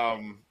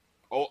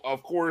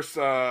 Of course,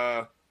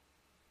 A&T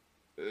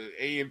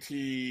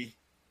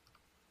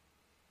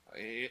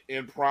in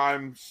a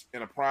prime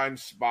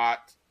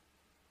spot.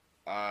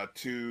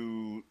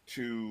 To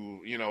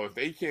if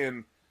they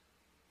can,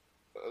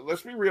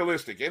 let's be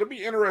realistic. It'll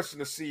be interesting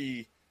to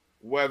see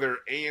whether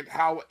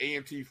how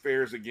A&T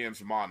fares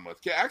against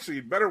Monmouth. Actually,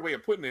 a better way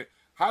of putting it,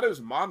 how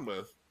does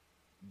Monmouth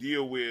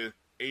deal with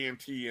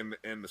A&T and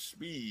the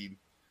speed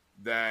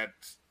that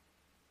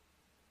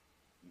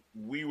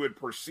we would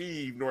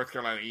perceive North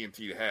Carolina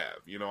A&T to have?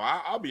 You know,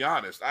 I'll be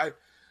honest. I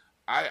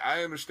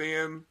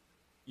understand.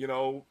 You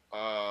know,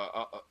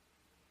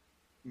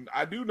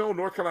 I do know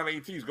North Carolina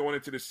A&T is going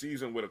into this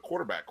season with a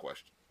quarterback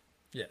question.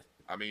 Yeah.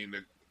 I mean,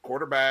 the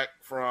quarterback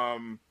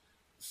from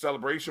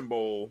Celebration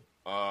Bowl,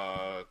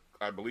 I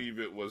believe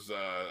it was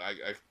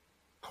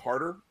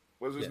Carter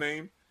was his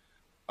name.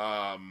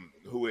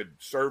 who had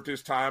served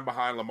his time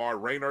behind Lamar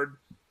Raynard.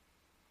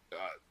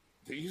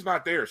 He's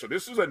not there. So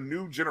this is a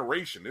new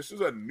generation. This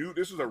is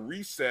a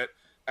reset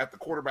at the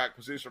quarterback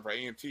position for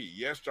A&T.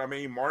 Yes,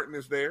 Jermaine Martin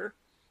is there.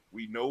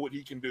 We know what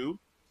he can do.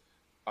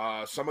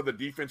 Some of the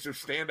defensive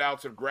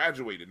standouts have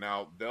graduated.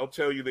 Now, they'll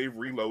tell you they've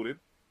reloaded.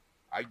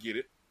 I get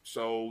it.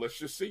 So let's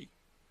just see.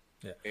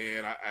 Yeah.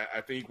 And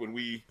I think when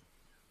we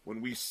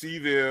see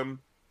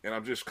them, and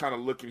I'm just kind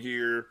of looking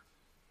here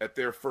at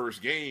their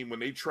first game, when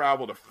they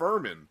travel to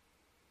Furman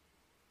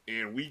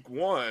in week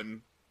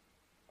 1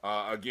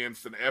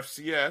 against an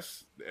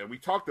FCS, and we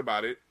talked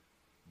about it,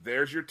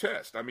 there's your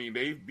test. I mean,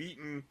 they've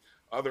beaten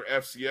other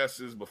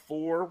FCSs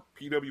before,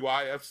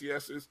 PWI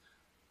FCSs.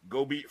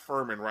 Go beat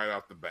Furman right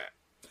off the bat.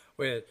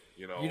 Well,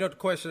 you know the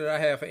question that I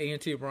have for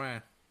A&T,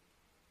 Brian?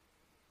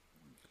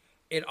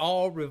 It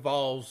all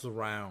revolves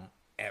around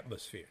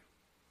atmosphere.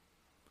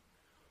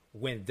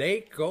 When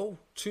they go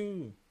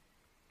to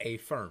a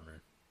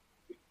Furman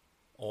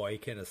or a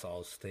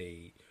Kennesaw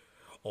State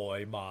or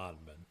a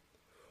Monmouth,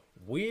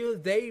 will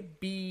they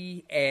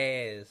be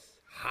as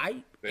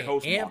hyped and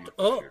amped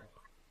up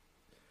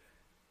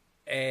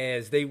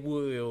as they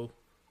will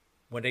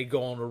when they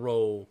go on the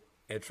road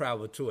and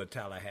travel to a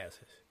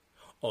Tallahassee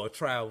or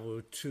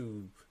travel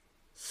to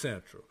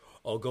Central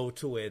or go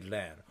to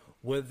Atlanta?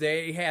 Will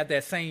they have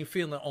that same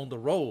feeling on the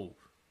road?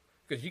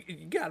 Because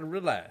you got to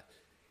realize,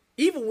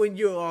 even when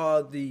you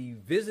are the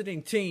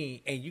visiting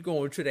team and you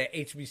go into that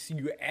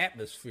HBCU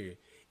atmosphere,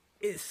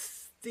 it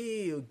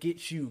still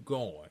gets you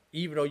going,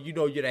 even though you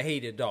know you're the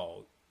hated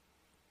dog.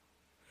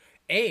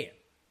 And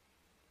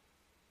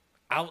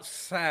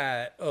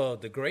outside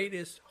of the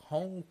greatest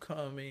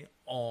homecoming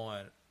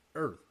on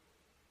earth,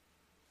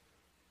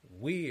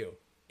 will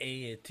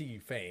A&T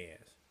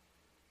fans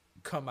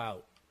come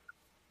out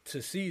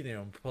to see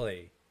them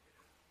play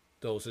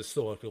those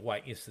historically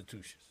white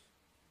institutions?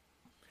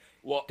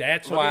 Well,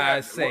 that's why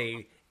I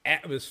say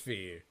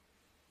atmosphere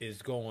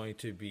is going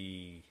to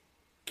be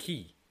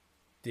key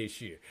this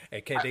year.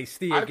 And can they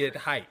still get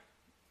hyped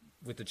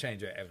with the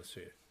change of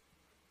atmosphere?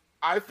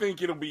 I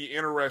think it'll be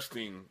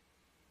interesting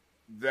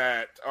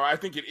I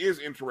think it is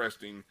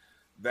interesting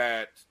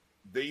that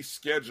they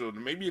scheduled,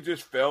 maybe it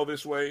just fell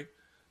this way,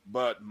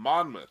 but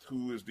Monmouth,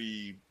 who is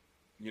the,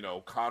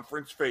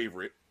 conference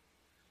favorite,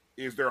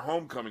 is their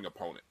homecoming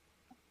opponent.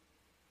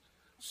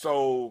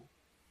 So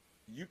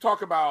you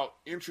talk about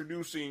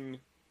introducing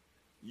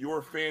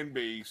your fan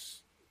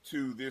base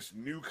to this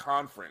new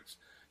conference.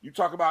 You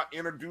talk about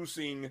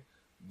introducing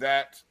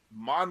that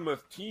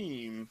Monmouth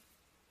team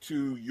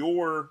to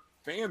your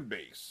fan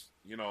base.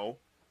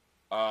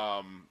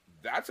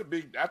 That's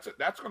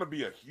going to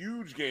be a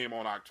huge game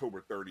on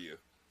October 30th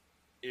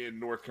in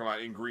North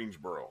Carolina, in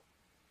Greensboro.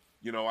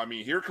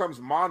 Here comes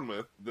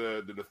Monmouth,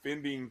 the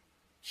defending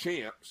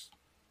champs,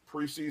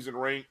 preseason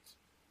ranked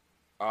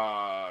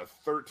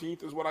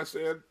 13th is what I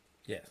said.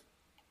 Yes.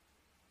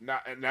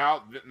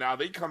 Now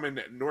they come in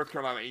at North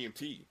Carolina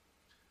A&T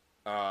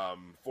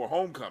for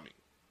homecoming.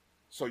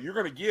 So you're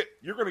gonna get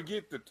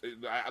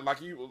I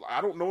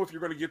don't know if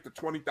you're gonna get the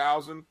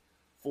 20,000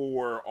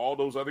 for all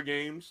those other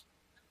games.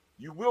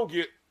 You will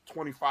get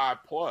 25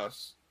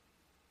 plus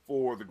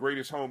for the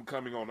greatest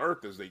homecoming on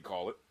earth, as they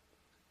call it.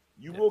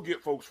 You will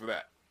get folks for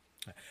that,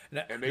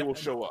 and they will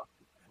show up.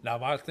 Now,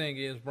 my thing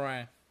is,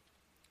 Brian,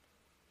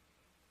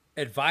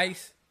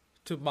 advice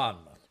to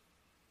Monmouth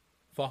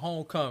for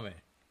homecoming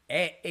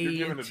at A&T.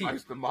 You're giving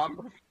advice to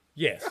Monmouth?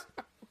 Yes.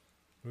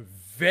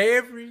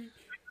 Very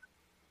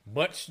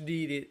much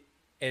needed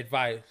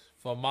advice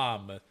for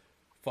Monmouth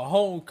for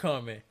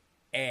homecoming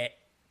at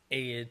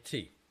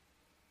A&T.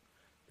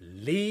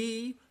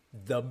 Leave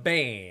the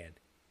band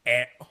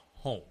at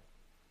home.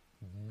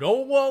 No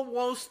one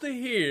wants to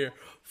hear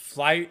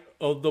Flight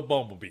of the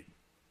Bumblebee.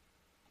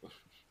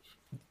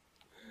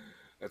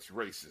 That's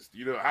racist.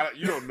 You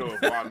don't know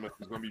if Monmouth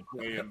is going to be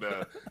playing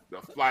the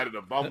Flight of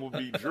the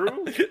Bumblebee,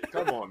 Drew.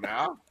 Come on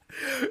now.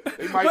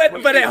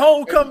 But at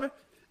homecoming,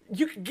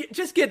 you can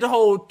just get the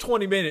whole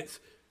 20 minutes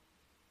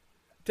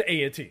to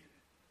A&T.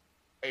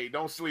 Hey,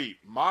 don't sleep.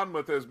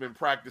 Monmouth has been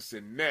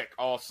practicing neck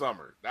all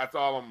summer. That's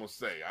all I'm going to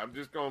say. I'm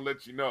just going to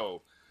let you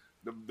know.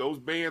 Those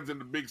bands in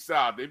the Big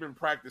South, they've been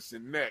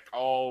practicing neck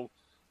all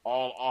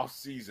off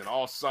season,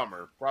 all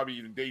summer, probably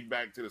even dating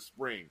back to the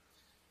spring.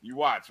 You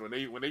watch when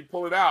they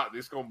pull it out,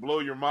 it's gonna blow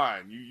your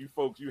mind. You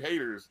folks, you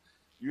haters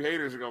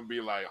are gonna be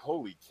like,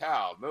 "Holy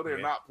cow!" No, they're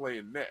not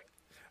playing neck.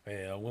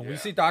 Yeah, when we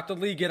see Dr.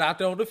 Lee get out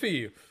there on the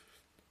field,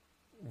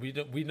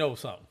 we know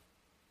something.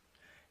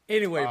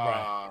 Anyway,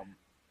 Brian,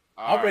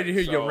 I'm ready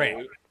to hear your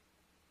rant.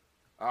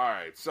 All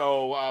right,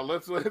 so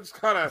let's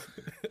kind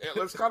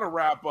of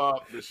wrap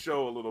up the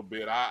show a little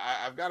bit.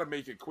 I've got to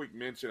make a quick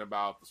mention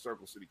about the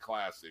Circle City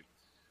Classic,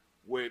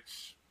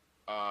 which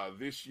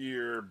this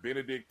year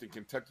Benedict and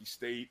Kentucky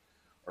State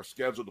are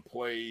scheduled to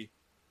play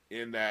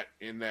in that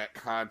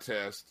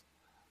contest.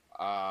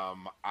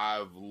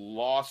 I've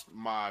lost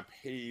my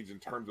page in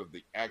terms of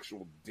the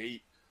actual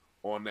date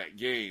on that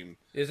game.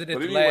 Isn't it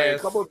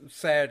last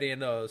Saturday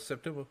in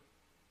September?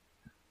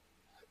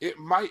 It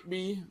might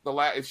be the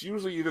last. It's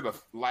usually either the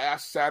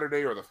last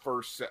Saturday or the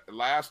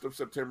last of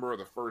September or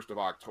the 1st of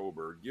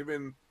October.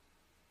 Given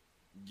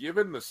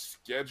the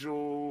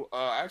schedule,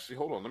 actually,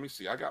 hold on. Let me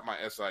see. I got my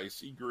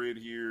SIAC grid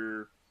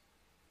here.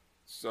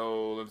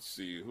 So let's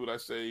see. Who did I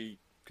say?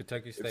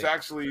 Kentucky State. It's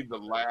actually the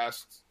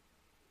last.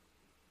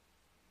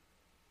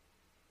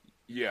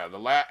 Yeah,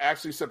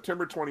 actually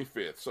September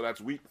 25th. So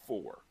that's week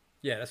 4.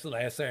 Yeah, that's the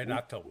last Saturday in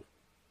October.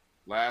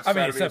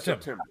 Saturday in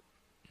September.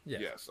 Yeah.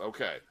 Yes.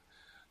 Okay.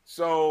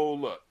 So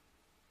look,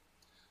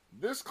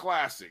 this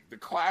classic, the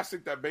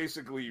classic that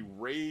basically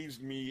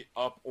raised me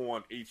up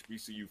on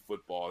HBCU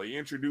football. They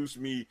introduced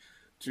me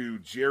to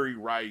Jerry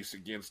Rice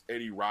against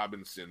Eddie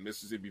Robinson,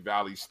 Mississippi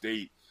Valley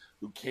State,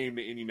 who came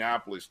to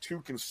Indianapolis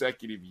 2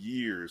 consecutive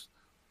years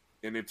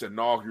in its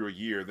inaugural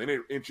year. Then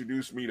it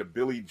introduced me to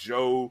Billy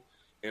Joe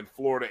and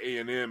Florida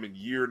A&M in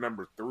year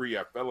number 3.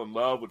 I fell in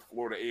love with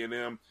Florida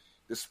A&M.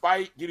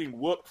 Despite getting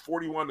whooped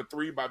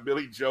 41-3 by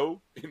Billy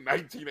Joe in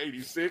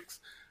 1986,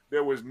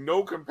 there was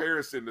no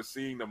comparison to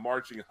seeing the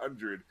Marching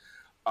 100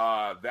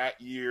 that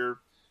year,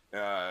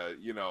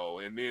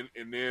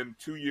 and then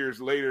 2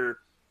 years later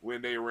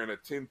when they were in a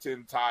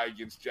 10-10 tie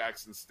against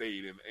Jackson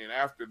State. And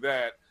after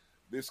that,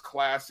 this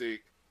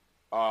classic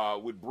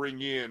would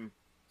bring in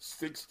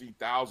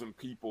 60,000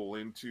 people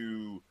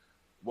into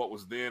what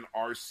was then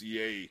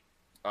RCA,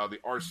 the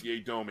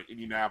RCA Dome in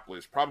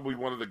Indianapolis. Probably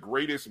one of the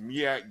greatest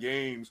MEAC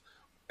games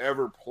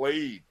ever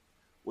played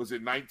was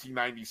in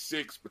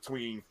 1996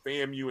 between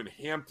FAMU and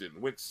Hampton.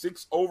 Went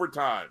 6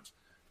 overtimes,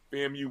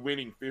 FAMU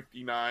winning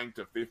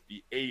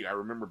 59-58. I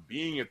remember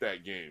being at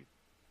that game.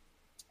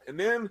 And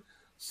then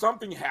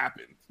something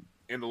happened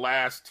in the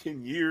last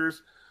 10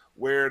 years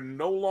where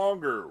no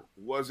longer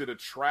was it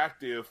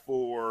attractive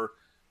for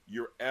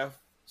your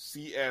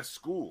FCS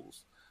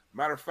schools.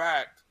 Matter of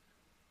fact,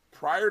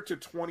 prior to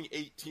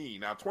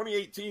 2018, now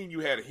 2018 you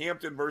had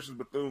Hampton versus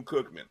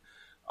Bethune-Cookman.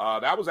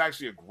 That was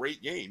actually a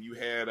great game. You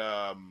had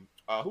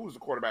who was the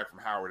quarterback from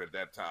Howard at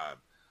that time?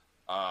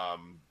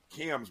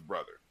 Cam's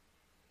brother.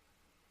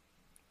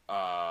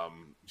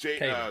 Kalen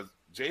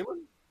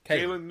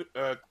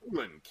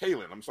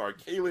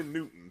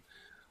Newton,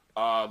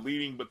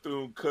 leading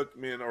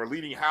Bethune-Cookman or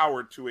leading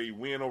Howard to a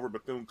win over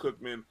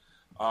Bethune-Cookman.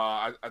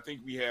 I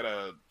think we had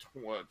a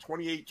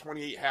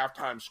 28-28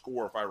 halftime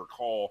score, if I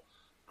recall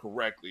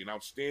correctly. An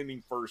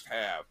outstanding first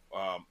half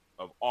of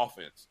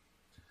offense.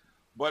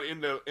 But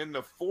in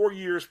the 4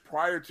 years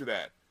prior to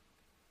that,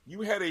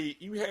 you had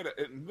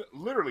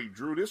literally,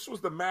 Drew, this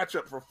was the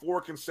matchup for 4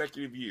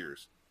 consecutive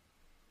years.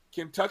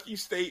 Kentucky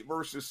State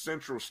versus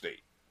Central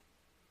State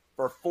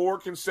for 4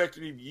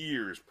 consecutive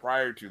years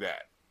prior to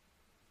that.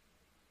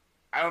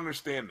 I don't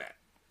understand that.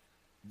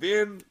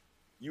 Then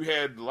you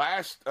had in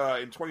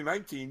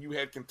 2019, you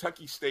had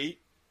Kentucky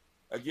State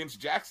against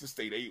Jackson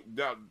State.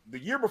 The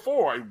year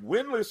before, a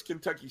winless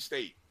Kentucky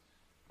State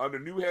under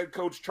new head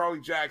coach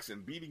Charlie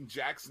Jackson beating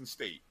Jackson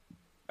State,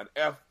 an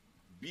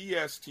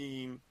FCS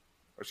team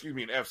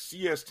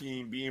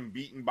being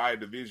beaten by a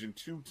Division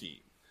II team.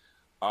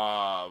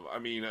 A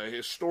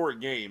historic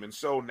game. And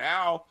so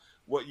now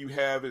what you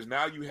have is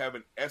you have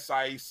an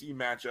SIAC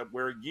matchup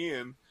where,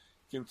 again,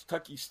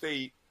 Kentucky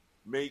State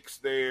makes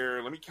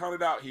their, let me count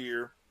it out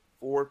here,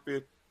 4,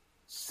 5,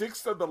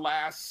 6 of the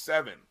last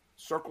 7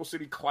 Circle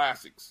City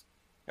Classics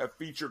have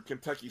featured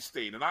Kentucky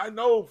State. And I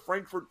know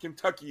Frankfort,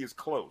 Kentucky is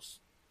close,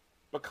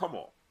 but come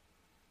on.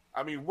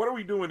 I mean, what are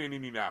we doing in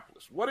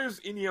Indianapolis? What is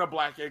Indiana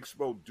Black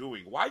Expo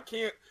doing? Why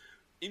can't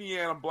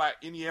Indiana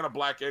Black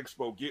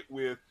Expo get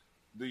with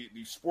the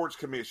sports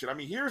commission? I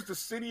mean, here's the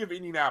city of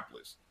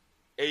Indianapolis,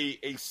 a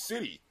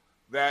city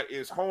that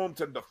is home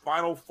to the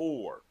Final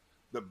Four,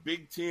 the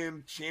Big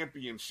Ten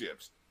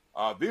championships.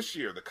 This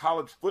year, the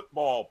college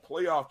football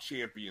playoff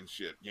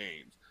championship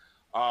games.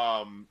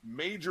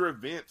 Major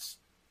events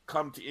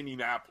come to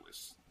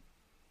Indianapolis.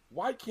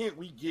 Why can't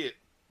we get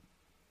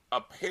a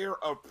pair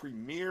of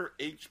premier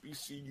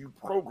HBCU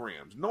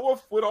programs?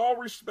 With all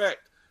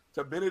respect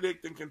to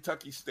Benedict and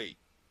Kentucky State,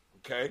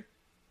 okay?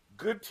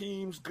 Good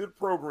teams, good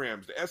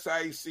programs. The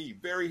SIAC,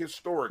 very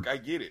historic. I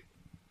get it.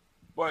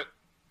 But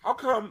how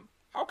come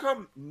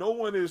no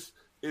one is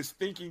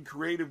thinking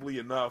creatively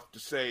enough to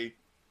say,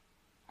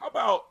 how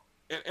about,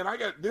 and I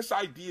got this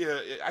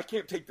idea, I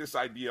can't take this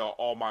idea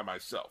all by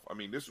myself. I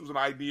mean, this was an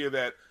idea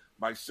that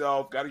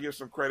myself, got to give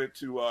some credit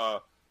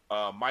to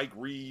Mike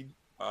Reed,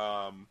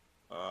 a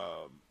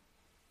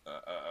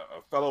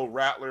fellow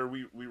Rattler.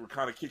 We were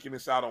kind of kicking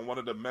this out on one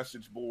of the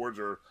message boards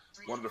or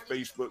one of the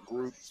Facebook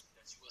groups.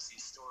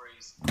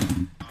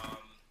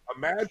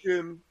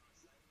 Imagine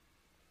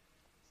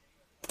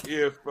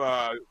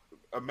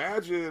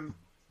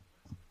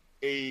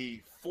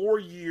a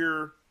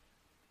 4-year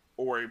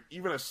or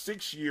even a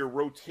 6-year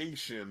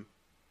rotation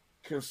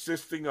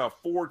consisting of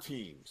 4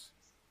 teams.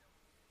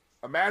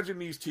 Imagine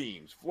these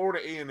teams: Florida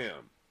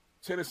A&M,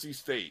 Tennessee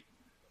State,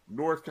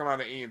 North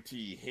Carolina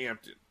A&T,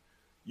 Hampton.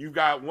 You've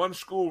got one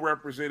school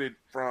represented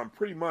from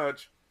pretty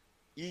much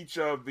each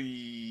of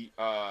the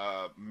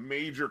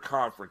major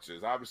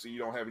conferences. Obviously, you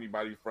don't have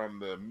anybody from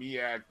the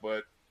MEAC,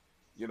 but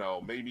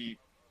maybe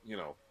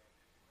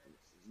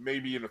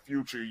maybe in the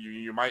future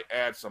you might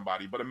add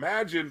somebody. But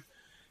imagine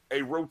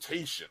a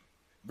rotation,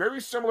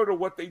 very similar to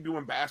what they do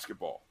in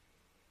basketball.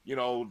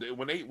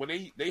 When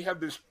they have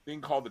this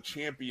thing called the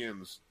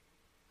Champions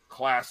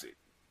Classic,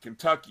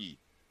 Kentucky,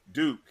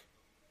 Duke,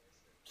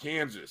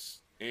 Kansas,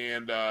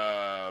 and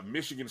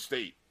Michigan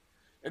State.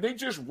 And they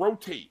just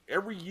rotate.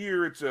 Every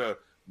year it's a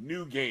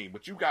new game.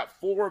 But you've got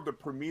 4 of the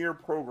premier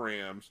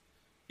programs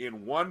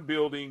in one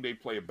building. They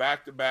play a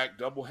back-to-back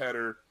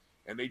doubleheader,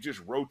 and they just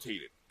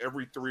rotate it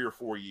every 3 or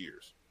 4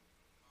 years.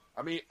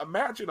 I mean,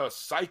 imagine a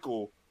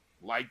cycle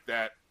like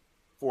that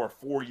for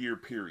a 4-year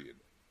period.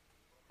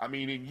 I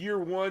mean, in year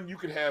 1, you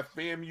could have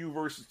FAMU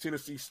versus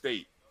Tennessee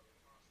State.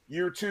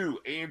 Year 2,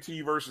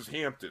 A&T versus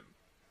Hampton.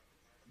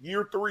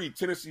 Year 3,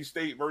 Tennessee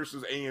State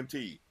versus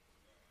A&T.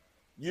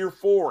 Year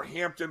 4,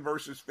 Hampton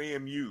versus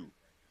FAMU.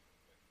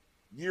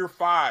 Year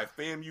 5,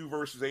 FAMU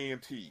versus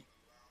A&T.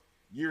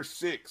 Year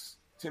 6,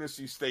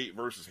 Tennessee State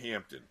versus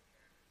Hampton.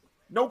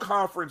 No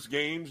conference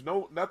games,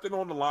 nothing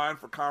on the line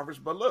for conference.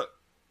 But look,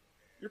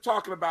 you're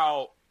talking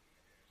about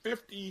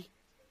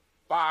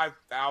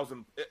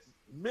 55,000,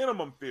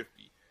 minimum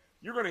 50.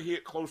 You're going to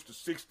hit close to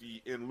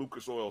 60 in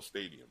Lucas Oil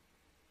Stadium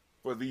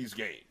for these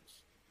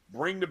games.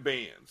 Bring the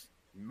bands.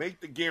 Make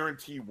the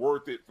guarantee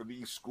worth it for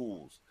these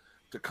schools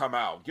to come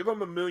out. Give them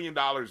 $1 million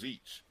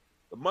each.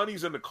 The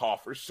money's in the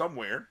coffers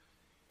somewhere.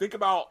 Think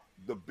about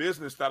the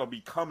business that'll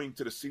be coming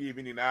to the city of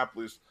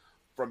Indianapolis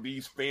from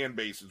these fan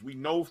bases. We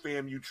know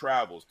FAMU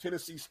travels.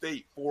 Tennessee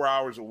State, 4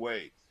 hours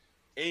away.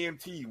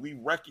 A&T, we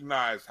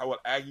recognize how at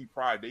Aggie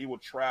Pride they will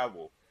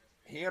travel.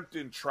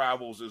 Hampton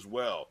travels as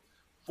well.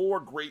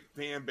 4 great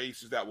fan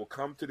bases that will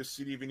come to the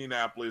city of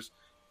Indianapolis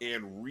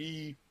and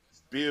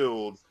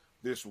rebuild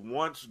this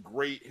once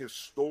great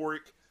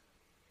historic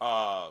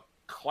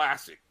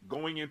classic.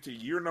 Going into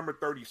year number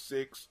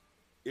 36,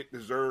 it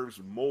deserves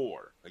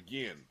more.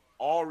 Again,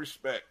 all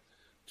respect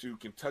to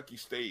Kentucky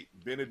State,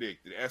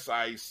 Benedict, the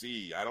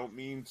SIAC. I don't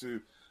mean to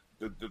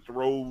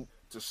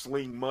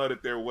sling mud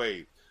at their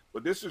way,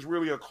 but this is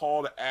really a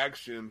call to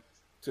action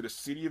to the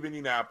city of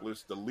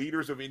Indianapolis, the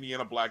leaders of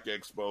Indiana Black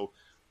Expo,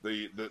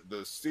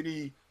 the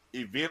city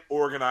event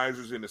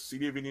organizers in the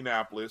city of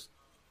Indianapolis.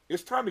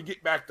 It's time to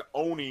get back to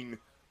owning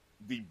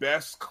the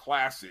best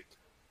classic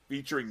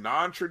featuring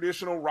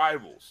non-traditional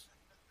rivals.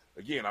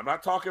 Again, I'm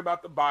not talking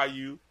about the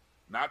Bayou,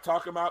 not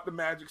talking about the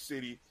Magic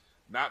City,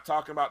 not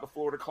talking about the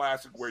Florida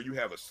Classic where you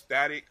have a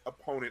static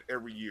opponent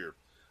every year.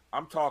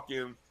 I'm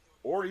talking,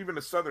 or even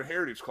the Southern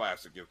Heritage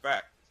Classic. In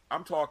fact,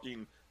 I'm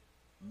talking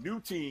new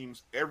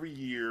teams every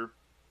year.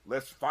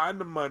 Let's find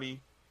the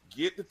money,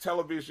 get the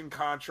television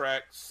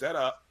contract set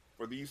up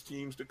for these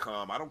teams to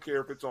come. I don't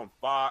care if it's on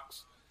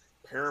Fox,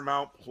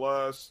 Paramount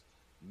Plus,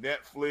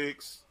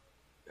 Netflix,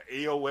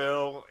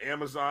 AOL,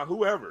 Amazon,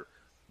 whoever,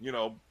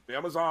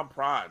 Amazon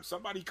Prime.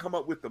 Somebody come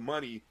up with the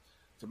money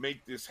to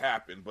make this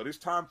happen. But it's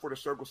time for the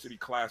Circle City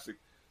Classic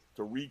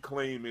to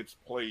reclaim its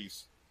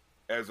place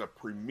as the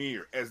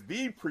premier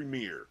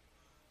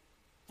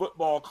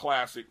football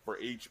classic for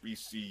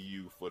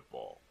HBCU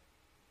football.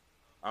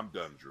 I'm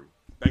done, Drew.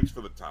 Thanks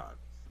for the time.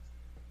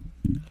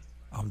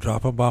 I'm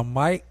dropping my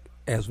mic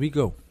as we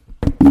go.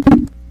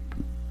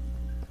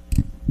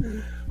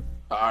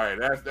 All right,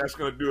 that's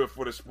going to do it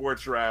for the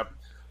Sports Wrap.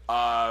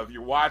 If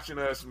you're watching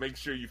us, make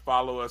sure you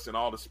follow us in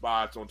all the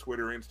spots on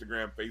Twitter,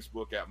 Instagram,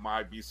 Facebook at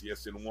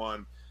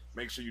MyBCSN1.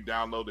 Make sure you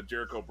download the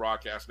Jericho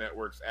Broadcast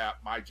Network's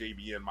app,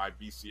 MyJBN,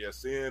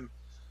 MyBCSN.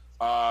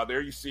 There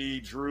you see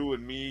Drew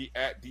and me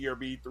at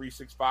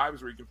DRB365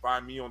 is where you can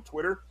find me on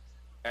Twitter.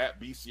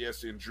 At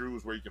BCSN Drew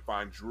is where you can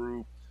find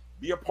Drew.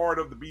 Be a part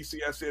of the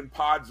BCSN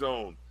Pod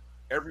Zone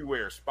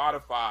everywhere.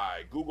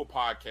 Spotify, Google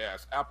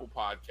Podcasts, Apple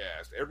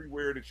Podcasts,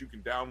 everywhere that you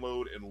can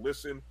download and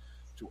listen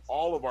to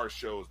all of our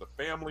shows. The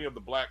family of the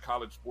Black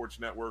College Sports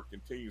Network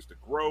continues to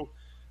grow.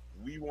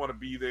 We want to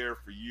be there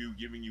for you,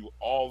 giving you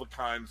all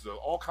kinds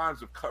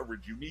of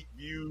coverage, unique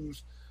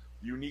views,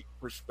 unique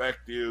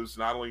perspectives,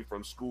 not only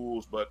from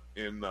schools, but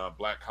in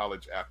Black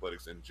college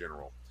athletics in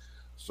general.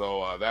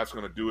 So that's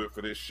going to do it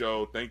for this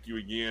show. Thank you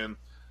again.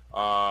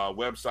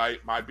 Website,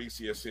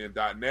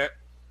 mybcsn.net.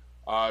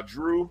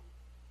 Drew,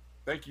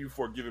 thank you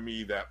for giving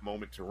me that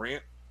moment to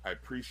rant. I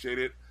appreciate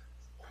it.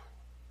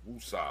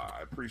 Woosah,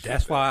 I appreciate it.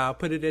 That's why I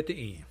put it at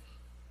the end,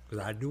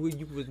 because I knew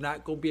you was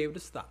not going to be able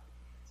to stop.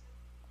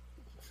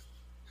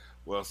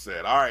 Well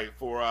said. All right,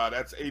 for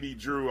that's AD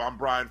Drew. I'm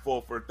Brian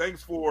Fulford.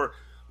 Thanks for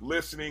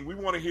listening. We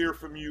want to hear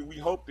from you. We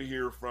hope to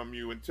hear from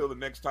you. Until the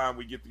next time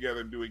we get together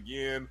and do it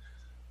again,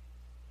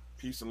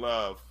 peace and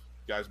love.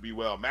 You guys be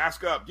well.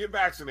 Mask up. Get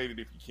vaccinated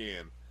if you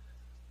can.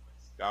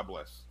 God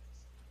bless.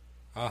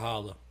 I'll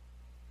holla.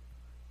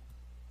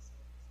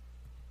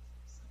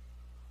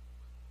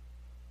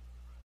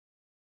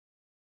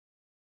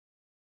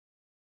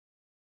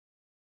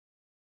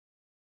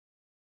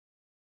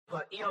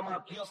 But you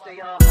stay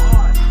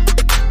hard.